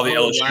with all the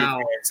LSU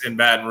fans in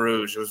Baton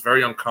Rouge. It was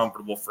very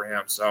uncomfortable for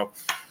him. So.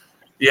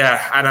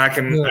 Yeah,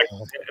 and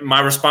my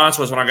response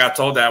was when I got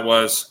told that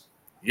was,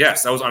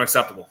 yes, that was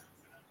unacceptable.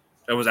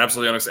 That was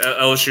absolutely unacceptable.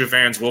 LSU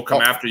fans will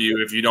come after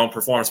you if you don't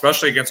perform,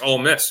 especially against Ole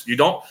Miss. We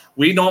don't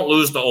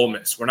lose to Ole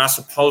Miss. We're not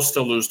supposed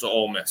to lose to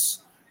Ole Miss.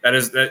 That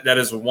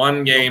is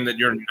one game that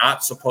you're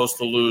not supposed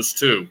to lose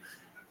to.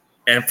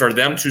 And for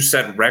them to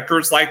set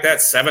records like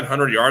that,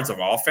 700 yards of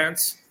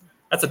offense,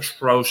 that's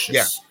atrocious.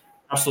 Yeah.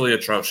 Absolutely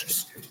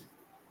atrocious.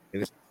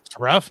 It's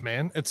rough,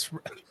 man. It's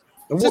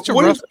such a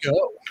rough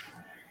go.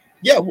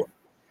 Yeah,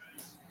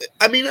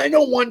 I mean, I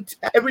know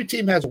every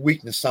team has a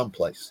weakness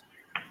someplace.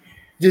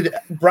 Did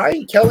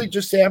Brian Kelly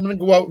just say, "I'm going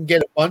to go out and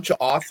get a bunch of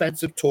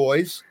offensive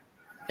toys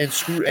and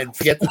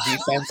forget the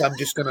defense"? I'm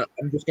just gonna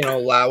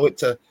allow it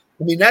to.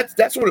 I mean,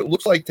 that's what it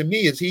looks like to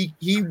me. Is he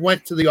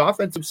went to the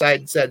offensive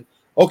side and said,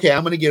 "Okay,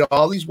 I'm going to get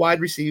all these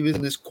wide receivers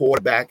and this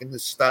quarterback and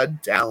this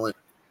stud talent,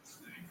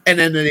 and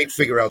then they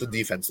figure out the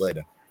defense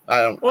later."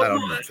 I don't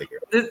know.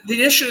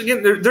 The issue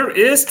again, there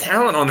is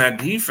talent on that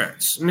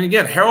defense. I mean,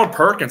 again, Harold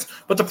Perkins.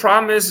 But the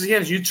problem is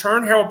you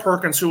turn Harold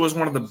Perkins, who was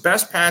one of the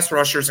best pass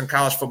rushers in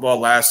college football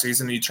last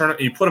season, you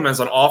put him as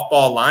an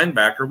off-ball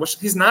linebacker, which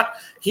he's not.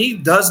 He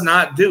does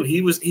not do.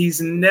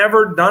 He's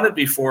never done it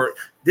before.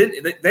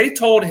 They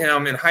told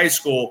him in high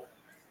school,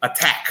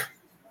 attack,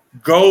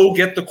 go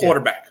get the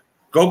quarterback,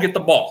 go get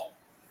the ball.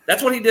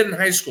 That's what he did in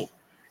high school,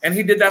 and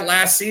he did that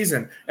last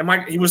season. And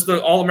he was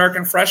the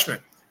All-American freshman.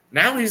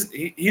 Now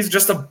he's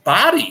just a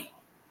body.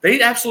 They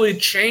absolutely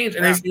changed,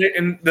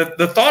 and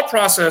the thought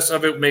process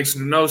of it makes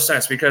no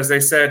sense because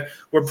they said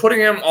we're putting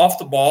him off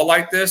the ball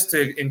like this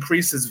to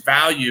increase his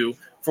value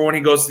for when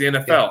he goes to the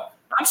NFL. Yeah.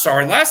 I'm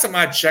sorry. Last time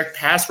I checked,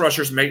 pass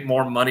rushers make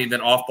more money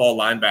than off-ball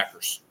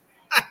linebackers.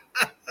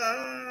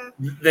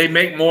 They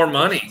make more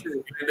money.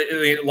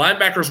 The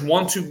linebackers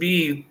want to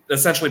be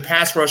essentially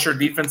pass rusher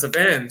defensive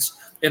ends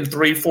in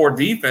 3-4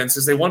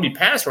 defenses. They want to be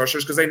pass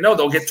rushers because they know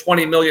they'll get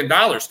 $20 million,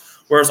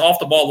 whereas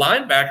off-the-ball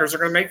linebackers are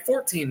going to make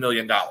 $14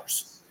 million.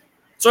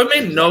 So it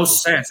made no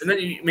sense. And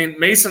then,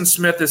 Mason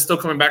Smith is still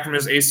coming back from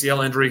his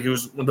ACL injury. He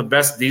was one of the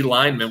best D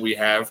linemen we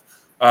have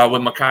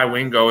with Mekhi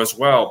Wingo as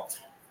well.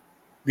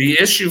 The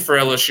issue for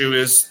LSU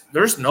is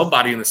there's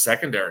nobody in the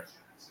secondary.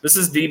 This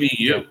is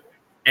DBU.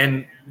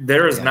 And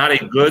there is not a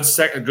good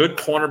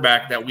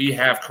cornerback that we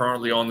have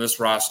currently on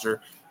this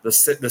roster. The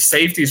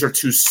safeties are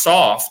too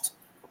soft.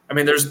 I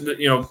mean, there's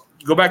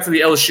go back to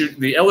the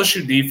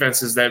LSU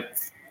defenses that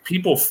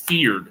people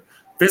feared.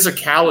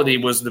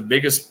 Physicality was the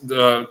biggest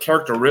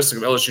characteristic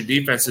of LSU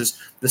defenses.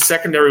 The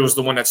secondary was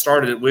the one that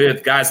started it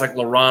with guys like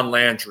LaRon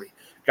Landry,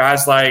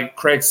 guys like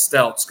Craig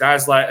Stelz,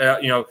 guys like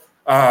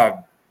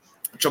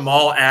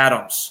Jamal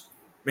Adams.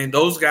 I mean,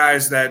 those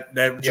guys that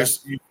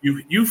just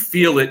you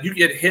feel it. You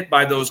get hit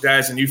by those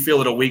guys, and you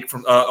feel it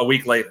a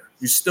week later.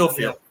 You still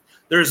feel it.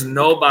 There's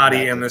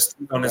nobody on this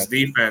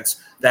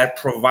defense that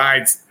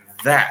provides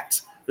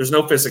that. There's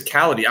no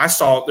physicality.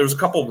 There was a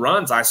couple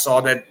runs I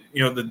saw that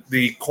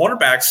the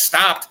cornerback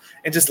stopped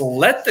and just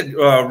let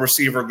the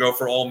receiver go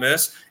for Ole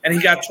Miss, and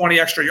he got 20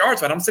 extra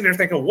yards. But I'm sitting there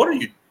thinking, what are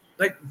you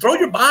like? Throw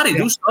your body,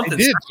 do something.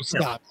 He did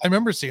stop. I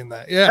remember seeing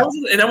that. Yeah,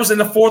 that was in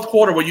the fourth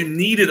quarter where you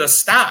needed a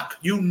stop.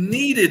 You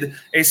needed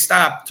a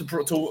stop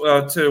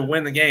to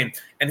win the game,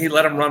 and he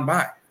let him run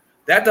by.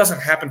 That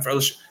doesn't happen for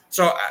LSU.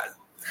 So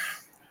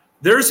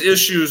there's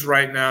issues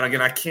right now, and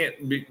again, I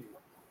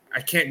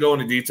can't go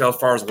into detail as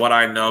far as what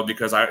I know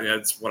because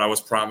it's what I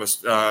was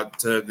promised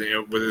with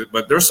it.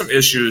 But there's some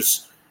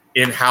issues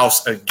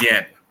in-house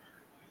again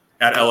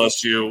at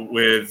LSU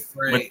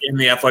within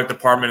the athletic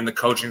department and the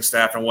coaching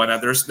staff and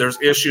whatnot.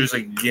 There's issues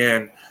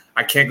again.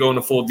 I can't go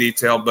into full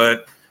detail,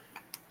 but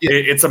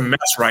it's a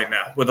mess right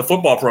now with the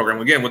football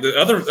program. Again, with the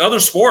other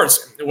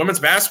sports, women's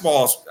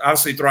basketball is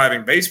obviously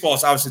thriving. Baseball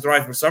is obviously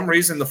thriving. For some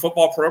reason, the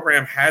football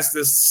program has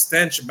this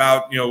stench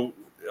about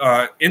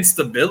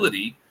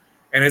instability.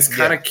 And it's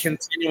kind of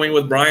continuing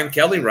with Brian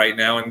Kelly right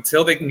now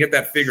until they can get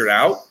that figured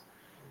out.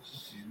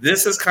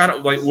 This is kind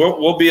of like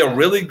we'll be a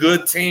really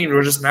good team.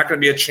 We're just not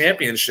going to be a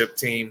championship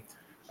team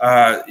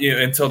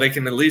until they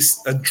can at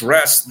least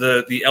address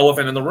the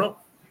elephant in the room.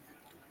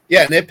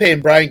 Yeah, and they're paying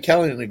Brian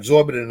Kelly an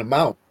exorbitant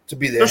amount to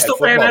be there. They're still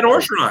paying Ed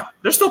Orgeron.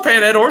 They're still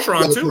paying Ed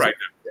Orgeron too right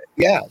now.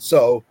 Yeah,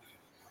 so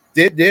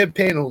they're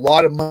paying a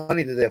lot of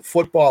money to their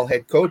football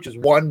head coaches,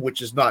 one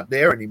which is not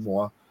there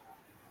anymore.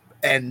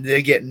 And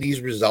they're getting these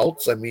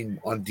results. I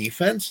mean, on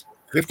defense,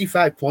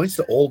 55 points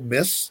to Ole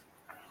Miss.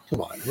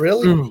 Come on,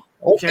 really?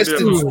 Ole Miss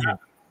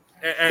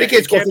they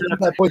can't score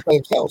 55 points by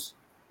themselves.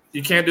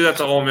 You can't do that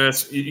to Ole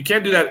Miss. You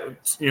can't do that.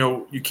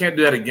 You can't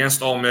do that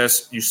against Ole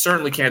Miss. You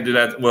certainly can't do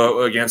that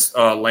against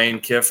Lane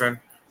Kiffin.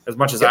 As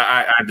much as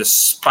I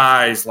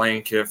despise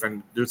Lane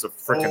Kiffin, dude's a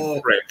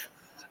freaking prick.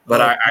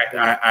 But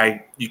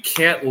you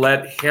can't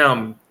let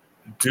him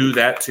do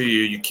that to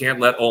you. You can't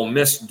let Ole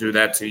Miss do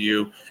that to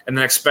you, and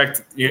then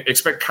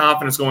expect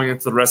confidence going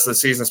into the rest of the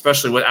season,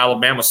 especially with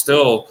Alabama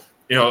still,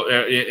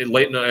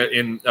 late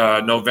in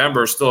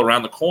November, still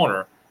around the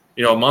corner,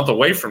 a month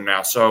away from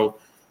now. So,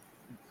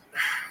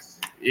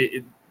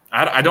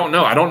 I don't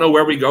know. I don't know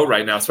where we go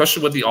right now,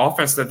 especially with the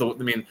offense.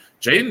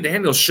 Jaden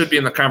Daniels should be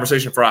in the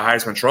conversation for a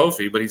Heisman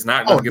Trophy, but he's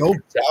not going to get the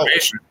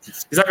consideration.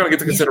 He's not going to get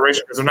the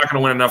consideration because they're not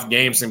going to win enough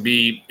games and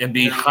be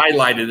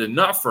highlighted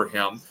enough for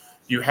him.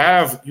 You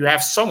have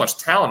so much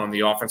talent on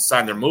the offense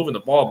side. They're moving the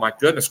ball. My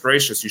goodness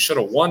gracious, you should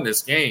have won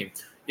this game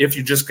if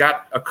you just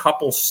got a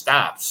couple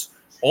stops.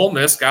 Ole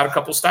Miss got a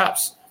couple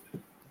stops.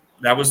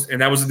 That was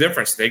the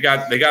difference. They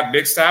got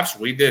big stops.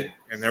 We did,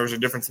 and there was a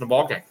difference in the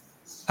ball game.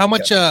 How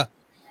much?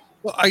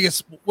 Well, I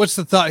guess what's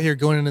the thought here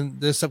going into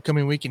this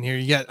upcoming weekend here?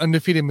 You got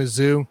undefeated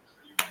Mizzou,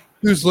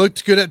 who's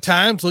looked good at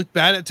times, looked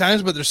bad at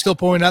times, but they're still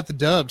pulling out the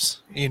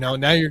dubs.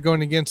 Now you're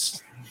going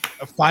against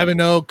a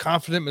 5-0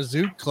 confident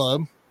Mizzou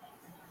club.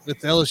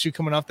 With LSU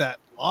coming off that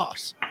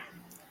loss,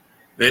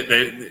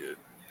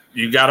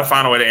 you got to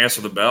find a way to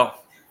answer the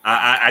bell.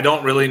 I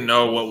don't really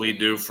know what we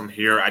do from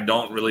here. I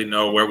don't really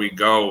know where we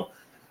go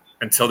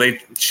until they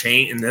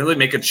change, and then they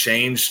make a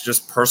change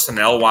just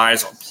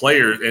personnel-wise on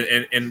players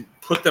and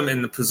put them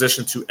in the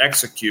position to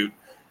execute.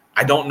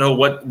 I don't know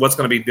what's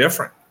going to be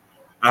different.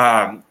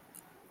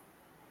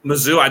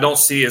 Mizzou, I don't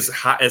see as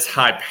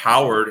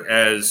high-powered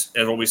as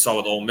what we saw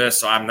with Ole Miss.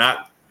 So I'm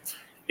not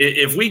 –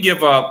 if we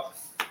give up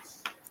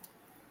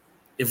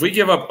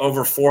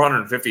over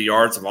 450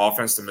 yards of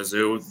offense to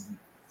Mizzou,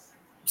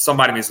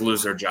 somebody needs to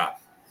lose their job.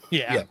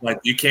 Yeah.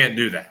 Like, you can't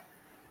do that.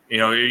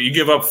 You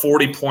give up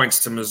 40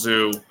 points to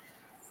Mizzou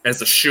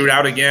as a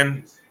shootout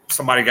again,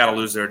 somebody got to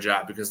lose their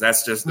job because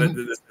that's just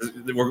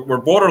we're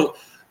border.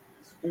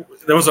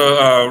 There was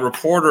a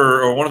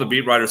reporter or one of the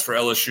beat writers for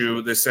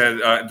LSU. They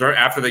said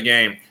after the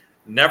game,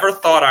 never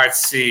thought I'd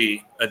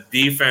see a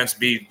defense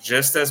be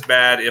just as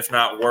bad, if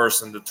not worse,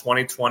 than the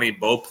 2020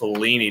 Bo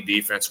Pelini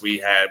defense we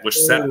had, which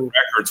set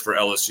records for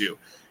LSU.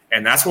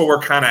 And that's where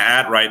we're kind of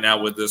at right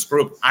now with this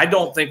group. I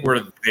don't think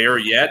we're there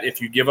yet.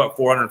 If you give up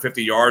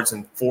 450 yards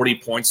and 40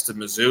 points to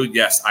Mizzou,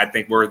 yes, I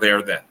think we're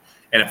there then.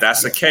 And if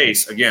that's the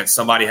case, again,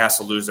 somebody has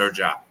to lose their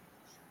job.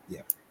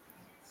 Yeah.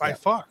 By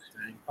far.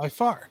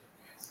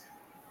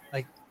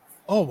 Like,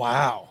 oh,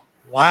 wow.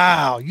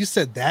 Wow. You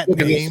said that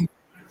name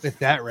with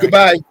that record.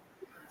 Goodbye.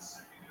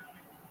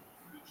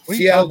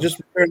 Seattle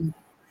just returned.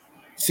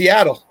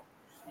 Seattle.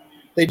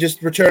 They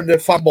just returned their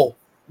fumble.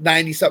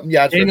 90-something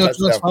yards. Daniel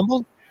Jones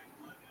fumbled?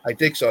 I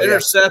think so.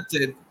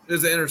 Intercepted. Yeah.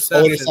 There's an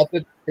interception.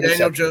 Intercepted?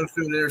 Daniel Jones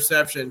threw an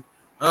interception.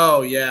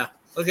 Oh, yeah.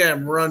 Look at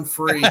him run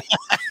free.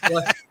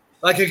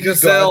 like a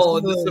gazelle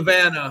in the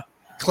savannah.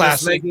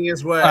 Classic. making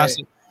his way.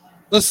 Classic.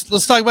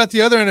 Let's talk about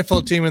the other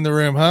NFL team in the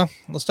room, huh?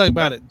 Let's talk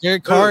about it.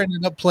 Derek Carr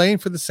ended up playing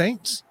for the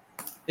Saints.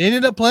 He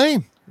ended up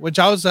playing, which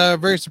I was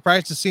very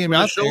surprised to see him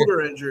out there.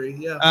 Shoulder injury,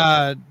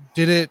 yeah.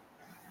 Did it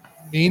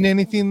mean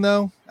anything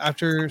though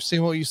after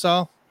seeing what you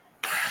saw?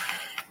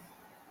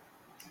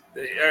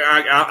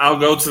 I'll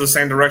go to the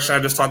same direction I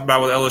just talked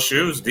about with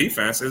LSU's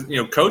defense.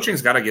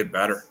 Coaching's got to get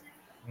better.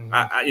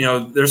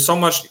 There's so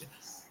much.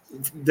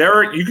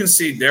 Derek, you can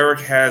see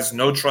Derek has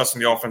no trust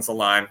in the offensive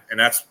line, and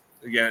that's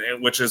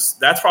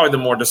probably the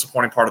more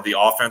disappointing part of the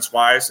offense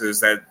wise is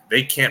that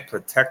they can't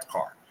protect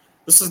Carr.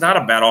 This is not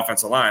a bad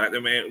offensive line. I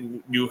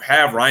mean, you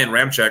have Ryan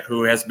Ramczyk,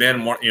 who has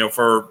been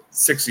for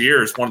 6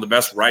 years one of the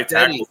best right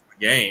tackles in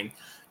the game.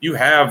 You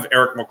have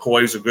Eric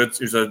McCoy, who's a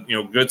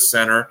good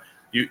center.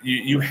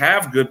 You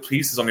have good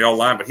pieces on the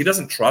O-line, but he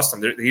doesn't trust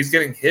them. He's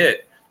getting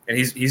hit, and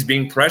he's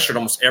being pressured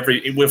almost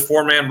with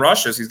 4-man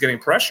rushes. He's getting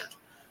pressured.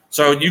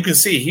 So you can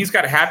see he's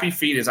got happy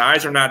feet. His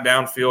eyes are not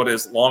downfield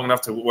as long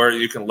enough to where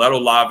you can let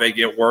Olave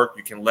get work.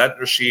 You can let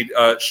Rashid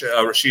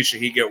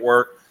Shaheed get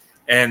work.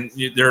 And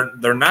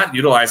they're not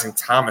utilizing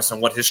Thomas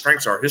and what his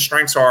strengths are. His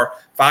strengths are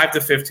 5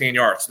 to 15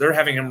 yards. They're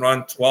having him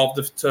run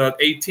 12 to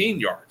 18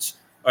 yard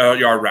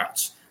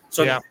routes.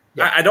 So yeah.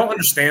 I don't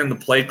understand the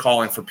play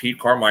calling for Pete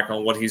Carmichael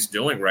and what he's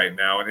doing right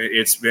now. And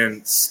it's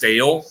been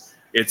stale.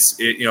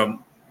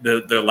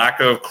 The lack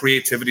of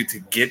creativity to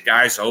get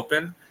guys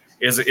open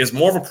is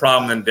more of a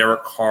problem than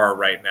Derek Carr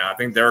right now. I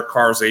think Derek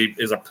Carr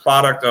is a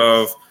product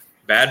of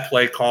bad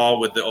play call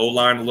with the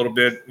O-line a little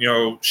bit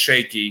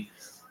shaky.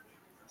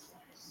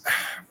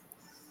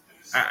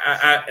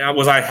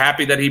 Was I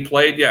happy that he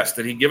played? Yes.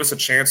 Did he give us a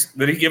chance?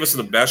 Did he give us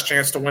the best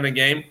chance to win a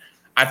game?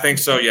 I think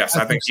so, yes.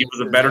 I think he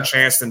was a better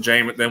chance than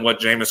what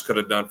Jameis could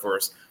have done for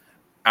us.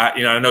 I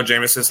know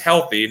Jameis is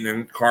healthy,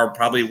 and Carr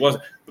probably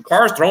wasn't. But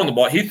Carr's throwing the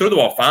ball. He threw the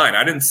ball fine.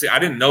 I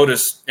didn't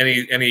notice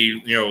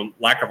any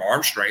lack of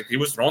arm strength. He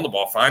was throwing the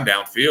ball fine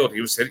downfield.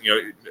 He was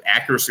hitting.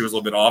 Accuracy was a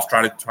little bit off.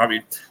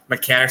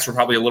 Mechanics were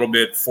probably a little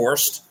bit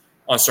forced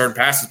on certain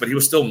passes, but he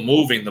was still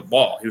moving the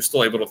ball. He was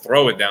still able to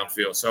throw it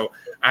downfield. So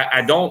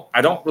I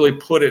don't really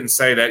put it and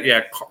say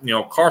that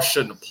Carr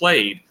shouldn't have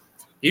played.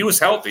 He was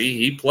healthy.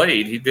 He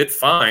played. He did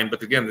fine.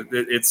 But again,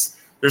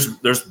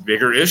 there's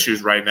bigger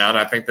issues right now, and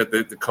I think that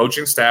the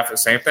coaching staff, the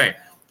same thing.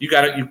 You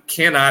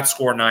cannot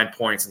score 9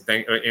 points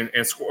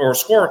and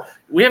score.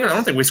 I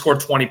don't think we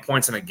scored 20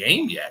 points in a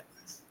game yet.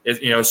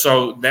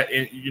 So that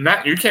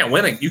you can't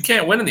win. You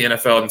can't win in the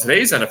NFL. In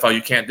today's NFL,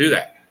 you can't do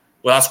that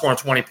without scoring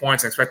 20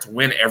 points and expect to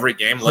win every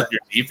game. Let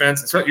your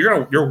defense.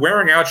 You're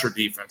wearing out your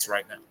defense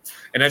right now,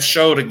 and that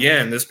showed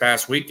again this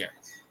past weekend.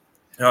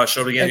 It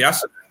showed again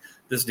yesterday.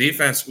 This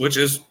defense, which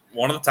is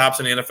one of the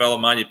tops in the NFL,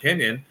 in my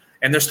opinion,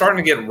 and they're starting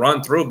to get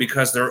run through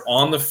because they're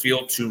on the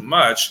field too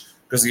much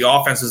because the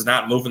offense is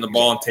not moving the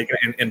ball and taking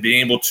it and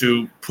being able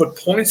to put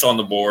points on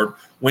the board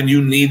when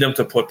you need them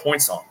to put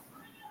points on.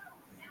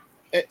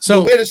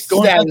 So the status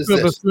go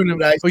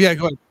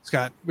ahead,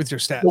 Scott, with your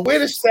stat. The way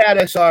the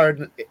status are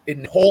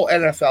in the whole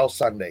NFL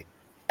Sunday,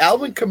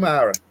 Alvin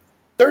Kamara,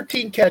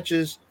 13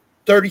 catches,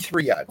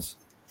 33 yards.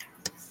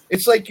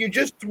 It's like you're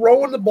just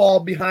throwing the ball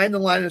behind the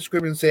line of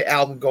scrimmage and say,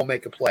 Alvin, go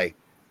make a play.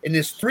 And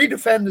there's 3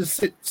 defenders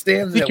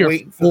standing there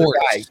waiting for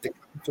the guy to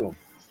come to him.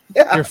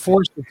 Yeah. You're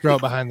forced to throw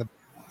behind the.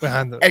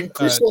 And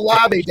Chris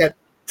Olave got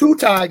 2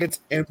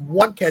 targets and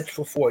 1 catch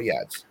for 4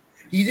 yards.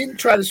 He didn't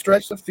try to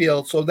stretch the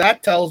field, so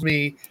that tells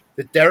me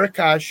that Derek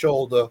Carr's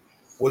shoulder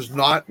was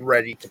not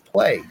ready to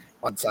play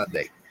on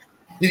Sunday.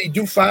 Did he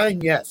do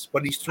fine? Yes,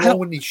 but he's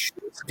throwing these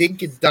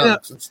stinking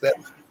dunks instead.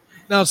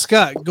 Now,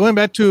 Scott, going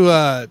back to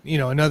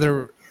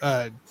another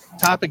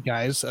topic,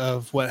 guys,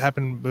 of what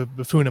happened with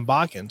Buffon and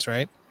Botkins,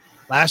 right?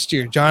 Last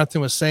year,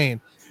 Jonathan was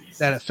saying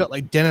that it felt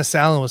like Dennis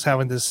Allen was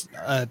having this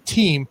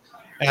team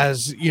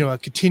as a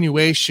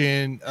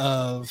continuation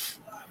of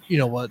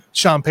what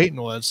Sean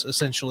Payton was,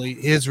 essentially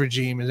his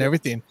regime and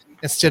everything,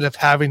 instead of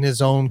having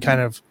his own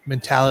kind of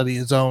mentality,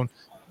 his own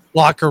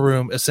locker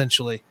room,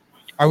 essentially.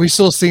 Are we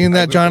still seeing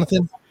that,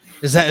 Jonathan?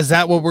 Is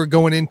that what we're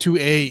going into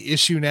a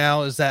issue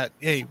now? Is that,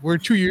 hey, we're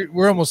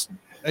almost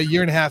a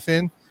year and a half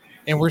in,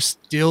 and we're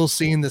still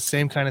seeing the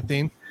same kind of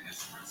thing?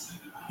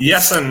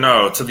 Yes and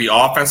no. To the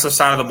offensive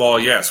side of the ball,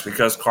 yes,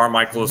 because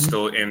Carmichael is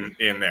still in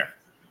there.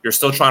 You're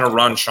still trying to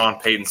run Sean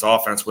Payton's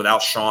offense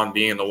without Sean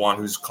being the one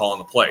who's calling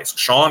the plays.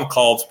 Sean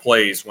calls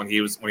plays when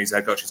he's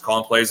head coach. He's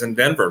calling plays in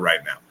Denver right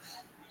now.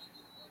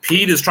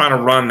 Pete is trying to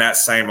run that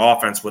same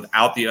offense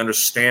without the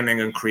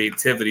understanding and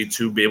creativity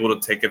to be able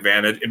to take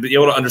advantage and be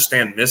able to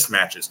understand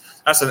mismatches.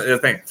 That's the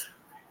thing.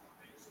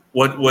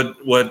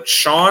 What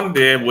Sean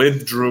did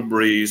with Drew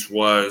Brees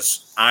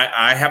was,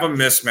 I have a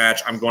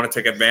mismatch. I'm going to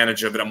take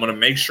advantage of it. I'm going to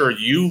make sure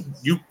you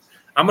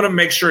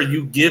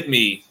give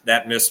me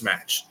that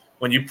mismatch.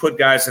 When you put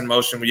guys in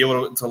motion, when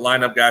you're able to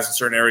line up guys in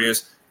certain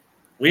areas,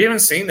 we haven't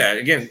seen that.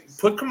 Again,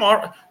 put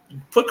Kamara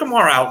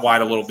out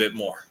wide a little bit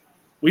more.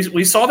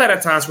 We saw that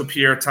at times with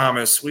Pierre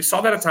Thomas. We saw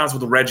that at times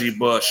with Reggie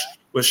Bush,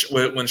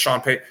 when Sean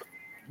Payton.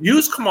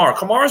 use Kamara.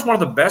 Kamara is one of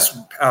the best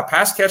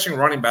pass catching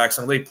running backs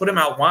in the league. Put him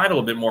out wide a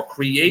little bit more.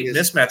 Create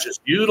mismatches.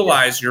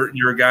 Utilize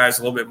your guys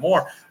a little bit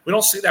more. We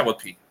don't see that with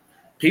Pete.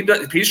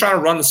 Pete's trying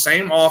to run the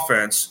same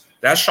offense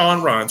that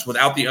Sean runs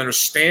without the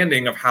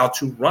understanding of how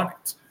to run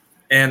it.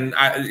 And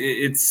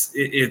it's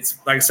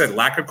like I said,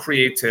 lack of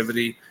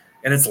creativity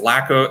and it's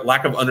lack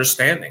of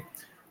understanding.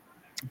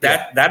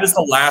 That is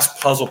the last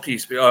puzzle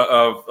piece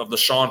of the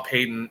Sean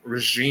Payton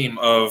regime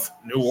of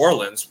New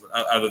Orleans,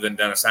 other than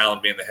Dennis Allen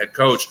being the head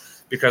coach,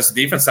 because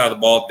the defense side of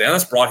the ball,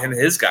 Dennis brought him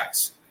his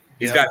guys.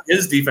 He's got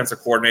his defensive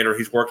coordinator.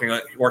 He's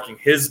working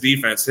his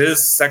defense,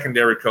 his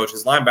secondary coach,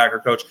 his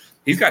linebacker coach.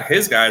 He's got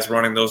his guys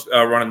running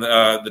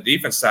the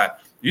defense side.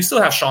 You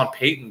still have Sean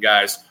Payton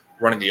guys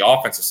running the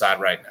offensive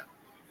side right now,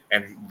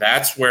 and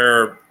that's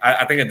where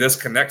I think a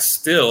disconnect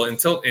still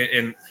until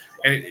and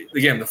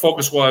again the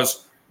focus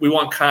was we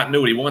want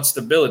continuity, we want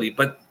stability,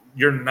 but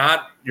you're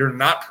not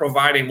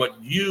providing what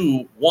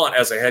you want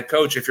as a head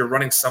coach if you're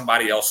running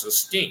somebody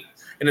else's scheme,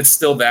 and it's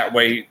still that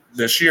way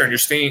this year. And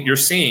you're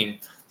seeing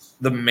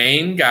the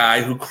main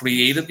guy who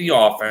created the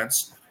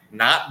offense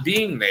not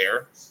being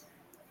there.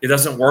 It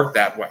doesn't work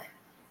that way.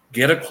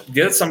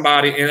 Get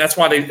somebody, and that's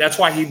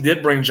why he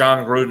did bring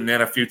John Gruden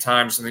in a few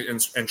times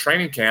in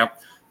training camp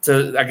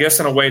to, I guess,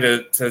 in a way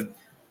to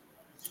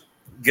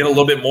get a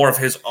little bit more of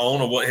his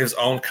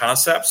own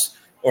concepts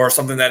or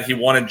something that he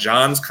wanted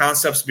John's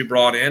concepts to be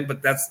brought in.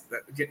 But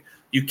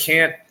you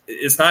can't.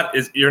 It's not.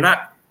 You're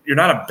not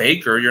a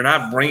baker. You're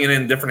not bringing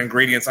in different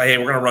ingredients. Like, hey,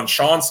 we're going to run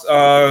Sean's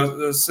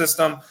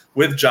system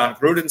with John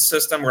Gruden's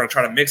system. We're going to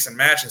try to mix and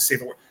match and see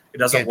if it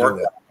doesn't work.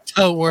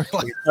 Don't work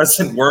like it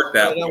doesn't work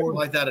that way. It doesn't work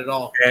like that at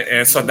all.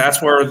 And so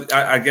that's where,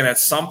 again, at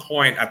some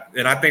point,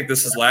 and I think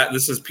this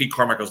is Pete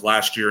Carmichael's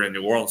last year in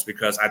New Orleans,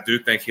 because I do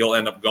think he'll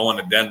end up going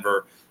to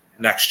Denver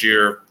next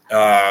year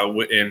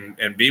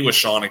and be with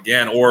Sean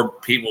again, or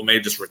Pete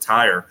may just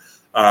retire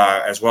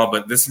as well.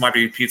 But this might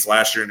be Pete's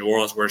last year in New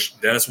Orleans, where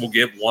Dennis will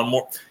get one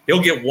more.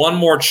 He'll get one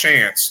more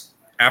chance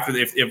after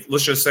if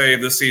let's just say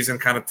this season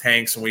kind of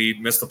tanks and we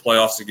miss the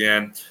playoffs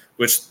again,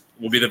 which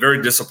will be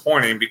very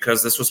disappointing,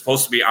 because this was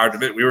supposed to be our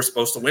division. We were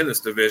supposed to win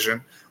this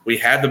division. We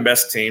had the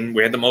best team.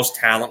 We had the most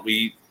talent.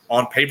 We,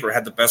 on paper,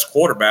 had the best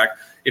quarterback.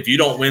 If you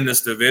don't win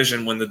this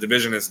division when the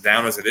division is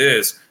down as it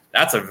is,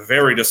 that's a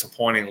very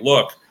disappointing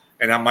look.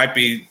 And that might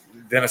be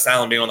Dennis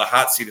Allen being on the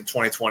hot seat in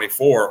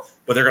 2024,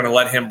 but they're going to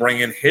let him bring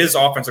in his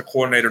offensive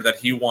coordinator that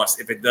he wants.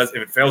 If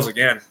it fails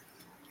again,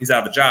 he's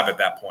out of a job at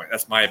that point.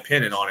 That's my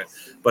opinion on it.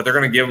 But they're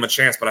going to give him a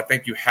chance. But I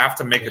think you have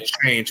to make a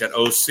change at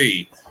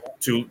OC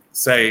to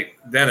say,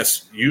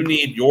 Dennis, you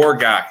need your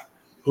guy.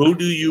 Who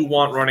do you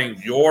want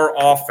running your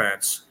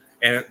offense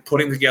and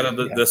putting together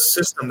the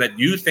system that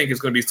you think is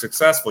going to be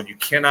successful? You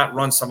cannot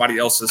run somebody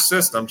else's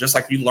system, just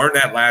like you learned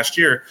that last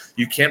year.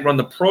 You can't run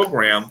the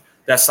program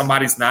that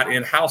somebody's not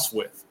in-house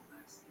with.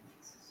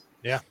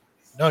 Yeah.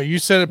 No, you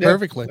said it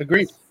perfectly.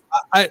 Agreed.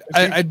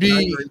 I'd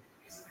be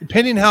 –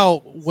 depending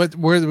where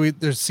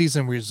the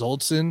season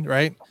results in,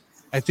 right?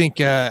 I think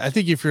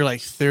if you're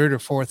like third or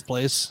fourth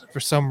place for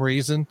some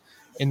reason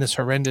in this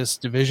horrendous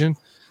division,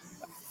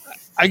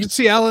 I could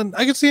see Allen.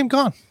 I could see him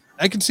gone.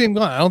 I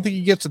don't think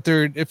he gets a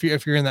third if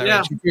you're in that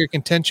range. If you're in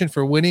contention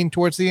for winning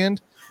towards the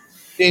end,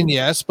 then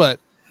yes.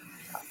 But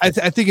I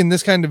think in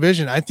this kind of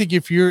division, I think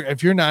if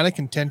you're not in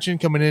contention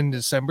coming in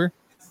December,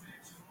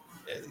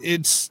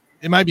 it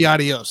might be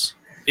adios.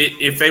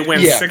 If they win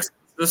six,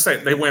 let's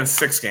say they win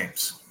 6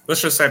 games.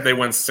 Let's just say if they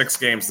win 6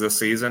 games this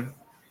season,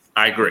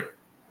 I agree.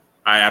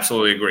 I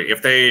absolutely agree.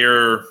 If they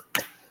are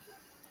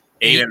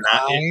 8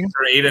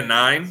 and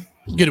 9,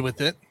 good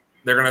with it.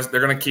 They're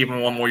gonna keep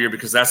him one more year,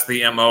 because that's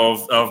the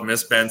MO of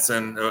Miss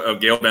Benson, of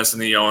Gail Benson,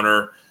 the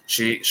owner.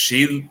 She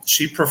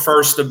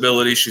prefers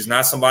stability. She's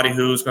not somebody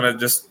who's gonna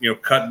just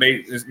cut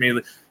bait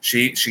immediately.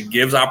 She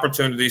gives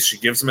opportunities. She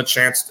gives them a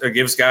chance.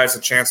 Gives guys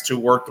a chance to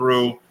work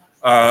through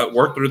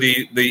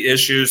the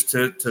issues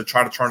to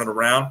try to turn it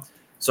around.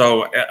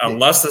 So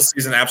unless the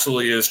season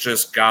absolutely is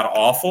just god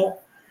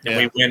awful and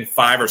we win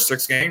 5 or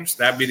 6 games,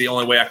 that'd be the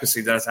only way I could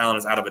see Dennis Allen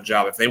is out of a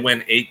job. If they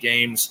win 8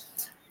 games,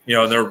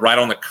 they're right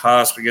on the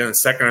cusp, again in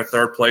second or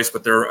third place,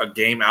 but they're a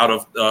game out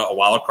of a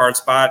wild card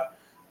spot.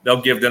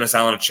 They'll give Dennis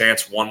Allen a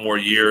chance one more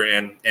year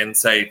and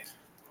say,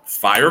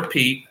 fire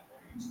Pete,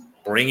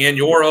 bring in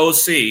your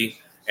OC,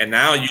 and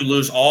now you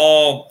lose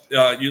all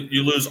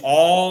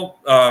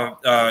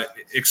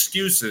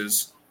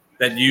excuses.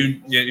 That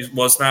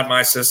it's not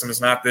my system, it's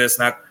not this,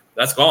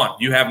 that's gone.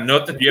 You have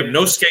nothing. You have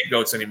no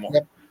scapegoats anymore.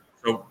 Yep.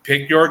 So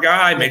pick your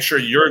guy, make sure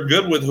you're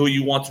good with who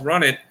you want to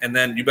run it, and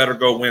then you better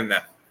go win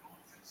that.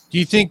 Do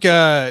you think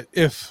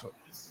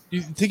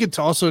it's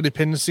also a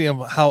dependency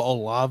on how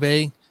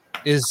Olave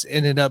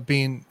ended up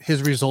being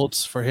his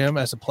results for him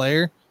as a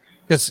player?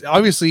 Because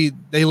obviously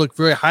they look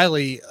very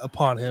highly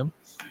upon him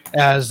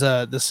as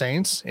the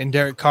Saints, and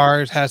Derek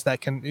Carr has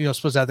that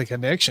supposed to have the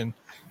connection.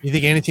 You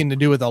think anything to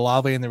do with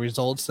Olave and the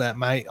results that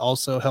might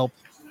also help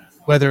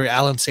whether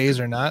Allen stays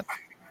or not?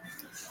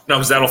 No,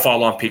 because that'll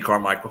fall on Pete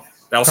Carmichael.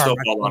 That'll still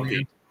fall on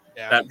Pete.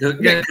 Yeah.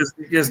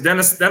 Because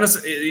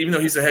Dennis, even though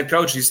he's the head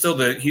coach, he's still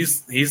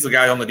he's the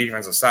guy on the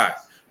defensive side.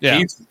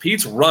 Yeah.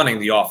 Pete's running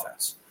the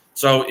offense.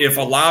 So if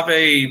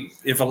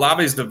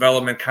Olave's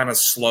development kind of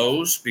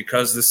slows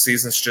because this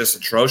season's just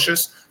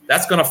atrocious,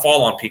 that's going to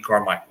fall on Pete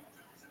Carmichael.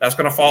 That's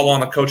going to fall on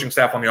the coaching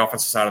staff on the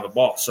offensive side of the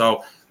ball.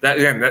 So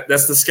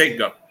that's the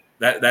scapegoat.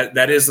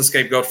 That is the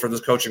scapegoat for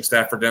this coaching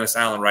staff for Dennis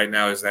Allen right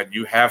now, is that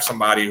you have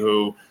somebody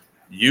who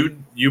you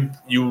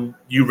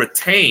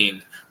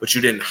retained but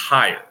you didn't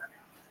hire.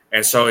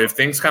 And so if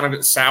things kind of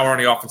get sour on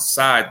the offensive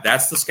side,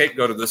 that's the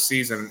scapegoat of this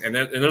season. And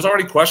there's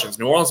already questions.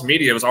 New Orleans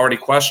media was already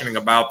questioning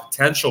about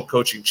potential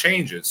coaching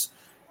changes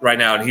right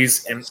now. And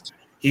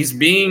he's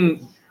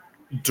being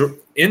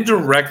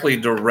indirectly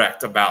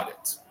direct about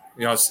it.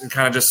 You know, it's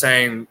kind of just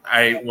saying,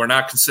 we're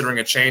not considering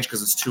a change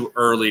because it's too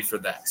early for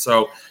that.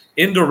 So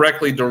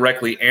indirectly,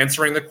 directly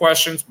answering the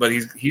questions, but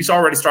he's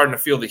already starting to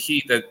feel the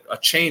heat that a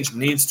change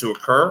needs to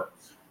occur,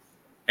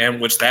 and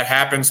which that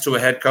happens to a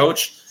head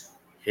coach.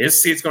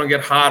 His seat's going to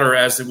get hotter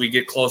as we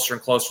get closer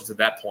and closer to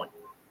that point.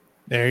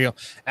 There you go.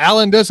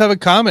 Alan does have a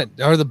comment.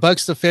 Are the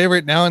Bucks the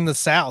favorite now in the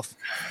South?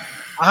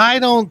 I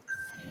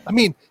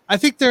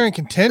think they're in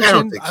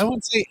contention. I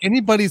wouldn't say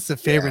anybody's the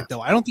favorite, though.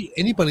 I don't think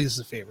anybody's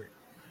the favorite.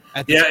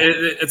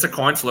 It's a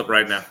coin flip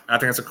right now. I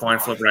think it's a coin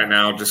flip right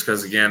now just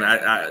because, again,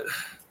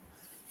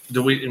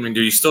 do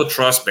you still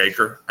trust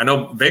Baker? I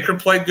know Baker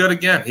played good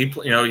again. He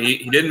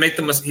didn't make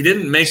the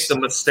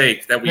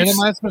mistake that we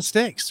minimize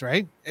mistakes,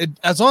 right?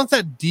 As long as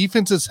that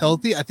defense is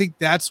healthy, I think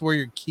that's where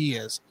your key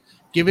is.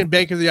 Giving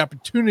Baker the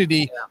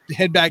opportunity to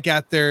head back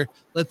out there,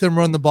 let them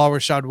run the ball,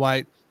 Rashad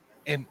White,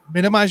 and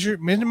minimize your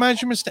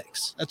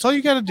mistakes. That's all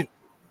you got to do.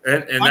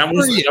 And that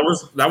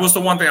was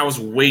the one thing I was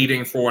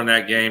waiting for in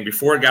that game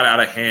before it got out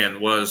of hand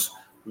was,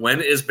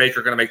 when is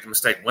Baker going to make the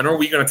mistake? When are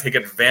we going to take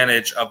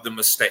advantage of the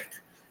mistake?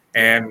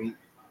 And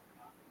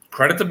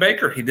credit to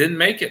Baker, he didn't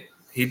make it.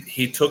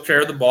 He took care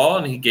of the ball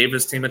and he gave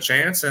his team a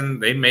chance,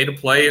 and they made a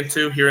play or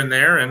two here and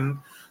there, and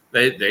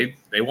they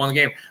won the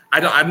game.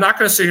 I'm not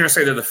going to sit here and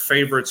say they're the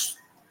favorites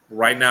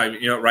right now.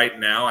 Right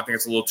now, I think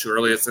it's a little too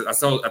early. It's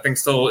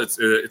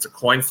a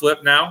coin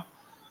flip now,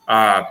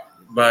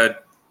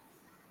 but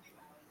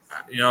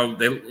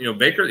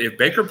Baker. If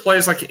Baker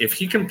plays if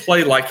he can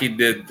play like he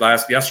did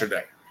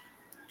yesterday,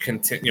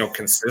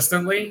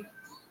 consistently,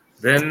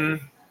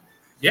 then.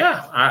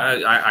 Yeah,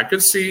 I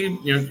could see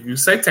you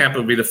say Tampa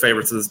would be the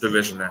favorites of this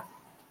division now.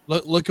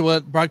 Look at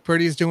what Brock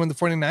Purdy is doing with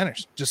the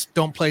 49ers. Just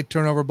don't play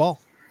turnover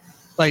ball.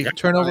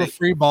 Turnover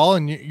free ball,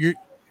 and you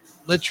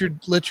let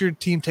your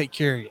team take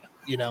care of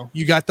you.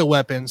 You got the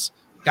weapons.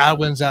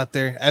 Godwin's out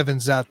there,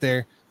 Evans out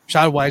there.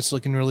 Rashad White's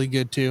looking really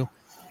good too.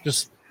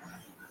 Just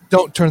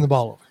don't turn the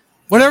ball over.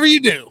 Whatever you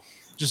do,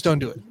 just don't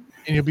do it,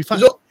 and you'll be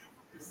fine.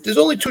 There's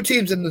only two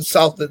teams in the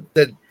South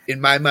that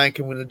in my mind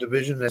can win the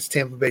division. That's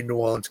Tampa Bay, New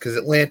Orleans, because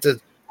Atlanta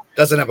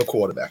doesn't have a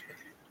quarterback.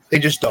 They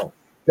just don't.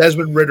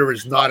 Desmond Ridder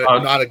is not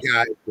a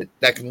guy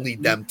that can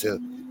lead them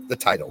to the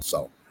title.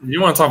 So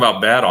you want to talk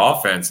about bad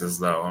offenses,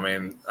 though? I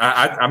mean,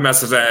 I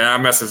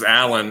messaged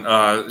Allen,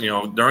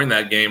 during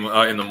that game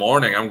in the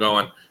morning. I'm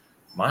going,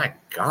 my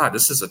God,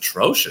 this is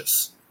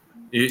atrocious.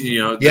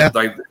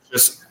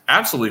 Just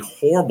absolutely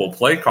horrible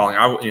play calling.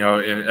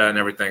 And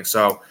everything.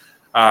 So,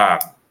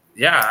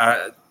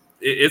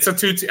 it's a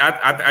two.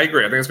 I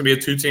agree. I think it's going to be a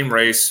two-team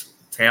race.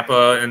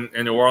 Tampa and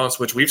New Orleans,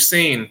 which we've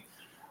seen.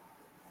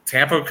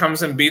 Tampa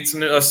comes and beats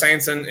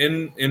Saints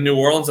in New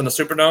Orleans in the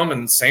Superdome,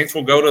 and Saints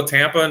will go to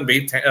Tampa and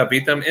beat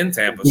them in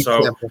Tampa.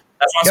 So that's what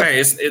I'm saying.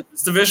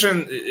 It's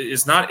division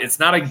is not. It's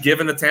not a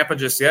given to Tampa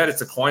just yet.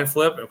 It's a coin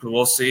flip.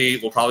 We'll see.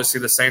 We'll probably see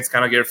the Saints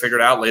kind of get it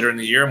figured out later in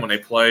the year when they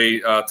play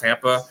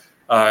Tampa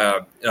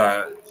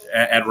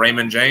at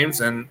Raymond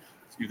James, and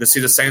you can see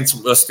the Saints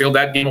steal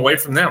that game away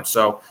from them.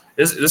 So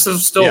this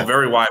is still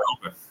very wide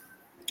open.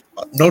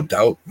 No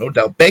doubt.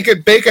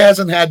 Baker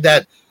hasn't had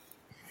that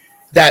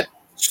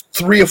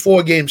 3 or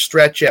 4 game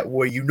stretch yet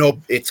where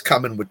it's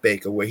coming with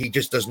Baker, where he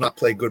just does not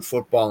play good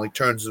football and he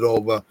turns it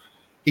over.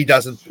 He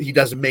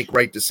doesn't make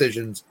right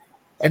decisions,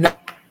 and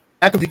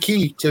that's the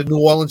key to New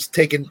Orleans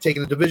taking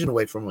the division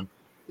away from him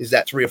is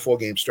that 3 or 4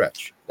 game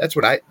stretch. That's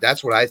what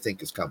I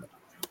think is coming.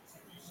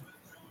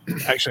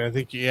 Actually, I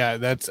think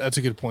that's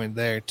a good point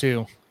there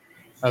too.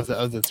 Of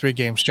the 3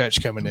 game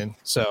stretch coming in.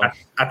 So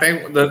I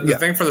think the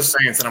thing for the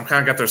Saints, and I'm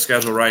kind of got their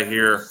schedule right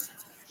here.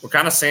 We're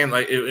kind of saying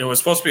it was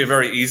supposed to be a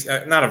very easy,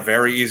 not a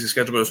very easy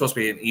schedule, but it was supposed to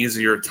be an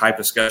easier type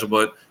of schedule.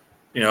 But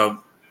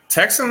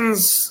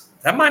Texans,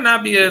 that might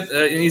not be an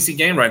easy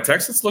game, right?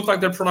 Texans look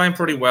like they're playing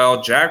pretty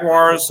well.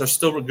 Jaguars are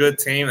still a good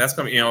team. That's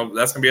gonna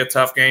be a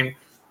tough game.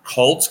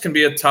 Colts can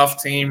be a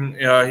tough team,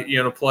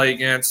 to play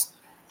against.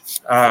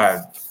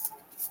 What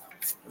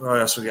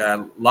else we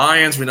got?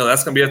 Lions, we know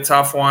that's gonna be a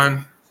tough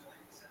one.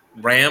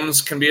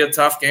 Rams can be a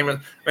tough game. I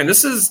mean,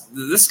 this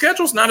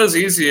schedule's not as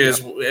easy as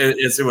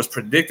it was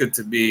predicted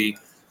to be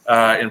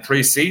in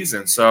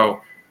preseason. So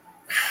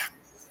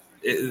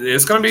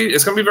it's going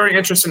to be very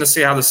interesting to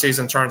see how the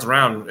season turns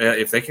around.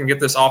 If they can get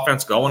this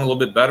offense going a little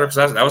bit better,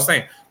 because that was the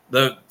thing.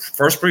 The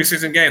first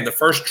preseason game, the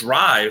first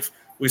drive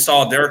We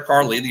saw Derek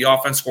Carr lead the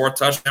offense, score a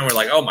touchdown. We're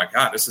like, oh my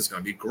God, this is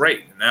going to be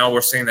great. And now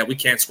we're seeing that we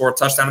can't score a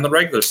touchdown in the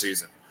regular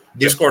season.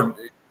 We scored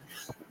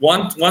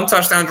one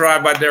touchdown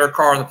drive by Derek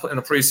Carr in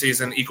the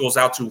preseason equals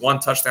out to one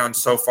touchdown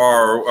so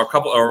far, or a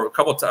couple,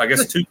 I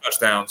guess 2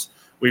 touchdowns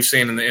we've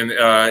seen in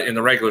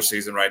the regular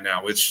season right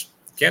now, which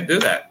can't do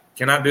that.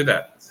 Cannot do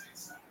that.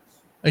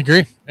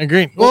 Agree.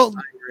 Well,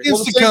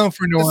 it's to come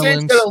for New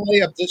Orleans. The Saints got a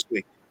layup this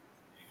week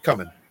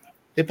coming.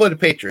 They play the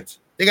Patriots.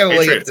 They got a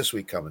layup this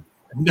week coming.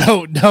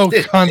 No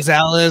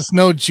Gonzalez,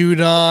 no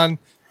Judon.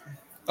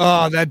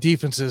 Oh, that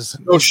defense is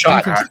no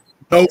shot.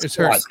 No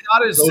shot.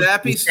 Scott, is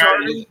Zappy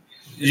starting?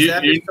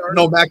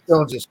 No, Mac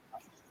Jones is.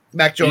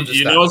 Mac Jones is.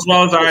 You know as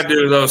well as I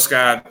do, though,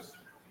 Scott.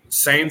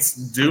 Saints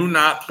do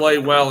not play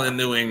well in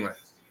New England.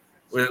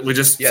 We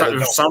just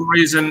for some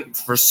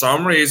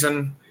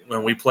reason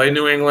when we play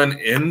New England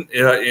in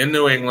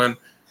New England,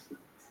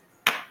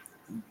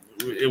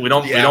 we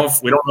don't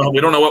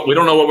know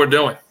what we're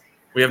doing.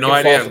 We have no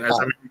idea.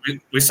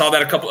 We saw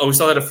that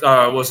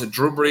was it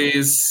Drew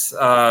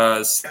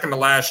Brees second to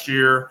last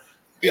year,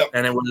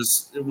 and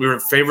we were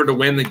favored to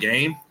win the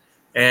game,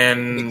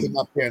 and he came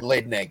up here and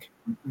laid an egg.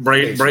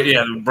 Brady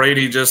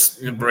Brady'd us,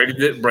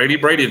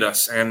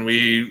 and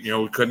we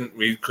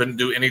couldn't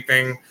do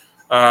anything.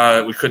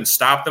 We couldn't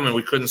stop them, and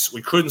we couldn't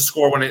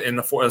score in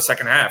the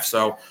second half.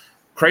 So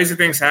crazy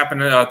things happen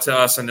to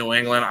us in New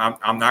England.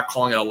 I'm not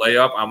calling it a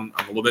layup. I'm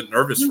a little bit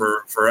nervous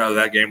for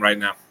that game right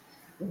now.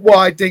 Well,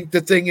 I think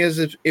the thing is,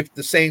 if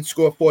the Saints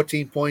score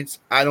 14 points,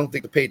 I don't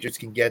think the Patriots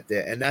can get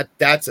there, and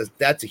that's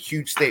a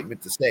huge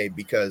statement to say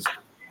because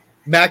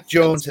Mac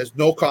Jones has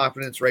no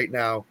confidence right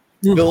now.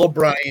 Bill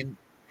O'Brien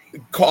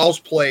calls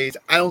plays.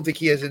 I don't think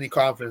he has any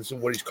confidence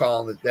in what he's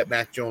calling that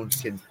Mac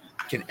Jones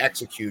can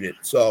execute it.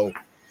 So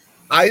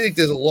I think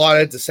there's a lot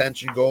of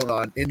dissension going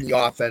on in the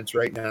offense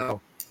right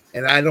now,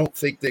 and I don't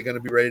think they're going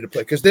to be ready to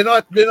play because they're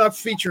not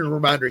featuring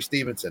Ramondre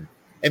Stevenson,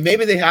 and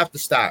maybe they have to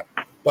start.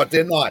 But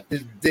they're not.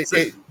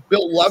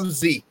 Bill loves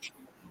Zeke,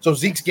 so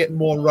Zeke's getting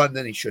more run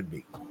than he should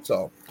be.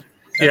 So,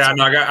 yeah,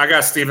 no, I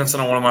got Stevenson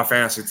on one of my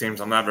fantasy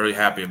teams. I'm not very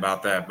happy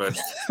about that. But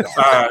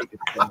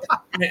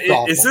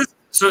is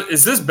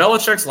this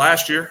Belichick's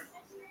last year?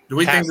 Do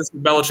we think this is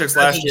Belichick's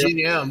last year?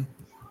 GM.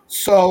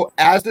 So,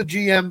 as the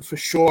GM, for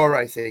sure,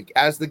 I think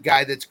as the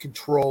guy that's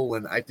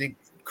controlling, I think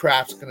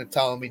Kraft's going to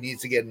tell him he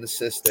needs to get an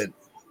assistant,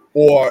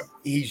 or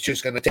he's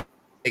just going to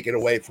take it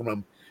away from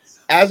him.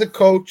 As a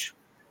coach,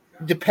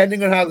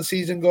 depending on how the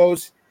season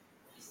goes,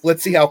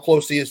 let's see how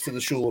close he is to the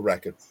Shula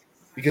record.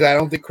 Because I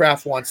don't think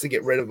Kraft wants to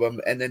get rid of him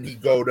and then he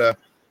go to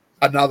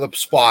another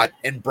spot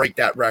and break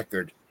that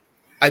record.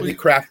 I think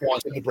Kraft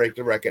wants him to break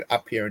the record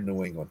up here in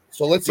New England.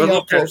 So let's see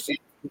how close he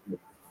is.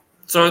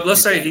 So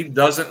let's say he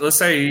doesn't. Let's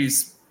say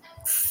he's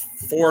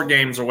 4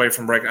 games away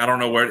from breaking. I don't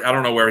know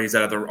where he's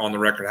at on the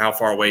record, how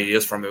far away he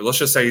is from it. Let's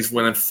just say he's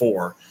winning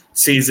 4.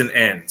 Season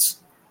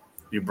ends.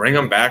 You bring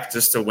him back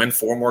just to win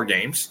 4 more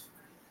games?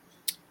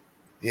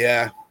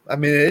 Yeah, I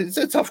mean it's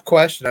a tough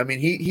question. I mean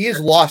he has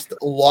lost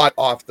a lot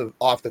off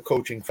the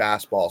coaching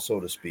fastball, so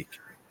to speak.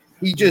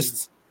 He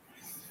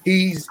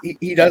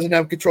doesn't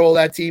have control of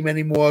that team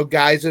anymore.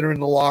 Guys that are in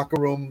the locker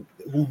room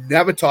who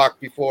never talked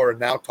before are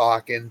now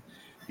talking.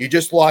 You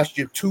just lost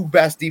your 2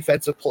 best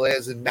defensive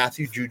players in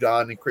Matthew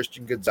Judon and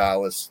Christian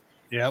Gonzalez.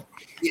 Yep,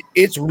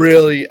 it's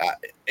really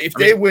if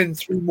they win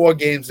 3 more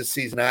games this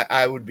season,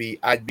 I'd be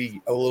a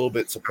little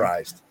bit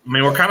surprised. I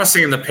mean, we're kind of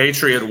seeing the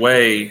Patriot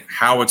way,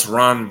 how it's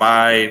run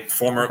by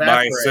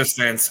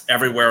assistants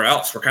everywhere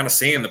else. We're kind of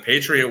seeing the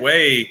Patriot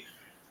way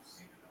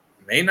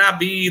may not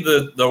be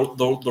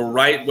the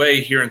right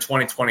way here in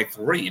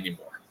 2023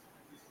 anymore.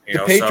 The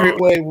Patriot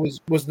way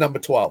was number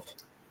 12.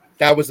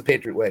 That was the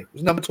Patriot way. It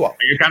was number 12.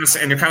 You're kind of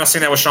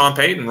seeing that with Sean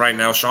Payton right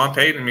now. Sean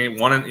Payton, I mean,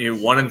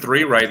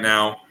 1-3 right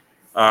now.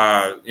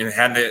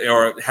 Had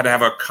to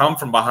have a come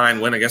from behind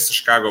win against the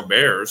Chicago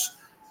Bears,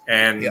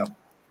 and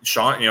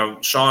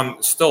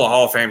Sean's still a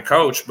Hall of Fame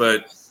coach,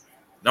 but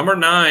number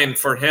 9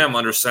 for him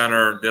under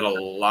center did a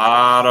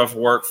lot of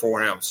work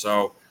for him.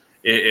 So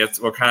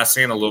we're kind of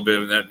seeing a little bit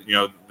of that.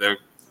 The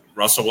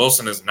Russell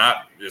Wilson is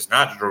not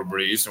Drew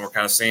Brees, and we're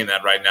kind of seeing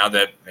that right now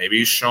that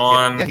maybe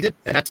Sean,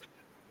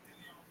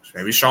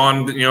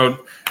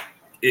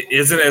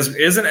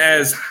 isn't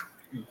as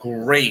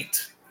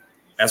great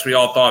as we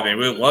all thought.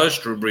 Maybe it was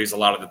Drew Brees a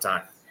lot of the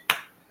time.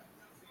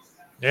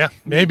 Yeah,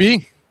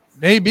 maybe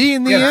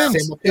in the end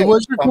it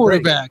was your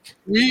quarterback.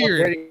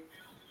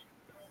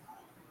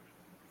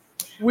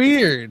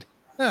 Weird.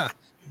 Yeah.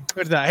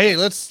 Hey,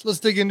 let's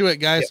dig into it,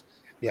 guys.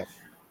 Yeah.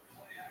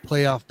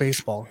 Playoff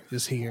baseball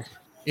is here.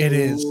 It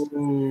is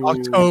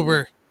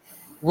October.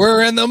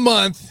 We're in the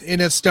month,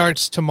 and it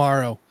starts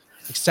tomorrow.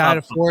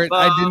 Excited for it.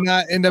 I did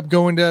not end up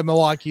going to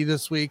Milwaukee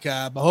this week,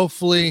 but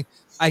hopefully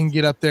I can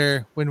get up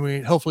there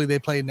when hopefully they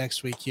play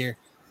next week here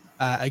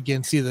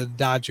against either the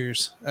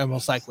Dodgers,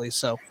 most likely.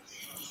 So,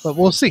 but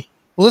we'll see.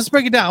 Well, let's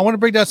break it down. I want to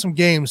break down some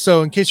games.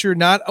 So in case you're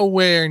not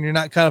aware and you're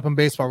not caught up in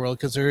baseball world,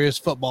 because there is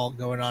football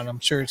going on, I'm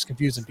sure it's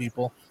confusing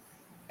people.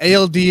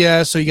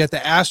 ALDS, so you got the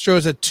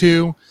Astros at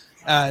 2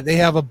 They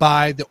have a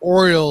bye. The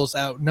Orioles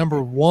out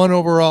number 1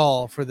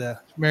 overall for the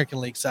American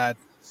League side.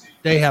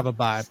 They have a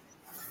bye.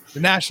 The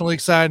National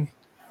League side,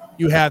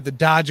 you have the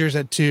Dodgers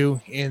at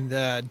 2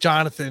 and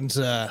Jonathan's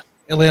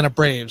Atlanta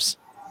Braves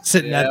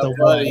sitting at the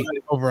 1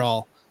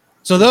 overall.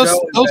 So those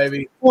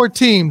 4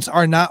 teams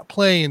are not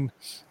playing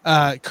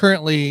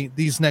currently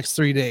these next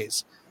 3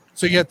 days.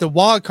 So you got the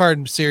wild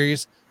card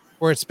series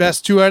where it's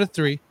best 2 out of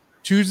 3,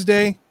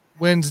 Tuesday,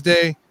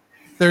 Wednesday,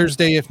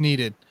 Thursday if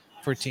needed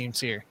for teams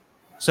here.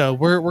 So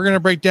we're going to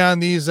break down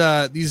these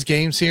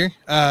games here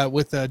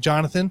with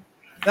Jonathan.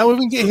 That way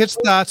we can get his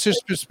thoughts,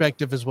 his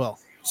perspective as well.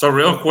 So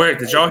real quick,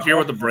 did y'all hear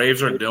what the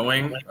Braves are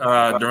doing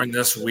during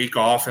this week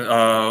off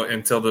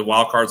until the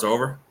wild card's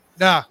over?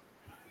 Nah.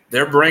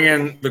 They're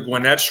bringing the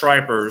Gwinnett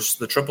Stripers,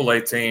 the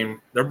AAA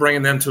team, they're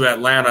bringing them to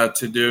Atlanta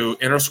to do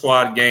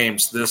inter-squad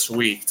games this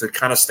week to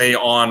kind of stay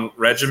on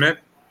regiment.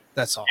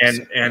 That's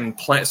awesome. And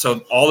play.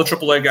 So all the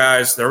AAA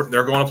guys, they're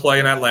going to play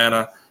in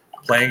Atlanta,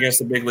 playing against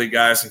the big league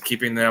guys and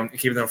keeping them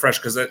fresh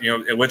because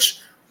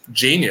which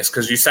genius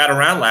because you sat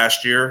around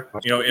last year,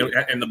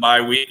 in the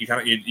bye week,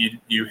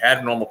 you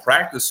had normal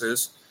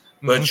practices,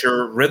 but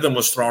your rhythm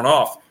was thrown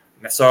off.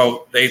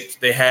 So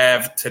they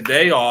have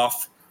today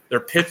off.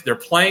 They're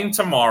playing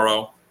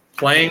tomorrow,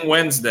 playing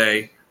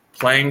Wednesday,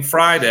 playing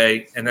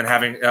Friday, and then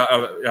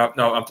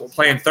I'm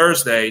playing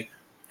Thursday,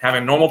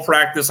 having normal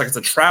practice like it's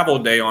a travel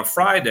day on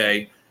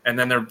Friday, and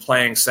then they're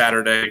playing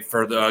Saturday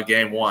for the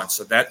game 1.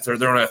 So that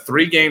they're on a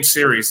 3-game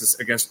series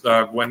against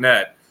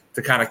Gwinnett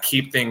to kind of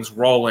keep things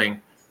rolling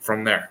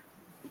from there.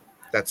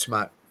 That's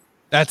smart.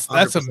 That's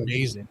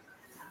amazing.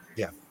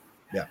 Yeah,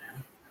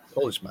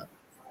 totally smart.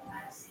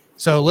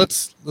 So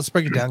let's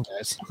break it down,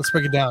 guys. Let's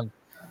break it down.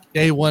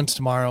 Day 1's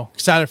tomorrow.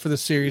 Excited for the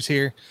series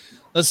here.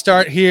 Let's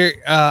start here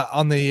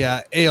on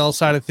the AL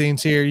side of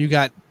things here. You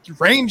got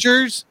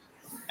Rangers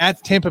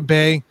at Tampa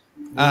Bay.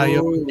 You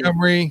have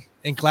Montgomery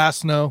and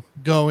Glasnow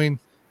going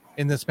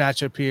in this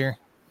matchup here.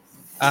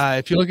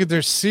 If you look at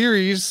their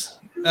series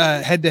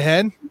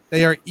head-to-head,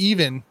 they are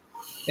even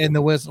in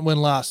the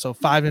win-loss. So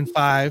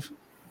 5-5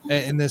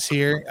 in this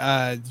here.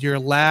 Your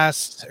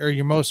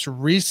most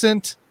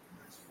recent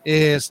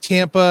is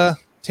Tampa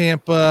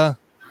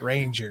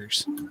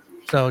Rangers.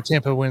 So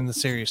Tampa win the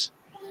series.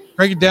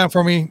 Break it down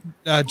for me,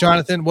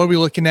 Jonathan. What are we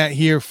looking at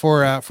here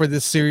for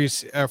this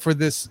series?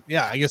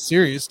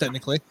 Series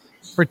technically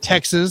for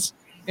Texas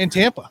and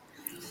Tampa.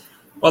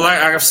 Well, like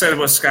I've said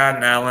with Scott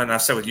and Alan,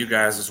 I've said with you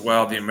guys as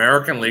well, the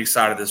American League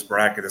side of this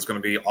bracket is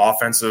going to be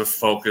offensive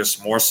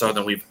focused more so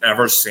than we've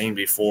ever seen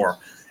before.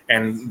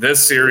 And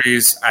this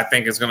series, I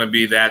think, is going to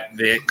be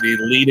the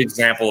lead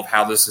example of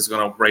how this is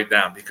going to break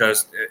down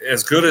because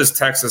as good as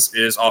Texas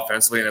is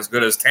offensively and as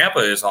good as Tampa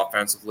is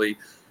offensively,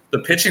 the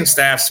pitching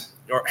staffs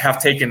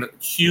have taken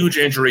huge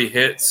injury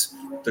hits.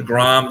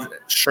 DeGrom,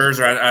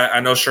 Scherzer, I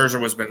know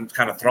Scherzer has been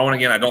kind of throwing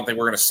again. I don't think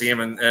we're going to see him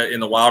in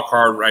the wild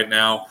card right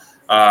now.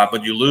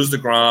 But you lose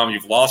DeGrom,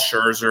 you've lost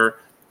Scherzer.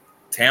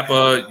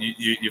 Tampa,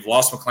 you've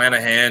lost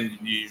McClanahan.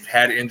 You've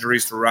had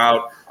injuries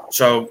throughout.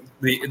 So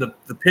the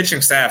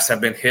pitching staffs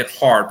have been hit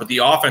hard, but the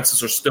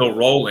offenses are still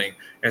rolling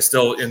and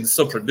still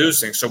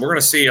producing. So we're going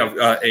to see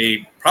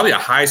probably a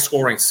high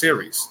scoring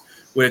series,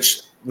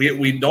 which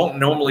we don't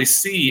normally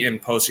see in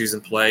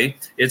postseason play.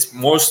 It's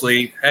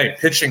mostly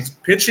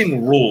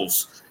pitching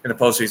rules in the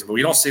postseason, but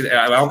we don't see that.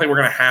 I don't think we're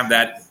going to have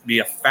that be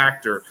a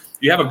factor.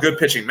 You have a good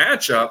pitching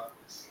matchup,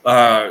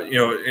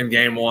 in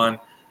game 1,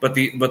 but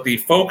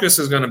the focus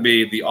is going to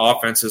be the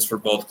offenses for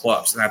both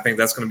clubs, and I think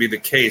that's going to be the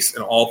case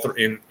in all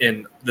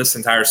in this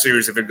entire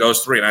series if it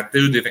goes 3. And I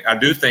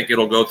do think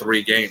it'll go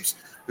 3 games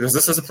because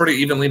this is a pretty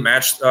evenly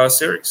matched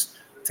series.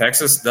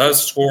 Texas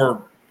does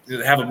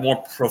have a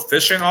more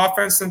proficient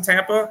offense than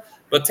Tampa,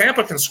 but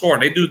Tampa can score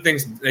and they do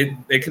things.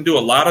 They can do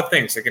a lot of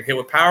things. They can hit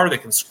with power. They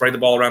can spray the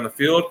ball around the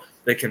field.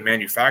 They can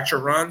manufacture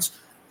runs.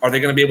 Are they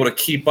going to be able to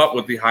keep up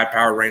with the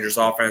high-powered Rangers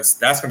offense?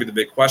 That's going to be the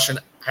big question.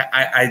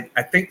 I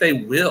think they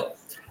will,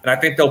 and I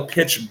think they'll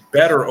pitch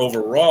better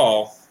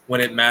overall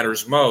when it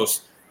matters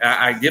most.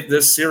 I give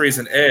this series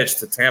an edge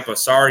to Tampa.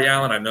 Sorry,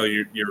 Alan, I know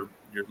you're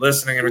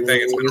listening.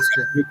 Everything it's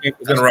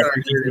going to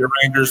represent your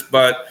Rangers,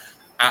 but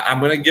I'm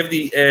going to give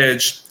the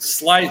edge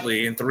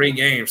slightly in 3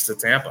 games to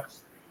Tampa.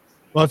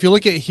 Well, if you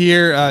look at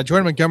here,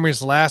 Jordan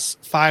Montgomery's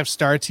last 5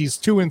 starts, he's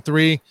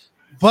 2-3,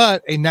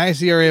 but a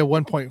nice ERA of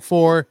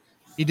 1.4.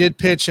 He did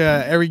pitch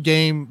every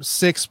game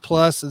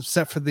 6+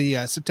 except for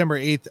the September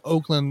 8th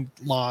Oakland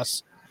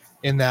loss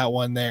in that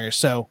one there.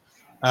 So,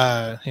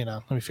 let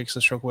me fix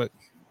this real quick.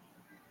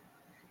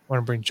 I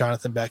want to bring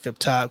Jonathan back up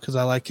top because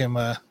I like him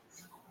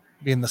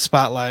being the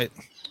spotlight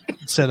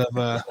instead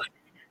of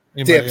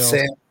anybody else.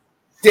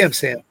 Damn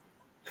Sam.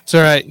 It's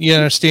all right. You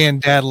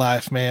understand dad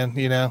life, man.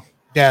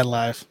 Dad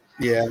life.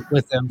 Yeah.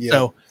 With them. Yeah.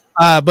 So,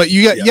 but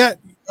you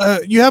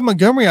have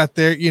Montgomery out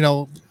there,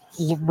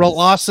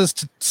 losses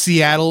to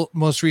Seattle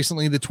most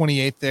recently, the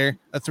 28th there,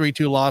 a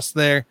 3-2 loss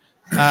there,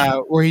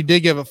 where he did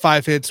give up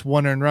 5 hits,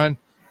 1 earned run.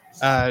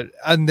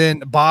 And then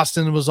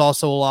Boston was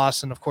also a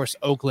loss, and of course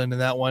Oakland in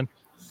that one.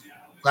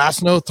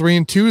 Glasnow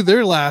 3-2.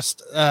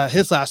 Their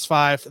his last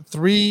 5,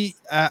 3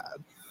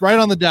 right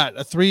on the dot,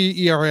 a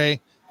 3 ERA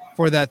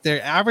for that.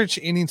 Their average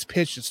innings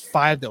pitched is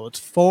 5 though. It's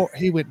 4.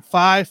 He went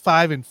 5,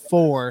 5, and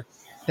 4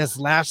 his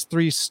last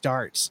 3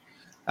 starts,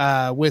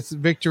 with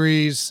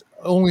victories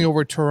only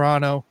over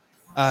Toronto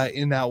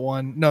in that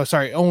one. No,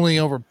 sorry, only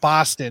over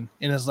Boston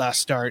in his last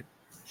start.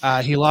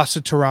 He lost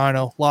to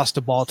Toronto, lost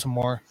to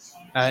Baltimore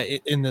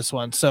in this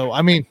one. So,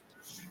 I mean,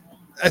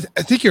 I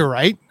think you're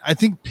right. I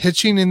think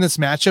pitching in this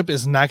matchup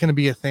is not going to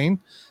be a thing.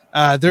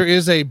 There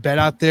is a bet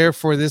out there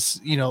for this,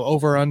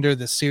 over under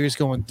the series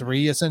going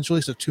 3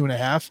 essentially, so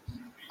 2.5.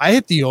 I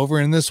hit the over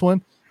in this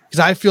one because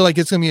I feel like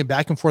it's going to be a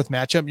back and forth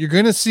matchup. You're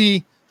going to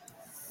see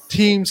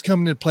teams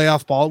coming to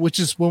playoff ball, which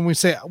is when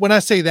I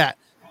say that,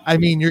 I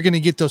mean you're going to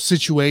get those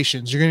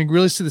situations. You're going to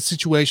really see the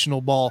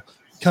situational ball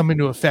come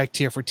into effect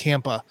here for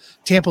Tampa.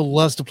 Tampa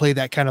loves to play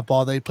that kind of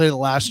ball. They played it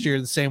last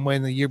year the same way,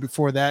 and the year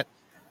before that.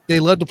 They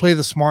love to play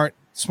the smart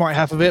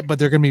half of it, but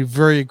they're going to be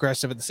very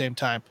aggressive at the same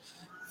time.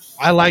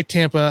 I like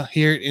Tampa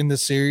here in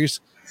this series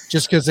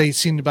just because they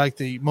seem to be like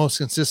the most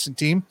consistent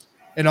team.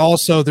 And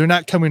also, they're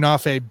not coming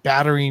off a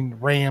battering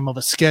ram of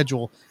a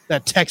schedule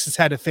that Texas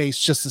had to face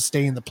just to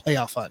stay in the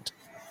playoff hunt,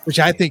 which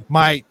I think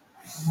might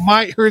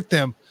hurt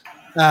them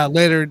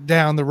later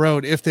down the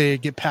road if they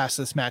get past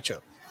this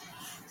matchup.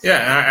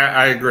 Yeah,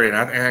 I agree.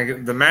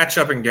 And the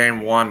matchup in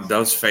Game 1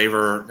 does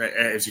favor,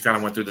 as you kind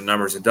of went through the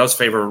numbers, it does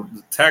favor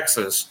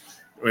Texas.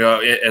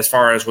 As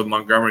far as with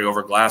Montgomery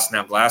over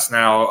Glasnow.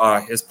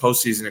 Glasnow, his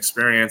postseason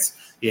experience,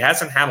 he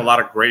hasn't had a lot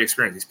of great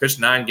experience. He's pitched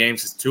 9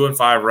 games, his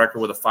 2-5 record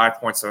with a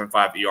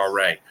 5.75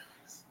 ERA.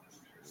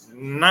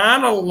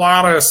 Not a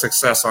lot of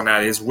success on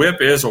that. His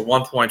WHIP is a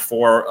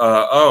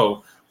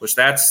 1.40, which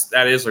that's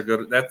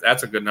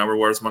a good number.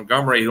 Whereas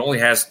Montgomery, he only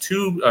has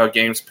 2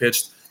 games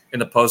pitched in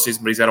the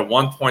postseason, but he's got a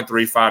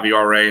 1.35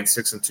 ERA in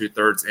 6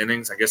 2/3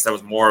 innings. I guess that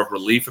was more of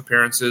relief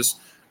appearances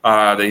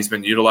that he's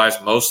been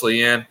utilized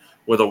mostly in,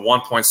 with a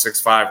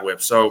 1.65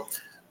 WHIP. So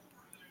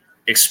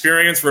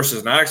experience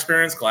versus not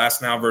experience,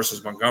 Glasnow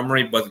versus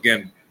Montgomery. But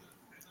again,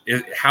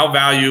 how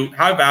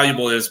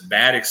valuable is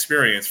bad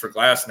experience for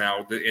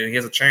Glasnow? And he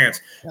has a chance.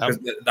 Because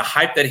the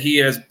hype that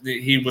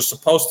he was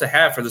supposed to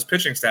have for this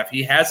pitching staff,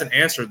 he hasn't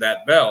answered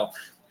that bell.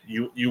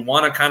 You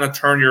want to kind of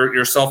turn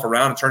yourself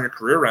around and turn your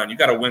career around. You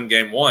got to win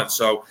Game 1.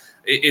 So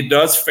it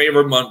does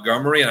favor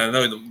Montgomery. And I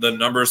know the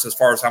numbers as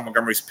far as how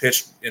Montgomery's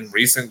pitched in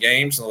recent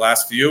games in the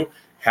last few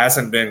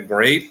hasn't been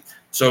great.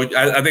 So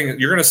I think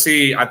you're going to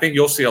see – I think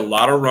you'll see a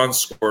lot of runs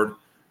scored,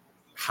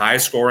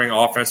 high-scoring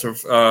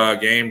offensive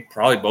game.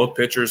 Probably both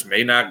pitchers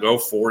may not go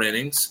 4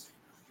 innings.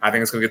 I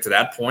think it's going to get to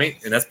that point,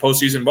 and that's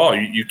postseason ball.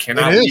 You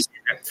cannot leave,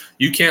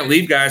 you can't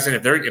leave guys in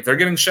if they're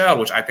getting shelled,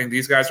 which I think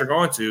these guys are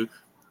going to.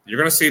 You're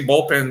going to see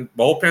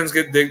bullpens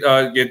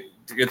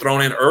get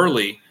thrown in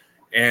early,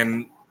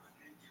 and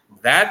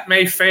that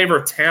may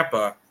favor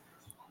Tampa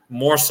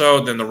more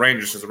so than the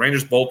Rangers, because the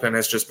Rangers bullpen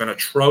has just been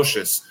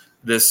atrocious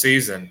this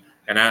season.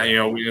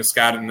 And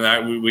Scott and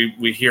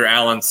we hear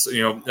Allen's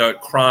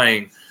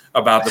crying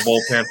about the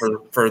bullpen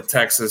for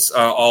Texas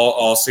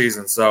all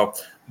season. So,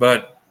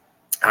 but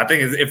I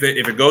think if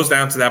it goes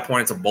down to that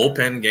point, it's a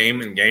bullpen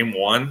game in Game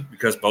 1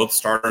 because both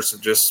starters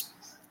have just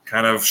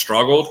kind of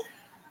struggled.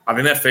 I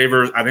think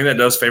that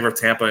does favor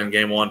Tampa in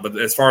Game 1. But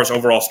as far as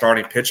overall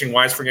starting pitching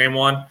wise for Game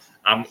 1,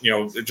 I'm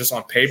just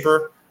on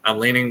paper, I'm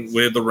leaning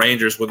with the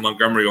Rangers with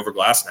Montgomery over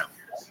Glasnow.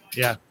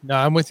 Yeah, no,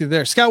 I'm with you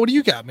there. Scott, what do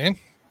you got, man?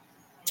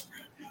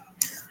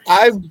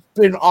 I've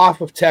been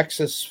off of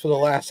Texas for the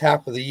last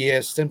half of the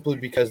year simply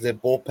because their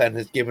bullpen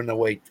has given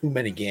away too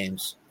many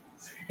games.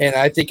 And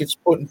I think it's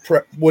putting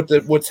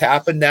what's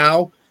happened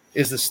now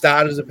is the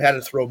starters have had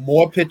to throw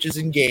more pitches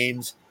in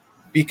games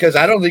because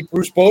I don't think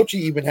Bruce Bochy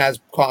even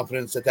has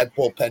confidence that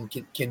bullpen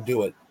can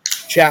do it.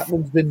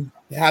 Chapman's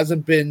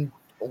hasn't been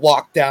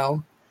locked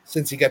down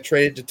since he got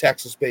traded to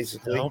Texas,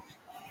 basically. No.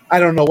 I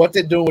don't know what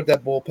they're doing with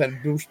that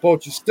bullpen. Bruce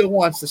Bochy still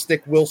wants to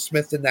stick Will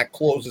Smith in that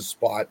closer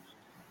spot.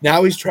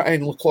 Now he's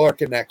trying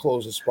Leclerc in that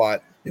closer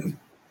spot.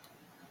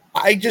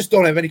 I just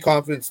don't have any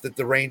confidence that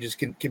the Rangers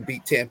can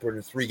beat Tampa in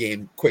a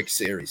 3-game quick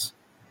series.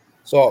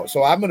 So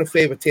I'm going to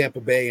favor Tampa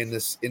Bay in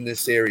this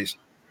series.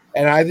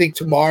 And I think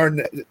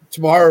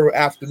tomorrow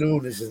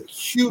afternoon is a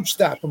huge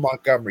start for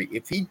Montgomery.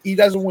 If he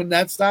doesn't win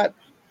that start,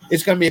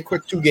 it's going to be a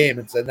quick 2-game,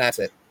 and that's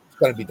it. It's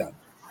going to be done.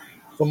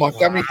 So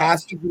Montgomery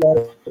has to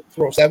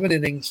throw 7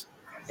 innings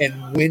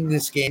and win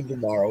this game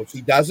tomorrow. If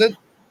he doesn't,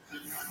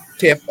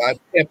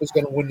 Tampa's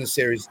going to win the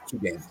series 2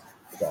 games.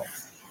 So.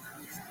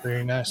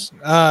 Very nice.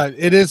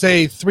 It is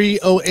a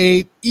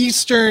 3:08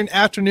 Eastern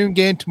afternoon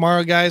game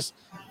tomorrow, guys.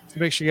 So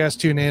make sure you guys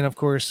tune in. Of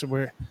course, I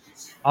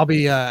got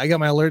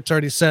my alerts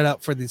already set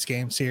up for these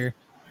games here.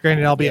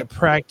 Granted, I'll be at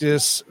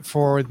practice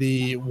for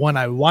the one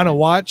I want to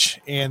watch,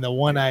 and the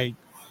one I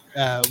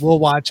will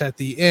watch at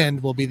the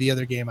end will be the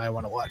other game I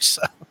want to watch.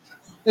 So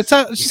it's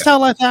just how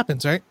life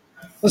happens, right?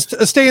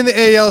 Let's stay in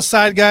the AL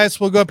side, guys.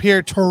 We'll go up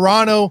here.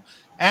 Toronto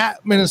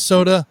at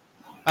Minnesota.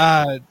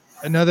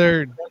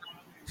 Another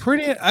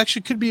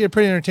could be a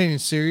pretty entertaining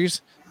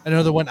series.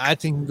 Another one I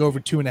think can go over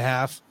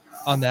 2.5.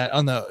 on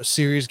the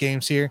series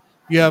games here.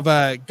 You have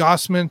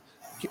Gossman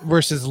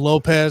versus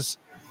Lopez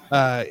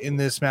in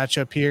this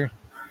matchup here.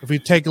 If we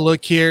take a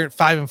look here,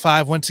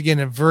 5-5, once again,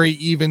 a very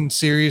even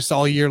series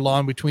all year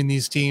long between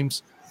these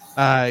teams.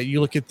 You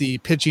look at the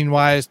pitching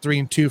wise,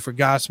 3-2 for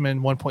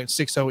Gossman,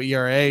 1.60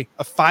 ERA,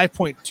 a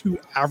 5.2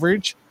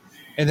 average,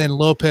 and then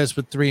Lopez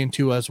with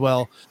 3-2 as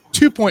well,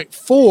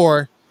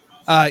 2.4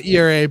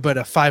 ERA, but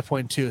a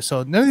 5.2.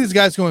 So none of these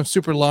guys going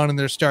super long in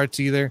their starts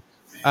either.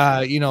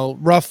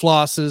 Rough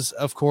losses,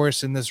 of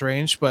course, in this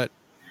range. But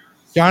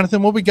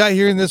Jonathan, what we got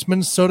here in this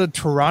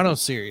Minnesota-Toronto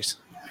series?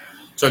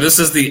 So this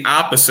is the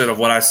opposite of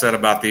what I said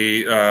about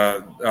the,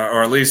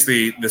 or at least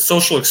the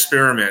social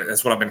experiment.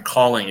 That's what I've been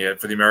calling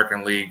it for the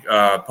American League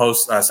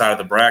post side of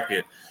the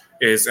bracket.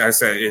 Is I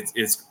said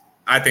it's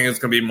I think it's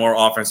going to be more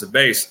offensive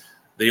based.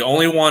 The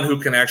only one who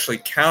can actually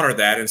counter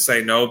that and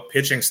say no,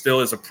 pitching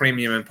still is a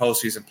premium in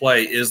postseason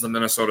play is the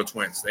Minnesota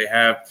Twins. They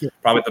have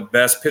probably the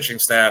best pitching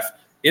staff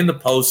in the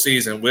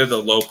postseason with the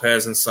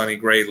Lopez and Sonny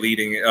Gray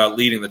leading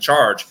the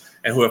charge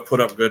and who have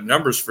put up good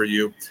numbers for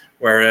you.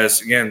 Whereas,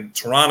 again,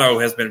 Toronto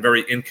has been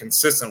very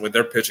inconsistent with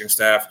their pitching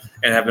staff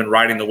and have been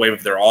riding the wave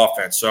of their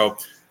offense. So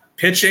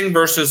pitching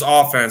versus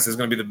offense is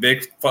going to be the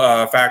big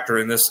factor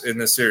in this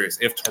series.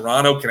 If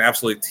Toronto can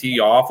absolutely tee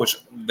off, which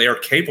they are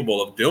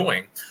capable of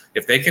doing,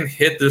 if they can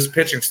hit this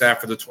pitching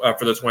staff for the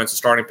Twins, the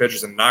starting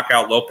pitchers, and knock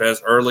out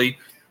Lopez early,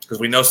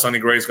 because we know Sonny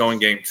Gray is going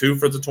game 2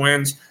 for the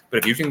Twins. But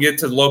if you can get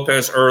to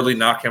Lopez early,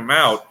 knock him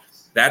out,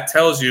 that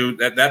tells you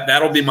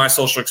that'll be my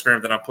social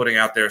experiment that I'm putting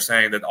out there,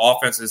 saying that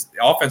offense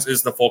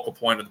is the focal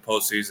point of the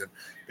postseason,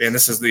 and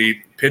this is the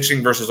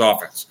pitching versus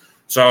offense.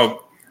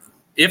 So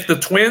if the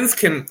Twins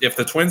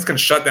can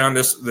shut down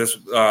this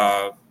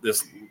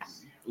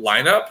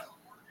lineup,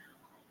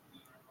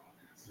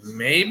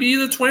 maybe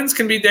the Twins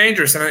can be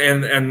dangerous.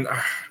 And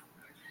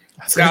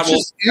Scott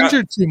just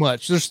injured too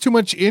much. There's too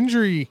much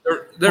injury.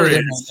 There is.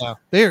 Right now.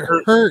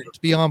 They're hurt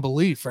beyond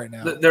belief right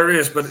now. There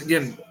is, but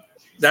again,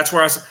 that's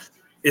where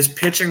is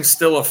pitching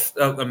still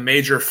a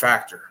major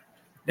factor?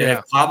 And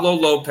if Pablo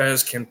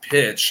Lopez can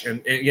pitch, and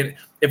again,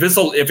 if it's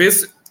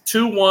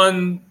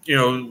 2-1,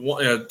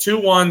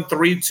 2-1,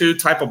 3-2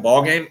 type of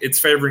ball game, it's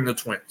favoring the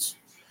Twins.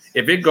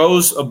 If it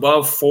goes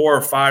above 4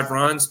 or 5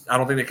 runs, I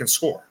don't think they can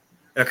score.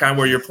 That's kind of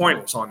where your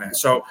point was on that.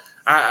 So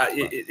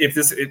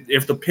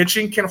if the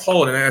pitching can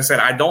hold, and as I said,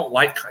 I don't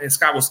like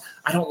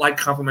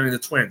complimenting the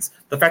Twins.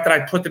 The fact that I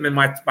put them in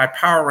my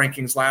power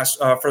rankings last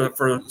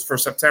for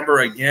September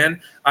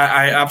again,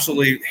 I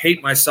absolutely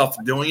hate myself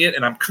for doing it,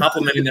 and I'm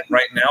complimenting them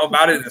right now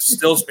about it. And it's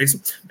still space.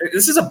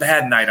 This is a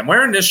bad night. I'm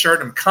wearing this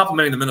shirt and I'm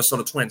complimenting the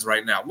Minnesota Twins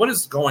right now. What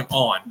is going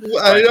on?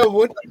 I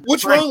know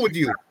what's wrong with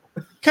you.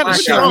 Kind of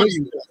strong.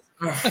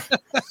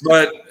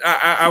 But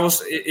I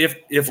was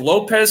if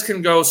Lopez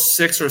can go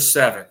 6 or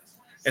 7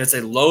 and it's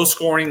a low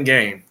scoring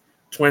game,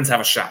 Twins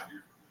have a shot.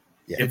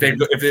 Yeah.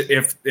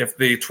 If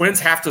the Twins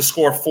have to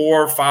score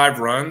 4 or 5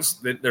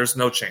 runs, there's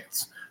no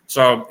chance.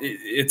 So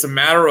it's a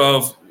matter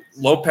of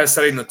Lopez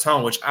setting the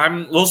tone, which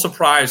I'm a little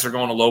surprised they're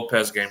going to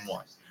Lopez game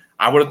 1.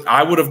 I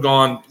would have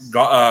gone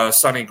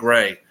Sonny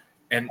Gray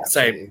and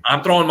say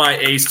I'm throwing my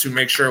ace to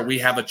make sure we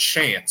have a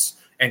chance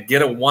and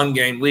get a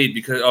 1-game lead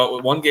because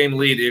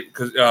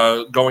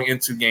going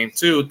into game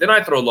 2, then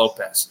I throw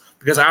Lopez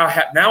because I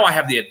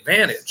have the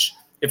advantage.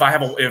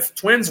 If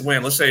Twins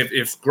win, let's say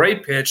if Gray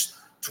pitched,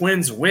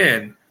 Twins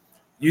win,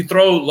 you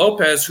throw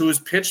Lopez who has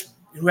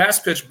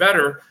pitched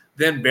better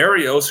than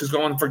Berrios who's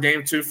going for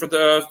game 2 for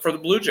the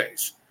Blue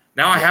Jays.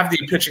 Now I have the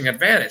pitching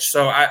advantage.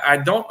 So I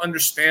don't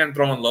understand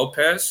throwing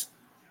Lopez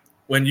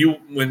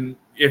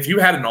if you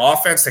had an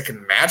offense that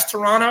can match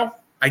Toronto,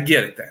 I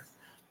get it then.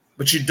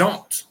 But you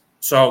don't.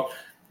 So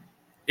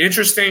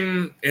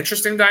interesting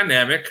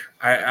dynamic.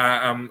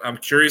 I'm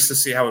curious to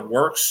see how it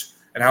works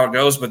and how it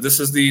goes. But this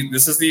is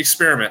the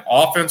experiment: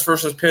 offense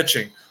versus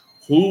pitching.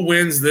 Who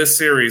wins this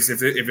series?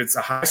 If it's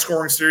a high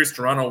scoring series,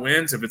 Toronto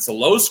wins. If it's a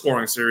low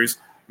scoring series,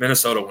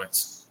 Minnesota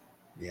wins.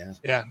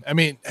 Yeah. I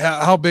mean,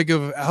 how big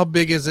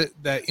is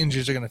it that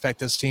injuries are going to affect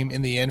this team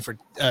in the end for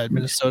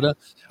Minnesota?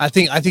 I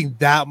think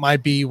that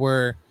might be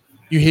where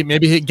you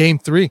hit game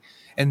 3.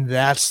 And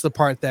that's the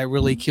part that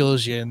really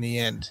kills you in the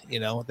end.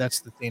 That's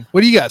the thing.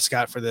 What do you got,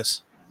 Scott, for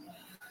this?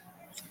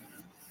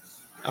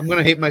 I'm going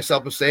to hate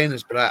myself for saying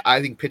this, but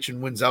I think pitching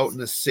wins out in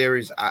this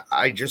series.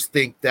 I just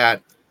think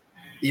that,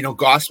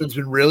 Gossman's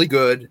been really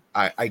good.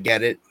 I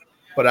get it.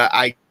 But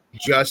I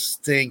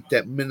just think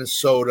that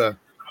Minnesota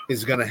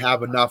is going to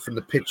have enough in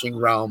the pitching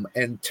realm.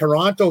 And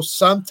Toronto,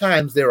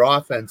 sometimes their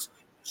offense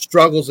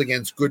struggles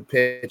against good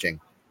pitching.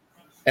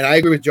 And I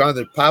agree with John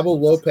that Pablo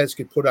Lopez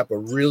could put up a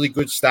really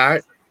good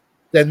start.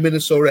 Then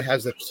Minnesota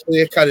has a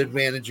clear-cut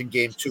advantage in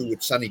game 2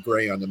 with Sonny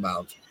Gray on the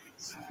mound.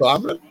 So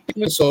I'm going to pick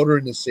Minnesota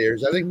in this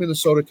series. I think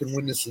Minnesota can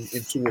win this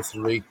in 2 or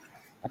 3.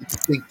 I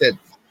think that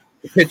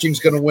the pitching's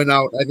going to win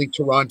out. I think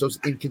Toronto's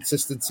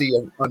inconsistency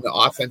on the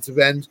offensive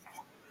end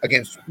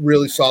against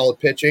really solid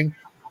pitching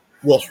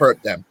will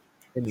hurt them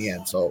in the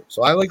end. So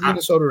I like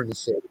Minnesota in this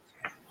series.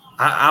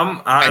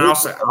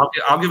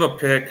 I'll give a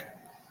pick.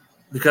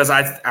 because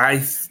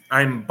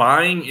I'm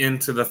buying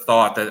into the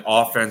thought that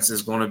offense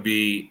is going to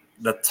be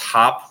the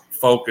top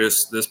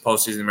focus this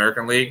postseason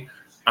American League.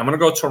 I'm going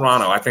to go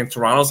Toronto. I think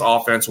Toronto's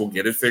offense will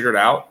get it figured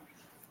out,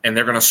 and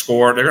they're going to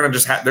score. They're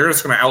just going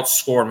to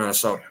outscore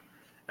Minnesota,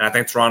 and I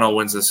think Toronto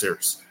wins this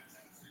series.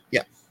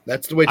 Yeah,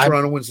 that's the way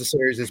Toronto wins the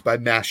series, is by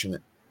mashing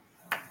it.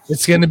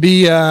 It's gonna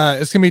be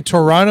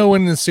Toronto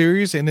winning the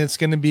series, and it's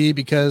gonna be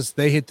because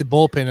they hit the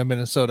bullpen of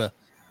Minnesota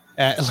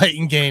at late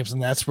in games,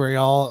 and that's where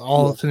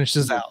all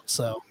finishes out.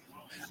 So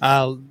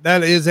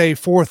that is a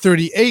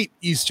 4:38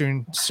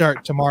 Eastern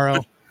start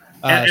tomorrow.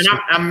 And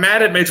I'm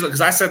mad at Major League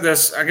because I said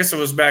this. I guess it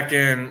was back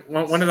in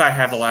when did I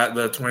have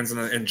the Twins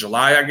in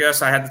July? I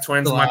guess I had the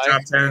Twins in my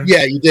top 10.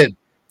 Yeah, you did.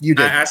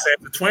 I said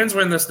if the Twins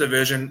win this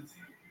division,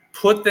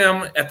 put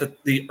them at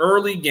the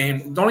early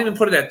game. Don't even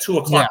put it at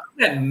 2:00. Put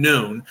it at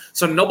noon,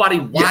 so nobody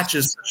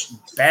watches such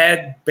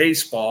bad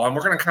baseball. And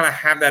we're going to kind of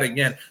have that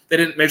again.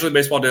 Major League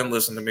Baseball didn't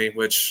listen to me,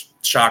 which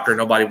shocker.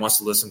 Nobody wants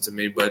to listen to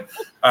me, but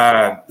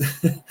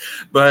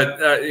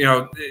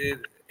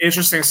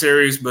interesting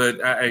series. But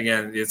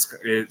again, it's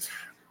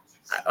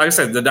like I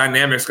said, the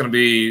dynamic's going to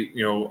be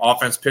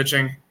offense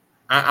pitching.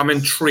 I'm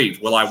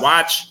intrigued. Will I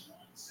watch?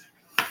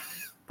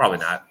 Probably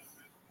not.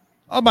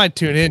 I might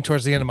tune in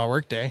towards the end of my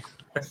workday.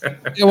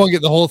 I won't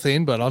get the whole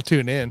thing, but I'll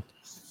tune in.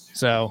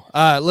 So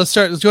let's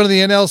go to the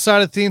NL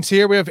side of things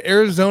here. We have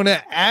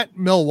Arizona at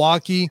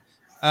Milwaukee.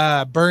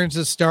 Burns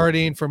is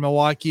starting for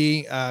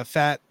Milwaukee.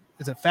 Fat.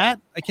 Is it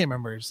Fat? I can't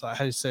remember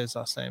how you say his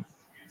last name.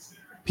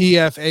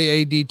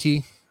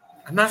 PFAADT.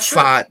 I'm not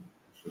sure.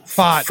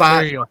 Fat.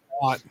 There you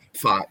go.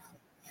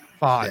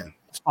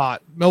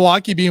 Fat.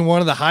 Milwaukee being one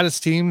of the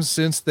hottest teams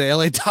since the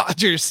LA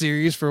Dodgers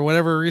series, for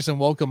whatever reason,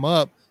 woke them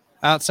up.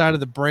 Outside of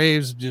the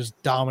Braves, just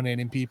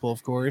dominating people,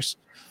 of course.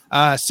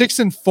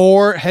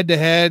 6-4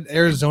 head-to-head.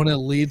 Arizona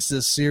leads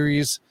this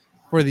series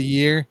for the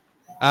year.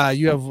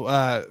 You have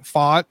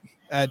Fott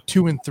at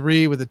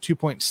 2-3 with a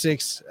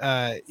 2.6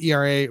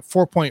 ERA,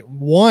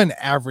 4.1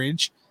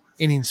 average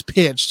innings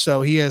pitched.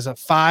 So he has a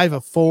 5,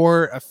 a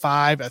 4, a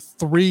 5, a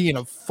 3, and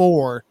a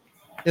 4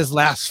 his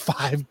last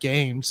 5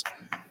 games.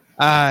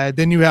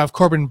 Then you have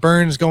Corbin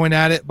Burns going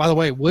at it. By the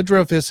way,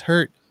 Woodruff is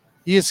hurt.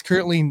 He is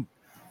currently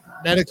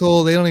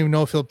medical. They don't even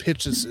know if he'll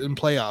pitch this in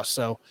playoffs.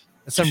 So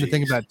that's something to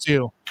think about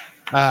too.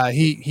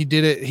 He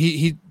did it.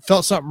 He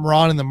felt something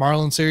wrong in the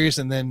Marlins series,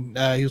 and then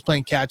he was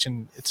playing catch,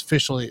 and it's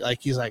officially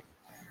he's like,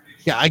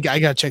 yeah, I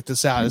gotta check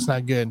this out. It's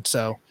not good.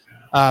 So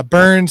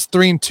Burns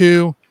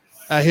 3-2.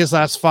 His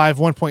last 5,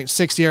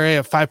 1.6 ERA,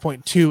 of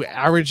 5.2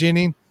 average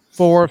inning,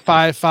 4,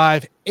 5,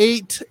 5,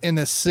 8, and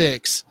a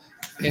 6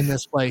 in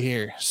this play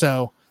here.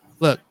 So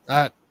look,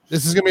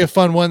 this is going to be a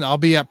fun one. I'll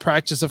be at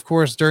practice, of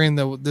course, during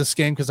this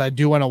game because I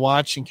do want to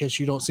watch. In case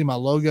you don't see my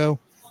logo,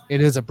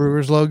 it is a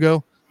Brewers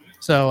logo.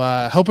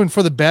 So hoping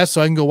for the best so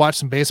I can go watch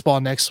some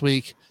baseball next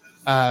week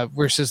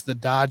versus the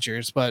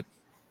Dodgers. But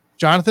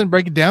Jonathan,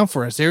 break it down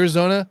for us.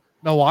 Arizona,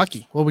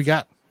 Milwaukee. What we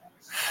got?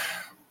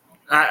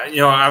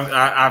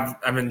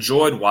 I've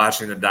enjoyed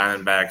watching the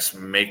Diamondbacks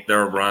make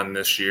their run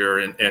this year,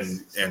 and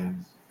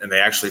they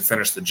actually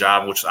finished the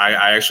job, which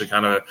I actually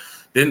kind of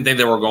didn't think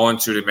they were going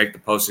to make the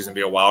postseason, be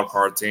a wild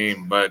card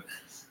team. But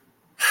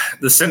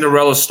the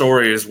Cinderella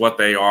story is what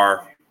they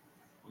are.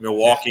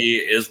 Milwaukee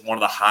is one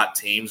of the hot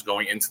teams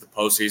going into the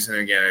postseason.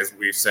 Again, as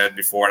we've said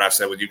before, and I've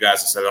said with you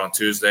guys, I said it on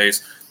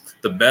Tuesdays,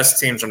 the best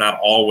teams are not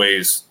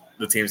always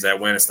the teams that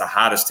win. It's the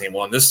hottest team.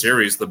 Well, in this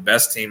series, the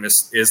best team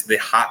is the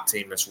hot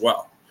team as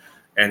well.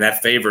 And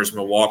that favors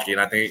Milwaukee. And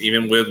I think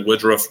even with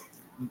Woodruff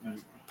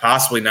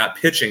possibly not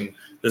pitching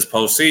this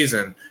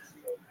postseason,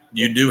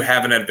 you do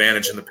have an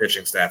advantage in the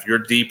pitching staff. You're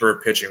deeper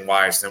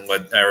pitching-wise than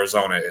what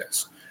Arizona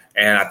is.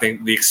 And I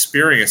think the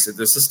experience,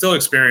 this is still an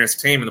experienced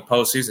team in the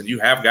postseason. You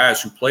have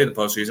guys who play the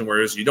postseason,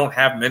 whereas you don't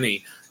have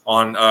many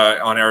on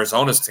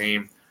Arizona's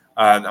team.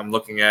 I'm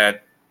looking at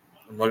it.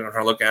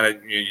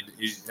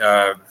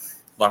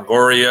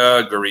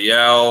 Longoria,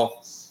 Gurriel,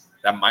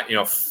 that might,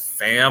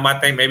 Pham, I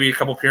think maybe a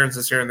couple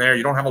appearances here and there.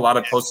 You don't have a lot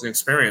of postseason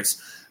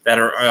experience that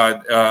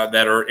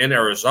are in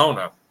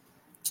Arizona.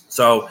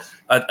 So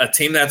a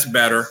team that's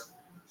better,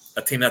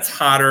 a team that's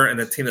hotter, and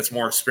a team that's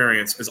more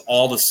experienced is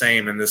all the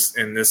same in this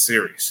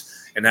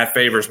series, and that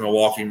favors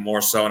Milwaukee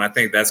more so. And I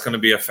think that's going to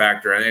be a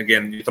factor. And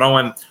again, you're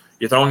throwing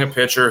a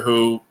pitcher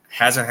who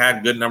hasn't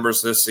had good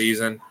numbers this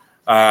season.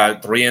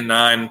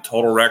 3-9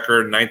 total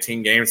record,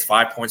 19 games,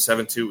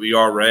 5.72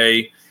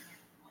 ERA.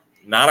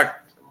 Not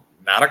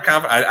a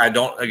confident. I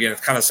don't. Again,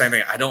 it's kind of the same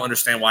thing. I don't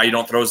understand why you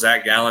don't throw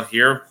Zach Gallen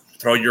here.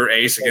 Throw your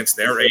ace against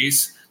their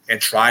ace and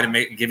try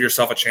to give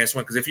yourself a chance to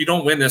win. Because if you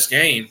don't win this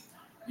game,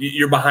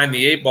 you're behind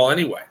the 8 ball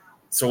anyway.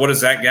 So what is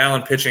Zach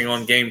Gallen pitching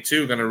on game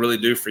 2 going to really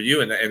do for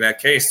you in that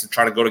case to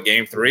try to go to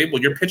game 3?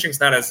 Well, your pitching's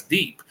not as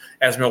deep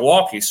as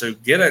Milwaukee. So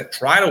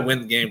try to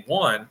win game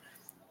 1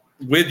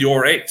 with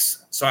your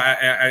ace. So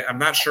I'm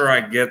not sure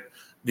I get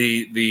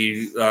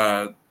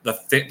the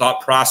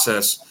thought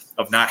process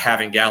of not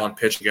having Gallen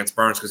pitch against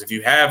Burns, because if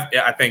you have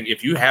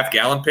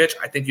Gallen pitch,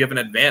 I think you have an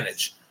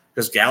advantage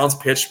because Gallen's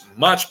pitched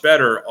much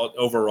better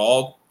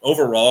overall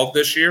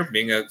this year,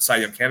 being a Cy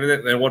Young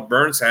candidate, than what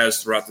Burns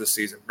has throughout this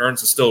season.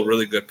 Burns is still a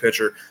really good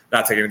pitcher,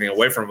 not taking anything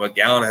away from him, but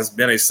Gallen has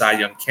been a Cy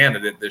Young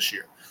candidate this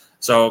year.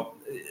 So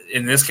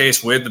in this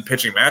case, with the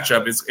pitching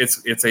matchup,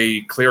 it's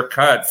a clear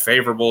cut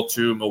favorable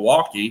to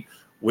Milwaukee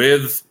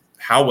with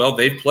how well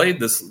they've played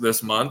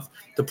this month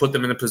to put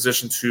them in a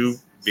position to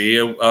be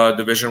a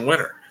division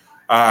winner.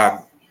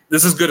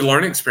 This is good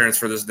learning experience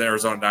for this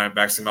Arizona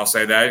Diamondbacks team, I'll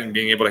say that, and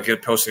being able to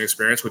get posting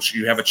experience, which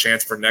you have a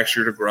chance for next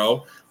year to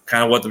grow,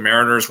 kind of what the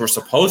Mariners were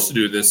supposed to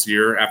do this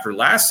year after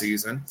last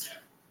season.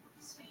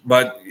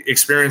 But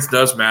experience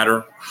does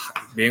matter.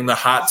 Being the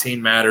hot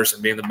team matters,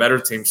 and being the better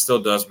team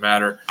still does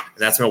matter, and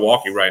that's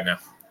Milwaukee right now.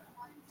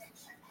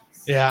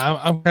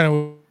 Yeah, I'm kind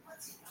of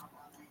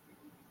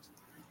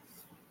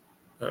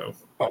 –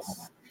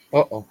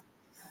 Uh-oh.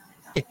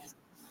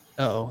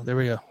 Uh-oh, there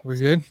we go. We're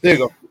good? There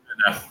you go.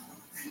 Yeah.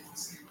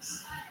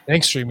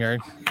 Thanks, StreamYard.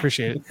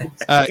 Appreciate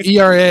it.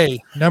 ERA,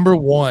 number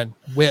 1.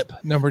 WHIP,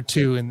 number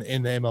 2 in the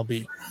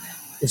MLB.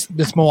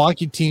 This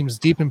Milwaukee team's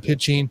deep in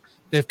pitching.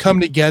 They've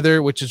come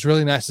together, which is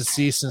really nice to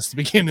see since the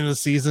beginning of the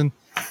season.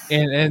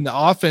 And the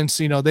offense,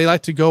 they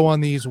like to go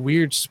on these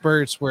weird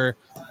spurts where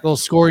they'll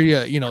score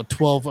you,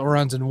 12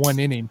 runs in one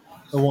inning.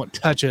 They won't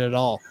touch it at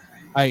all.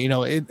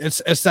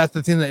 It's that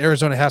the thing that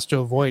Arizona has to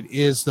avoid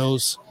is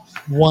those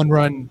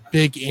one-run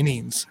big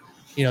innings.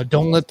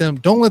 Don't let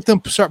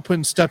them start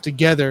putting stuff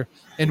together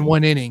in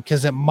one inning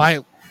because it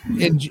might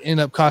end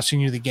up costing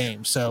you the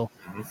game. So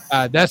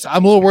I'm a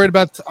little worried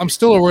about. I'm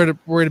still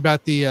worried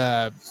about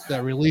the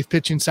relief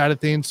pitching side of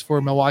things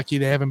for Milwaukee.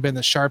 They haven't been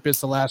the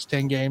sharpest the last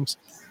 10 games,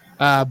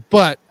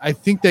 but I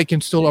think they can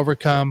still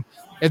overcome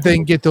if they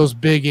can get those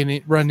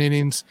big run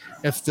innings.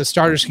 If the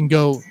starters can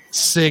go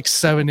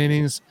 6-7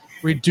 innings,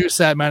 reduce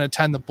that amount of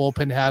time the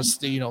bullpen has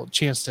the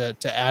chance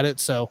to add it.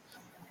 So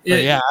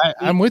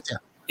I'm with you.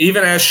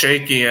 Even as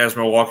shaky as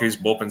Milwaukee's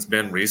bullpen's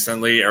been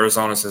recently,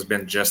 Arizona's has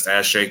been just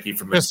as shaky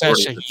for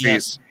majority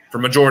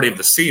of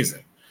the season.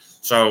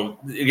 So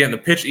again, the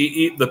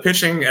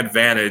pitching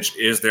advantage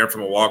is there for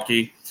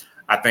Milwaukee.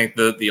 I think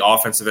the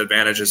offensive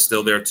advantage is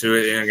still there too.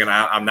 And again,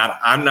 I'm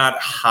not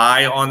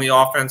high on the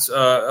offense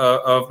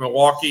of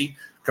Milwaukee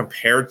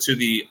compared to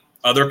the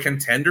other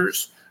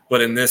contenders,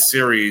 but in this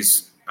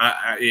series,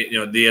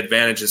 the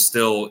advantage is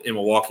still in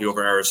Milwaukee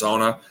over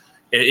Arizona.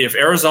 If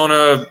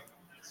Arizona,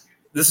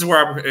 this is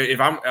where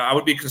I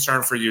would be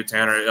concerned for you,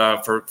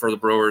 Tanner, for the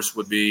Brewers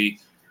would be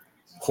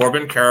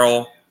Corbin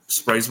Carroll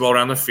sprays the ball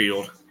around the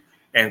field,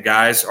 and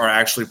guys are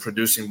actually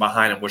producing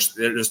behind him. Which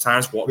there's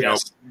times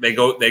they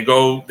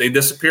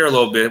disappear a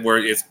little bit where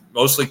it's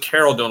mostly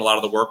Carroll doing a lot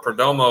of the work,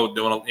 Perdomo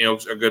doing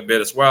a good bit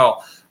as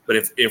well. But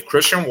if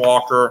Christian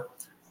Walker,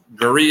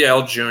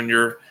 Gurriel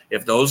Jr.,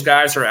 if those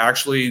guys are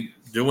actually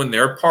doing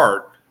their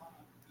part,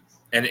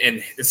 and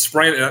it's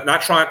spraying,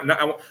 not trying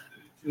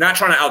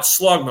to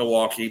outslug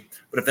Milwaukee,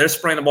 but if they're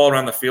spraying the ball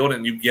around the field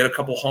and you get a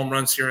couple home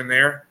runs here and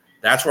there,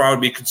 that's where I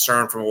would be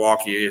concerned for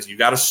Milwaukee. Is you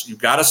got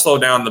to slow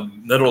down the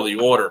middle of the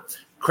order.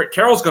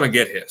 Carroll's going to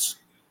get his.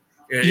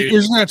 You're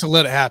going to have to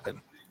let it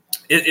happen.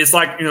 It's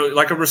like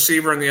like a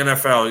receiver in the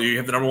NFL. You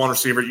have the number one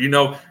receiver.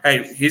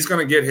 Hey, he's going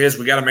to get his.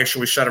 We got to make sure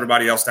we shut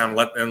everybody else down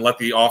and let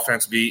the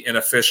offense be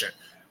inefficient.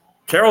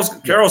 Carroll's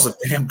a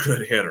damn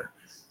good hitter.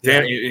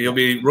 He'll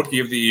be rookie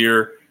of the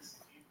year.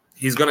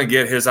 He's going to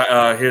get his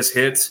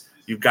hits.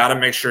 You've got to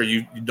make sure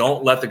you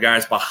don't let the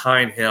guys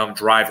behind him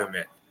drive him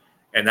in.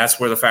 And that's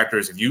where the factor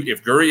is.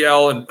 If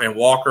Gurriel and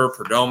Walker,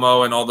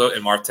 Perdomo,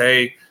 and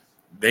Marte,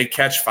 they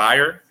catch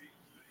fire,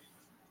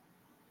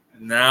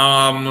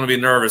 now I'm going to be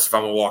nervous if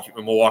I'm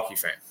a Milwaukee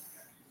fan.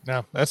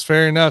 No, that's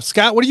fair enough.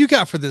 Scott, what do you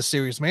got for this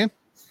series, man?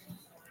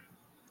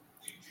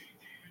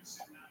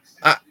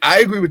 I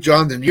agree with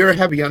Jonathan. You're a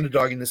heavy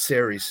underdog in this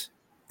series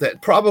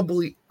that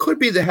probably could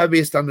be the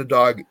heaviest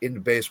underdog in the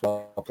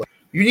baseball play.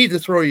 You need to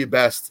throw your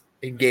best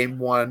in game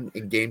 1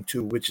 and game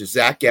 2, which is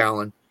Zach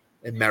Gallen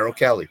and Merrill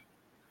Kelly.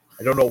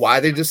 I don't know why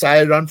they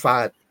decided on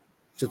Fott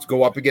to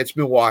go up against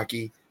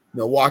Milwaukee.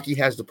 Milwaukee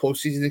has the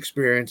postseason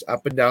experience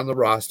up and down the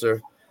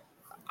roster.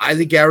 I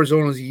think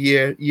Arizona's a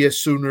year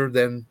sooner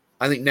than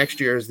I think next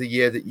year is the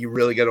year that you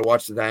really got to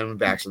watch the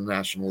Diamondbacks in the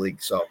National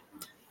League. So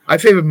I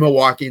favor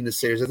Milwaukee in this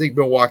series. I think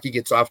Milwaukee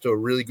gets off to a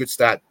really good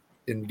start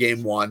in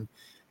game 1,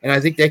 and I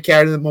think they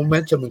carry the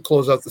momentum and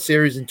close out the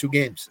series in 2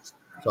 games.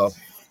 So,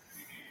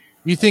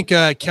 you think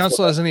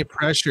Counsell has any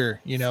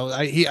pressure?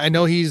 I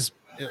know he's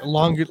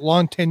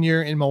long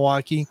tenure in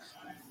Milwaukee.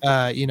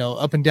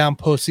 Up and down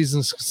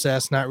postseason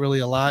success, not really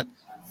a lot.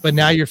 But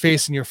now you're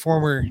facing your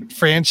former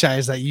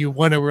franchise that you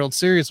won a World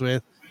Series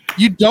with.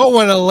 You don't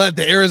want to let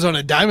the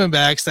Arizona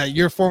Diamondbacks, that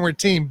your former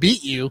team,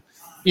 beat you,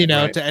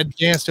 right, to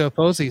advance to a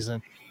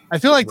postseason. I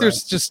feel like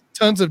there's just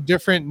tons of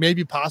different,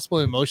 maybe possible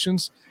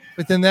emotions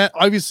within that.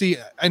 Obviously,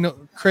 I know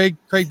Craig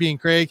being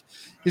Craig,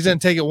 he's going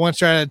to take it one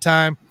stride at a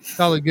time,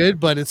 call it good,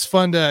 but it's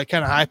fun to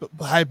kind of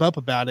hype up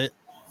about it,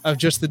 of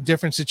just the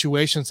different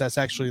situations that's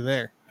actually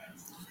there.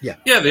 Yeah,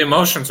 the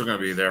emotions are going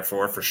to be there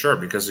for sure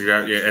because you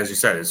got, as you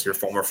said, it's your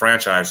former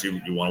franchise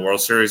you won a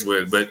World Series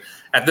with. But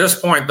at this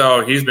point,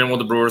 though, he's been with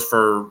the Brewers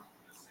for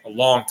a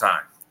long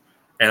time,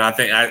 and I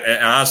think,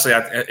 and honestly,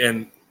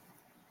 and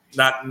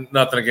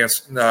nothing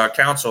against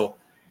Counsell.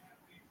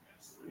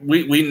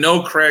 We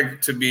know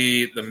Craig to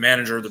be the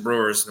manager of the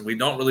Brewers, and we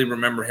don't really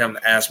remember him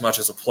as much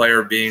as a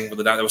player being with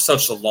the Dodgers. That was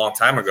such a long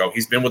time ago.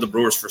 He's been with the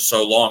Brewers for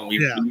so long.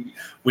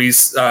 We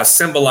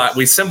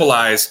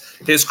symbolize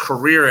his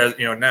career as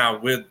now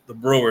with the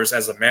Brewers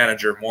as a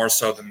manager more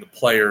so than the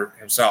player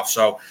himself.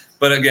 So,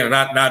 but again,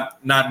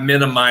 not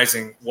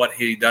minimizing what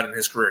he done in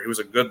his career. He was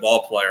a good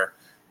ball player,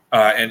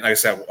 and like I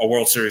said, a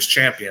World Series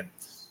champion.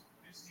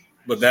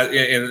 But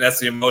that's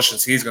the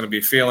emotions he's going to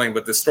be feeling.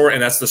 But that's the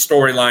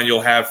storyline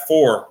you'll have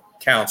for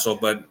Counsell,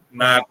 but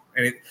not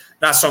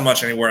so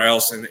much anywhere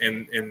else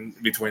in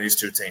between these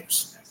two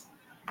teams.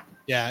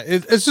 Yeah,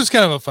 it's just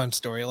kind of a fun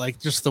story, like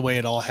just the way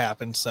it all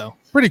happened. So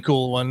pretty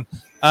cool one.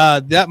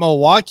 That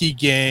Milwaukee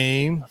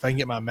game, if I can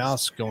get my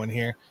mouse going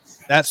here,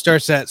 that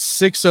starts at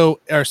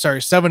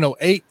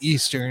 7:08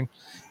 Eastern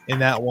in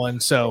that one.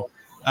 So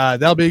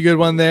that'll be a good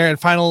one there. And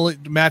final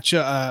match.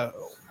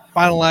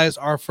 Finalize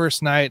our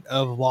first night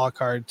of wild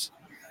cards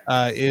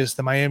is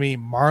the Miami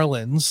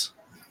Marlins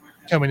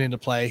coming into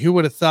play. Who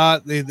would have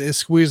thought they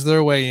squeezed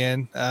their way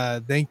in?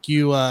 Thank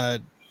you,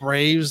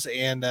 Braves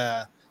and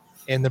the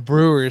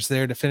Brewers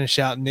there to finish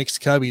out Nick's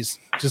Cubbies.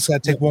 Just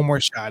got to take one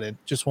more shot in.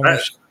 Just one more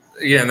shot.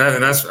 Yeah, and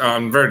that's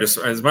I'm very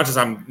as much as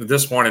I'm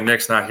disappointed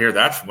Nick's not here.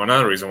 That's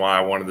another reason why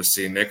I wanted to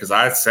see Nick, because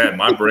I said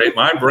my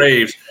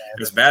Braves,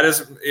 as bad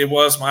as it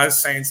was my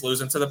Saints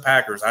losing to the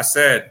Packers, I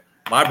said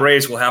my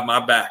Braves will have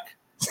my back.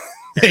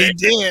 They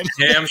did.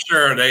 Damn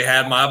sure they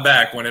had my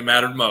back when it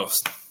mattered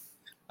most.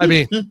 I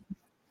mean,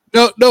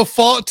 no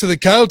fault to the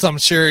Cubs, I'm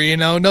sure.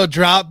 No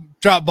drop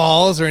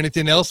balls or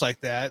anything else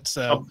like that.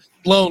 So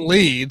blown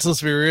leads.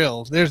 Let's be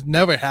real. There's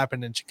never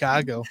happened in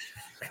Chicago.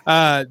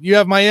 You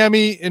have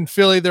Miami and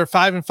Philly. They're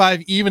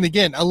 5-5 even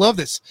again. I love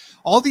this.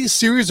 All these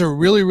series are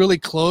really, really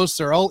close.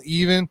 They're all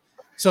even.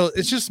 So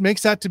it just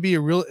makes that to be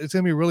it's going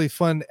to be a really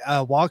fun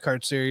wild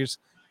card series.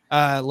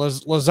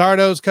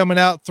 Luzardo's coming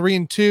out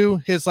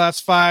 3-2. His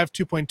last 5,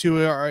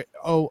 2.2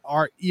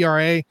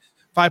 ERA,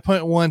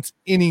 5.1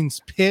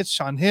 innings pitched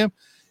on him.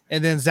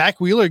 And then Zach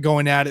Wheeler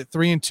going at it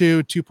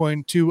 3-2,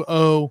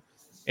 2.20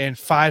 and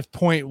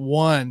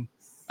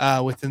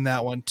 5.1 within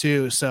that one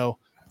too. So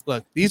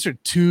look, these are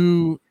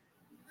two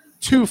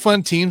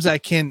fun teams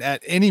that can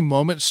at any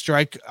moment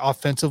strike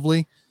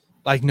offensively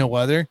like no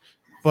other.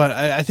 But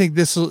I think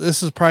this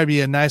is probably be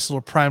a nice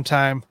little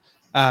primetime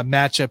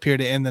matchup here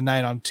to end the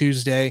night on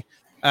Tuesday.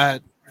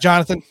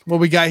 Jonathan, what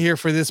we got here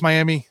for this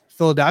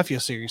Miami-Philadelphia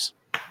series?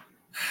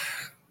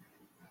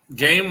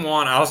 Game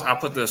one, I'll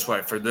put it this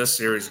way. For this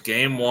series,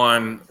 game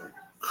one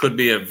could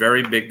be a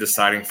very big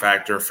deciding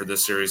factor for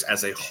this series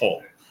as a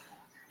whole.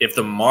 If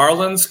the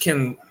Marlins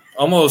can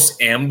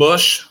almost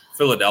ambush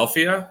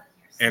Philadelphia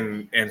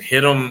and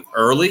hit them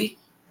early,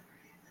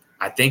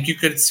 I think you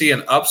could see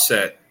an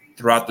upset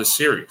throughout the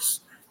series.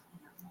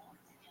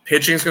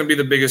 Pitching is going to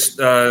be the biggest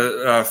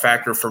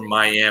factor for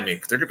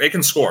Miami. They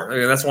can score. I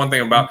mean, that's one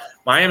thing about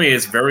Miami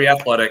is very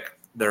athletic.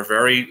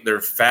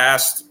 They're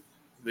fast.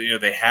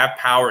 They have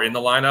power in the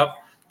lineup.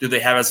 Do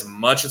they have as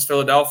much as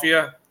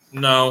Philadelphia?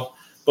 No,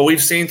 but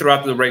we've seen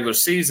throughout the regular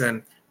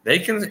season they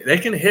can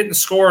hit and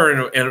score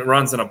and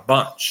runs in a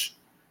bunch.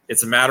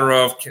 It's a matter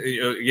of,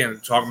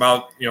 again, talking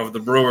about the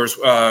Brewers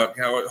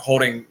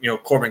holding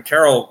Corbin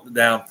Carroll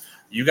down.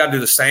 You got to do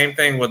the same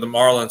thing with the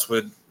Marlins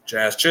with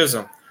Jazz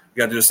Chisholm. You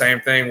got to do the same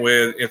thing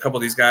with a couple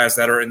of these guys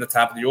that are in the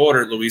top of the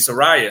order. Luis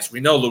Arias. We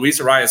know Luis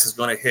Arias is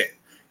going to hit.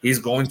 He's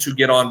going to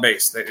get on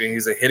base.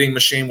 He's a hitting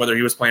machine, whether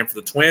he was playing for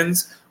the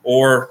Twins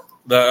or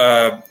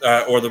the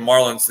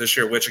Marlins this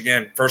year. Which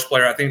again, first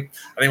player I think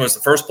it was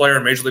the first player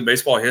in Major League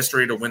Baseball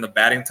history to win the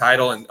batting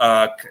title in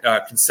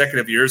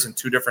consecutive years in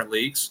 2 different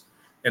leagues.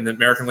 In the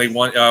American League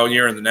one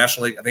year, in the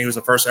National League, I think he was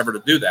the first ever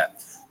to do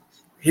that.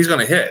 He's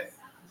going to hit.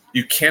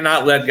 You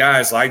cannot let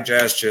guys like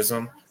Jazz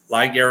Chisholm,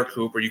 like Garrett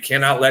Cooper, you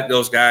cannot let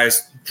those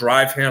guys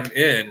drive him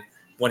in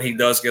when he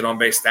does get on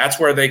base. That's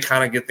where they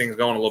kind of get things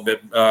going a little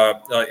bit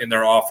in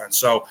their offense.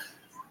 So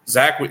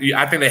Zach,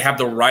 I think they have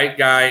the right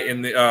guy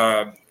in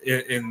the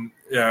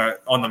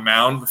on the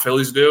mound. The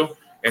Phillies do,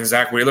 and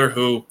Zach Wheeler,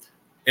 who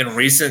in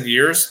recent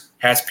years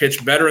has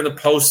pitched better in the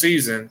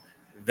postseason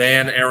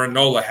than Aaron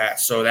Nola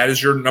has. So that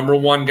is your number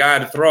one guy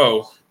to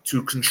throw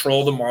to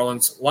control the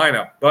Marlins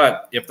lineup.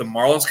 But if the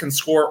Marlins can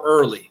score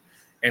early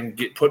and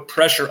put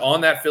pressure on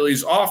that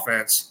Phillies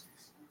offense,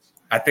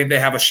 I think they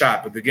have a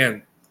shot. But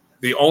again,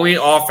 the only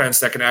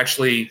offense that can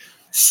actually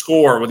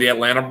score with the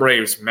Atlanta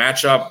Braves,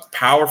 match up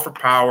power for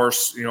power,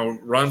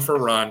 run for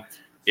run,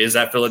 is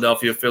that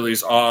Philadelphia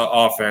Phillies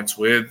offense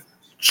with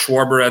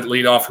Schwarber at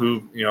leadoff,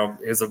 who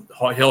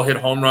he'll hit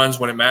home runs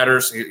when it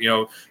matters,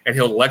 and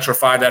he'll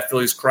electrify that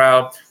Phillies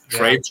crowd. Yeah.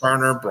 Trey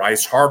Turner,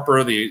 Bryce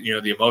Harper, the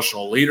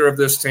emotional leader of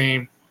this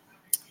team,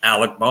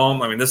 Alec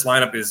Boehm. I mean, this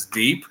lineup is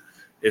deep.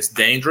 It's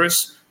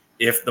dangerous.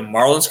 If the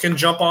Marlins can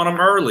jump on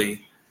them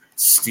early,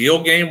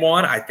 steal game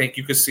one, I think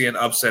you could see an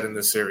upset in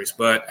this series.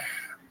 But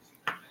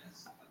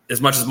as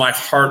much as my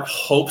heart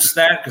hopes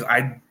that, because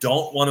I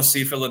don't want to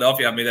see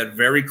Philadelphia. I made that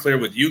very clear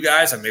with you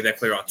guys. I made that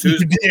clear on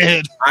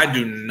Tuesday. I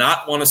do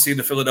not want to see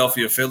the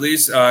Philadelphia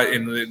Phillies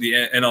in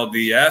the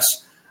NLDS.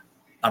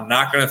 I'm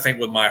not going to think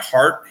with my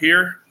heart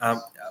here.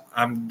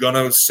 I'm going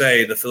to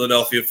say the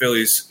Philadelphia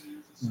Phillies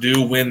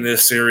do win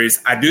this series.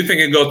 I do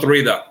think it go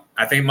 3, though.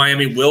 I think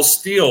Miami will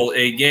steal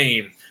a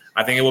game.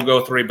 I think it will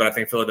go 3, but I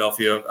think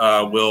Philadelphia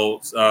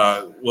will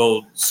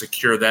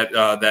secure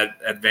that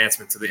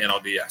advancement to the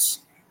NLDS.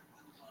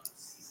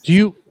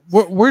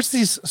 Where's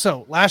these?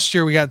 So last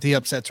year we got the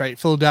upsets, right?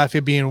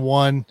 Philadelphia being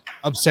one,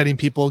 upsetting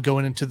people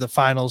going into the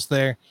finals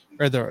there,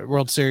 or the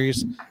World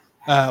Series.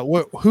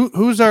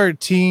 Who's our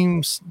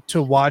teams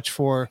to watch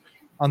for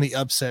on the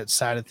upset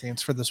side of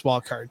things for this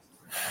wild card?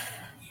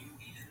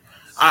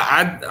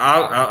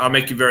 I'll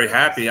make you very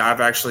happy.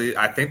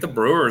 I think the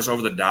Brewers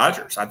over the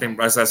Dodgers. I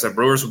think, as I said,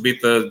 Brewers will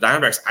beat the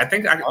Diamondbacks. I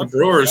think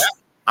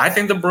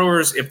the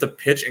Brewers, if the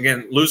pitch,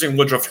 again, losing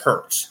Woodruff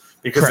hurts.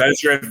 Because that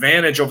is your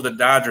advantage over the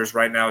Dodgers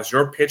right now is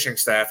your pitching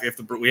staff.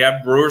 We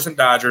have Brewers and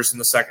Dodgers in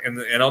the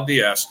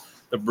NLDS,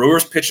 the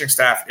Brewers pitching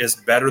staff is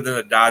better than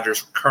the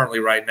Dodgers currently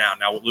right now.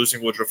 Now,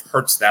 losing Woodruff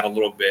hurts that a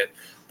little bit,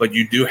 but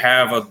you do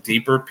have a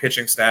deeper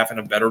pitching staff and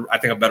a better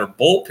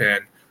bullpen.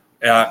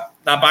 Not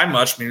by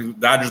much. I mean, the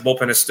Dodgers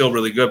bullpen is still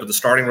really good, but the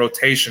starting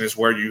rotation is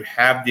where you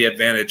have the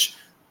advantage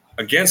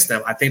against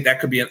them. I think that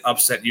could be an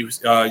upset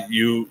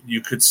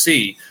you could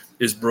see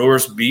is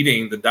Brewers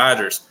beating the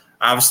Dodgers.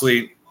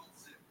 Obviously,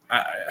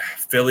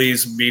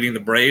 Phillies beating the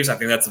Braves. I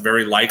think that's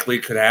very likely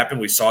could happen.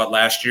 We saw it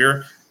last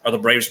year. Are the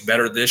Braves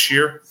better this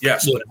year?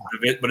 Yes,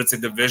 but it's a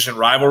division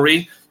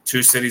rivalry.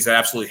 Two cities that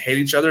absolutely hate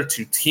each other,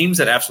 two teams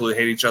that absolutely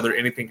hate each other.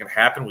 Anything can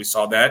happen. We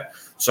saw that.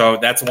 So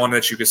that's one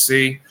that you could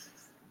see.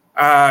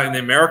 In the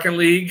American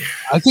League,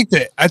 I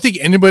think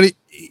anybody,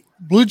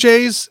 Blue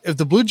Jays, if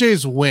the Blue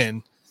Jays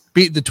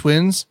beat the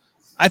Twins,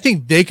 I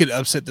think they could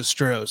upset the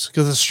Stros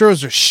because the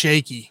Stros are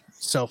shaky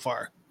so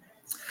far.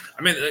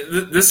 I mean,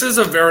 this is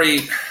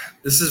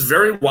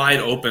very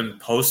wide open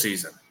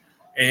postseason,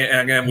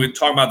 and again, we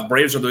talk about the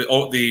Braves are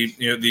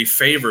the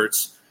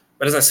favorites.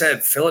 But as I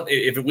said,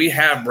 if we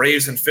have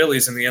Braves and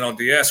Phillies in the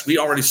NLDS, we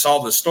already saw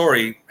the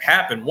story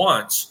happen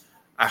once.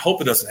 I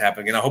hope it doesn't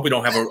happen again. I hope we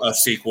don't have a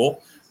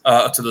sequel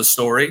to the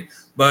story.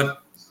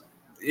 But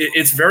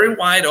it's very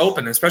wide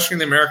open, especially in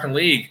the American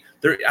League.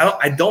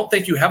 I don't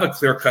think you have a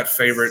clear-cut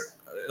favorite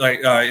like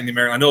in the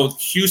American. I know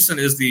Houston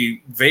is the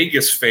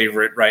Vegas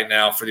favorite right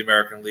now for the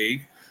American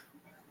League.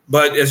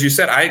 But as you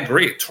said, I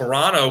agree.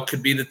 Toronto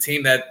could be the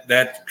team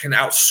that can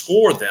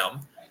outscore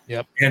them.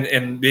 Yep.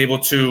 And be able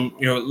to,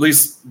 at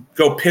least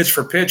go pitch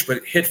for pitch,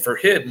 but hit for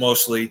hit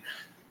mostly.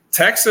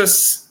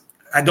 Texas,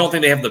 I don't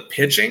think they have the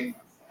pitching.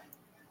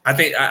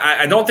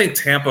 I don't think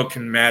Tampa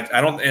can match.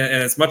 And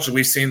as much as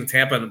we've seen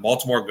Tampa and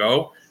Baltimore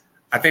go,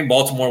 I think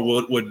Baltimore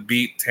would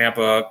beat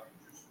Tampa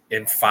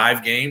in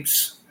 5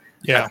 games.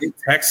 Yeah. I think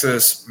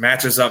Texas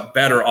matches up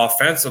better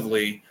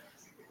offensively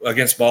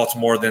against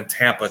Baltimore than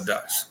Tampa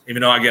does.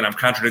 Even though, again, I'm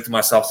contradicting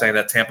myself saying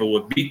that Tampa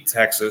would beat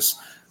Texas,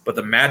 but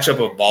the matchup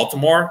of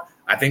Baltimore,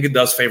 I think it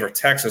does favor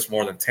Texas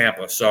more than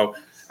Tampa. So,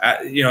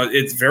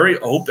 it's very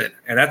open.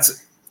 And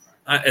that's,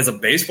 as a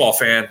baseball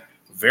fan,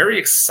 very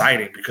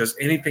exciting because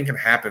anything can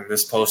happen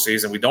this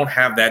postseason. We don't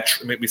have that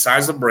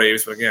besides the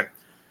Braves. But, again,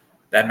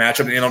 that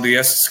matchup in the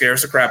NLDS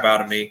scares the crap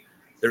out of me.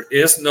 There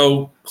is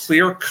no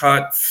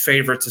clear-cut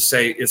favorite to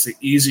say it's an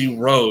easy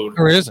road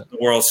to the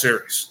World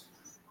Series.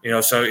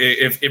 So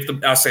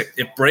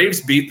if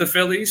Braves beat the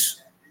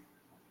Phillies,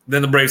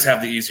 then the Braves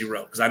have the easy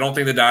road because I don't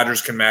think the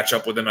Dodgers can match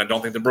up with them. I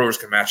don't think the Brewers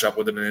can match up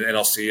with them in the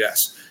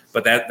NLCS.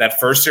 But that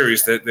first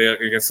series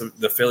against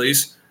the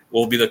Phillies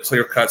will be the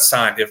clear-cut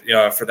sign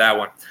for that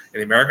one. In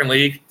the American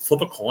League,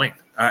 flip a coin.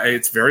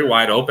 It's very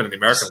wide open in the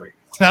American League.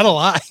 It's not a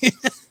lie.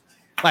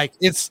 Like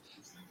it's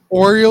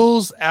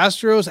Orioles,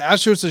 Astros.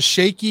 Astros is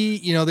shaky.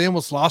 They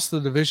almost lost the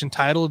division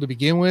title to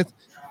begin with.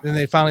 Then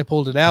they finally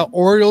pulled it out.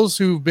 Orioles,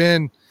 who've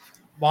been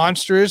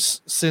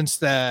monstrous since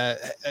the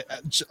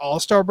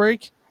All-Star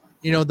break,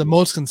 the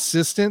most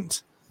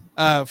consistent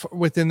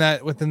within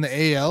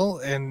the AL.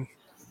 And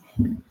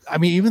I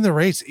mean, even the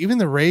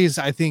Rays,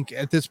 I think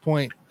at this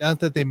point, now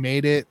that they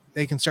made it,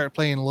 they can start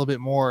playing a little bit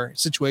more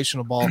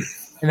situational ball,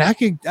 and I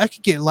could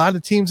get a lot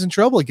of teams in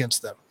trouble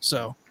against them.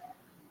 So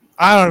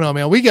I don't know,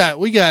 man. We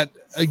got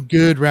a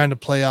good round of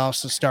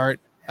playoffs to start.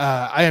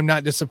 I am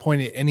not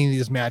disappointed in any of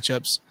these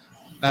matchups.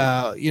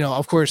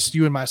 Of course,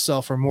 you and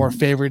myself are more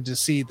favored to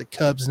see the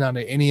Cubs, not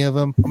at any of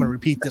them. I'm going to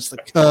repeat this: the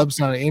Cubs,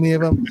 not at any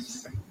of them.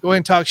 Go ahead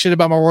and talk shit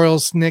about my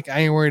Royals, Nick. I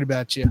ain't worried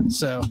about you.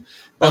 So,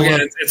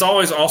 it's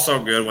always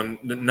also good when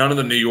none of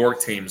the New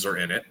York teams are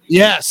in it.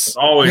 Yes, it's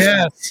always.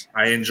 Yes.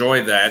 I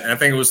enjoy that, and I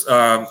think it was.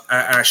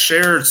 I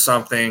shared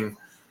something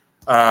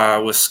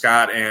with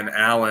Scott and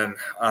Alan.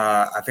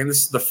 I think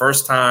this is the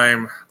first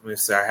time. Let me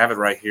see. I have it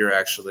right here,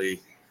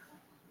 actually.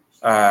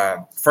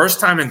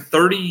 First time in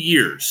 30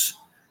 years.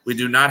 We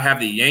do not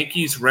have the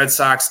Yankees, Red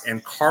Sox,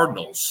 and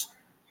Cardinals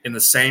in the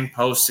same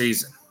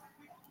postseason.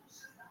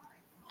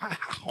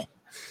 Wow.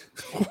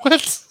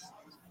 What?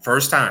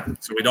 First time.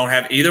 So we don't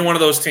have either one of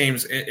those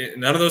teams,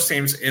 none of those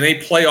teams in a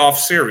playoff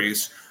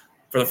series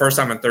for the first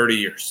time in 30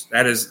 years.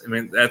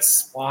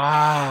 That's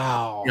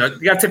wow. You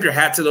got to tip your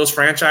hat to those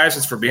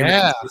franchises for being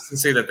the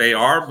consistency that they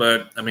are.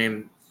 But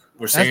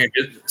we're seeing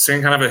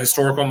kind of a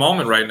historical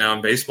moment right now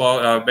in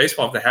baseball.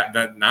 Baseball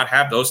to not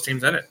have those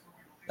teams in it.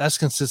 That's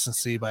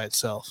consistency by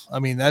itself.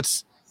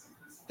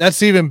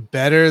 That's even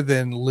better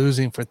than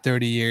losing for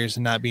 30 years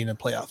and not being in a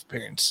playoff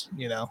appearance.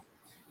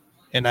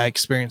 And I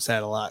experienced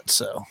that a lot.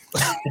 So,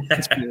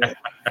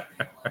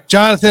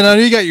 Jonathan, I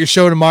know you got your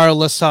show tomorrow.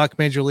 Let's talk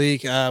Major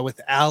League with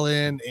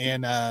Alan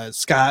and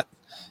Scott.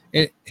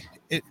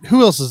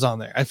 Who else is on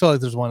there? I feel like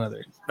there's one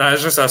other. No,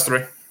 it's just us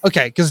three.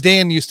 Okay, because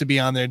Dan used to be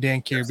on there,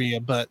 Dan Kirby,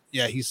 but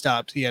yeah, he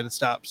stopped. He had to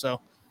stop. So,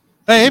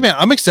 hey man,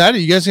 I'm excited.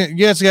 You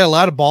guys got a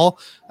lot of ball.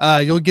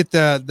 You'll get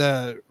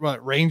the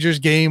Rangers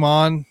game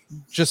on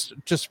just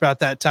about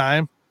that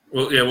time.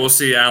 Well, yeah, we'll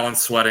see Alan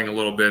sweating a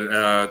little bit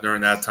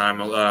during that time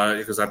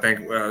because I think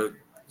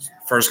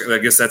first, I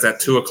guess that's at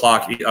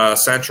 2:00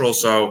 Central.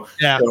 So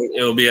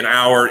it'll be an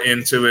hour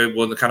into it.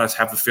 We'll kind of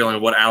have a feeling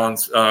of what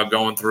Alan's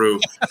going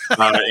through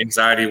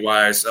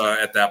anxiety-wise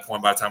at that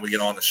point by the time we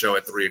get on the show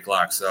at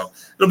 3:00. So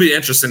it'll be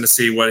interesting to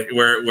see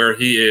where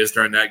he is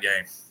during that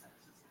game.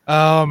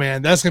 Oh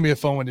man, that's gonna be a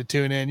fun one to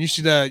tune in. You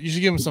should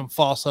give him some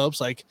false hopes,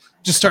 like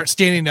just start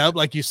standing up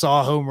like you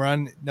saw a home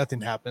run.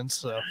 Nothing happens.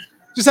 So.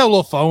 Just have a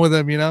little fun with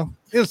him,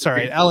 It's all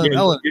right. Alan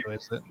enjoys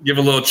it. Give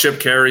a little Chip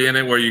Carey in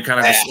it where you kind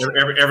of just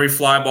every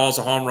fly ball's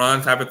a home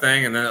run type of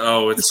thing, and then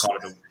it's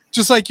caught.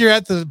 Just like you're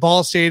at the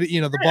ball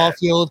stadium, the ball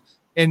field,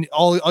 and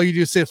all you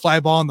do is say fly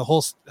ball, and the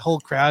whole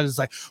crowd is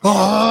like,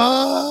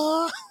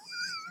 oh.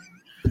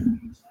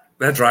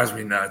 That drives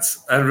me nuts.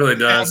 That really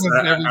does.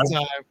 Every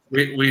time.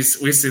 We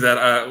see that.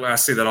 I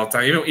see that all the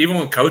time. Even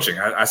when coaching,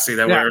 I see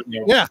that where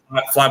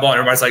fly ball, and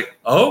everybody's like,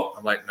 oh,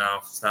 I'm like, no,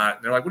 it's not.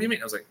 And they're like, what do you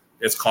mean? I was like,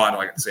 it's caught. I'm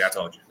like, see, I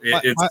told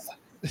you.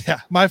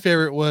 My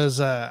favorite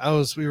was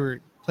we were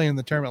playing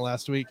the tournament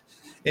last week,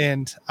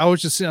 and I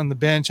was just sitting on the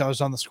bench. I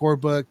was on the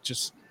scorebook,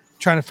 just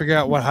trying to figure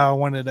out who I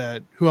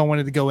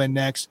wanted to go in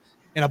next,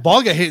 and a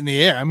ball got hit in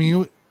the air.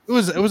 It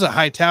was a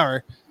high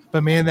tower,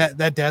 but man,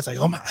 that dad's like,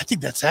 oh my, I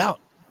think that's out,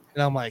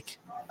 and I'm like,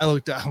 I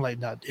looked up, I'm like,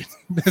 no, dude,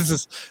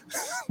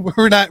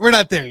 we're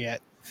not there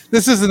yet.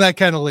 This isn't that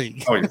kind of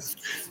league. Oh, yeah.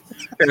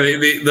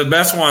 The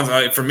best ones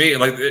for me,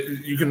 like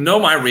you can know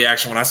my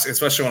reaction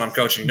especially when I'm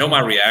coaching. You know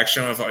my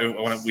reaction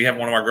when we have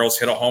one of our girls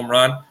hit a home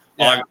run.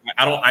 Yeah.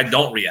 I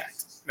don't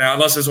react now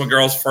unless it's a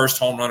girl's first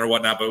home run or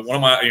whatnot. But one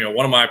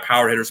of my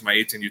power hitters, my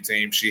 18U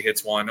team, she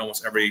hits one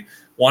almost every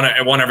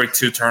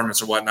 2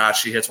 tournaments or whatnot.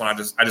 She hits one. I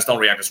just don't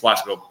react. Just watch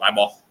it go bye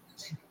ball.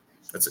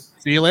 That's it.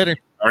 See you later.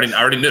 I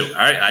already knew.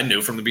 I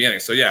knew from the beginning.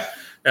 So yeah.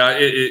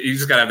 You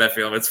just gotta have that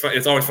feeling.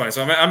 It's always funny.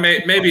 So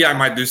maybe I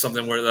might do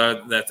something where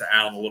that to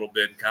Alan a little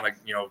bit and kind of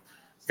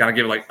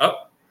give it like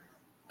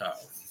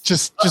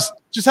just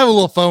have a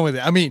little fun with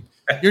it.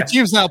 Your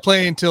team's not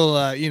playing until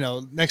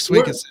next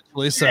week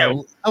essentially. So have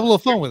a little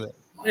fun with it.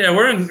 Yeah,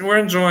 we're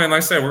enjoying. Like I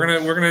said, we're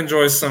gonna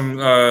enjoy some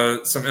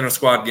inter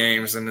squad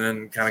games and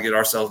then kind of get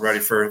ourselves ready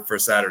for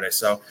Saturday.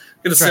 So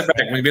get to sit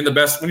back when you're the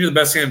best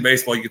team in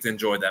baseball. You get to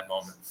enjoy that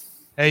moment.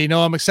 Hey,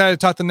 I'm excited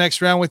to talk the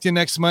next round with you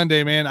next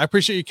Monday, man. I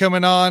appreciate you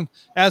coming on.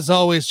 As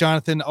always,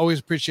 Jonathan, always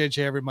appreciate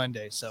you every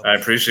Monday. So I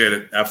appreciate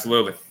it.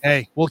 Absolutely.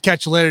 Hey, we'll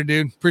catch you later,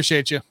 dude.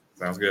 Appreciate you.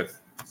 Sounds good.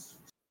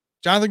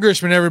 Jonathan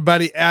Grishman,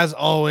 everybody, as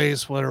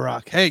always, what a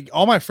rock. Hey,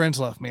 all my friends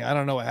left me. I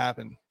don't know what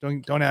happened.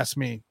 Don't ask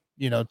me.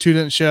 2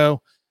 didn't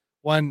show.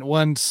 One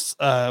was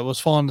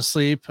falling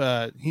asleep.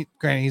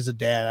 Granted, he's a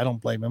dad. I don't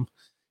blame him.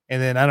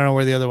 And then I don't know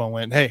where the other one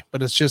went. Hey,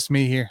 but it's just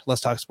me here.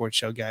 Let's Talk Sports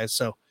Show, guys.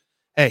 So,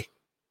 hey,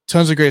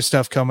 tons of great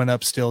stuff coming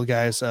up still,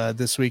 guys,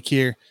 this week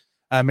here.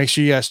 Make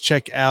sure you guys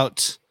check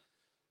out,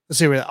 let's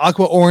see, the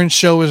Aqua Orange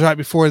show was right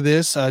before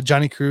this.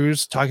 Johnny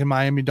Cruz talking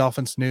Miami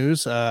Dolphins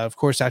news, of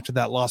course, after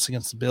that loss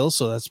against the Bills.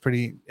 So that's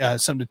pretty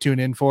something to tune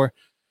in for.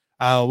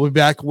 We'll be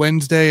back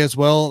Wednesday as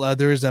well.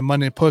 There is a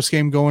Monday post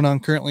game going on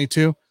currently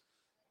too.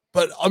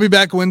 But I'll be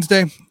back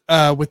Wednesday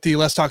with the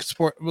Let's Talk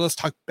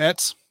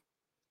Bets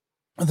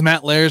with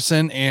Matt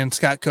Larison and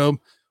Scott Cobe.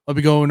 We'll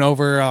be going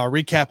over a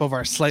recap of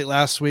our slate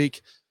last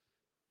week.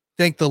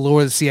 Thank the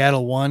Lord that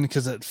Seattle won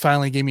because it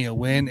finally gave me a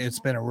win. It's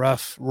been a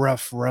rough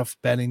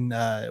betting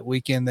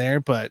weekend there,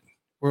 but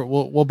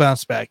we'll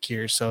bounce back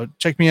here. So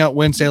check me out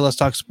Wednesday. Let's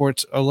Talk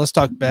Sports or Let's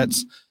Talk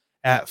Bets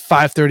at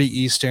 5:30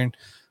 Eastern.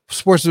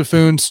 Sports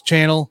Buffoons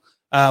channel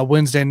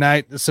Wednesday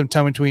night,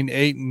 sometime between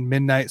 8 and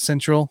midnight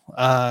Central.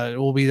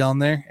 We'll be on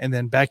there, and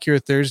then back here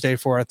Thursday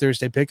for our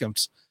Thursday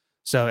pick'ems.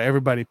 So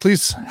everybody,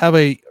 please have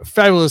a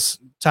fabulous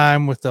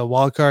time with the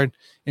wild card.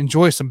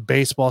 Enjoy some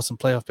baseball, some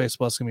playoff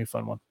baseball. It's gonna be a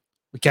fun one.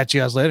 We'll catch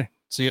you guys later.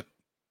 See you.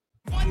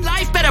 One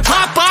life, better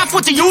pop off.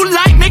 What do you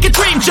like? Make a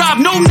dream job.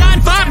 No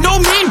 9-5,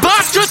 no mean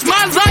boss. Just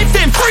my life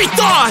and free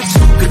thoughts.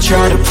 You could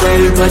try to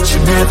play, but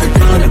you're never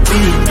gonna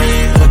beat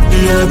me. Look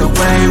the other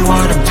way,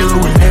 what I'm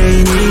doing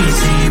ain't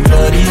easy.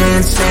 Bloody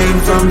hands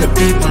stained from the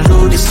people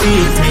who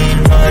deceive me.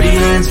 Muddy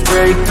hands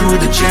break through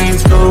the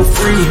chains, go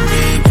free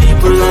me.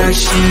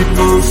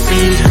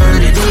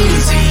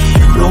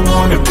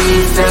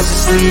 fast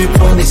asleep,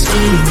 only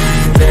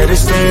scheming. Better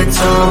stand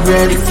tall,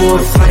 ready for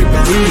a fight,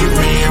 believe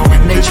me.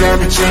 When they try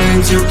to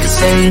change, you can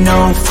say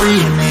no,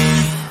 free me.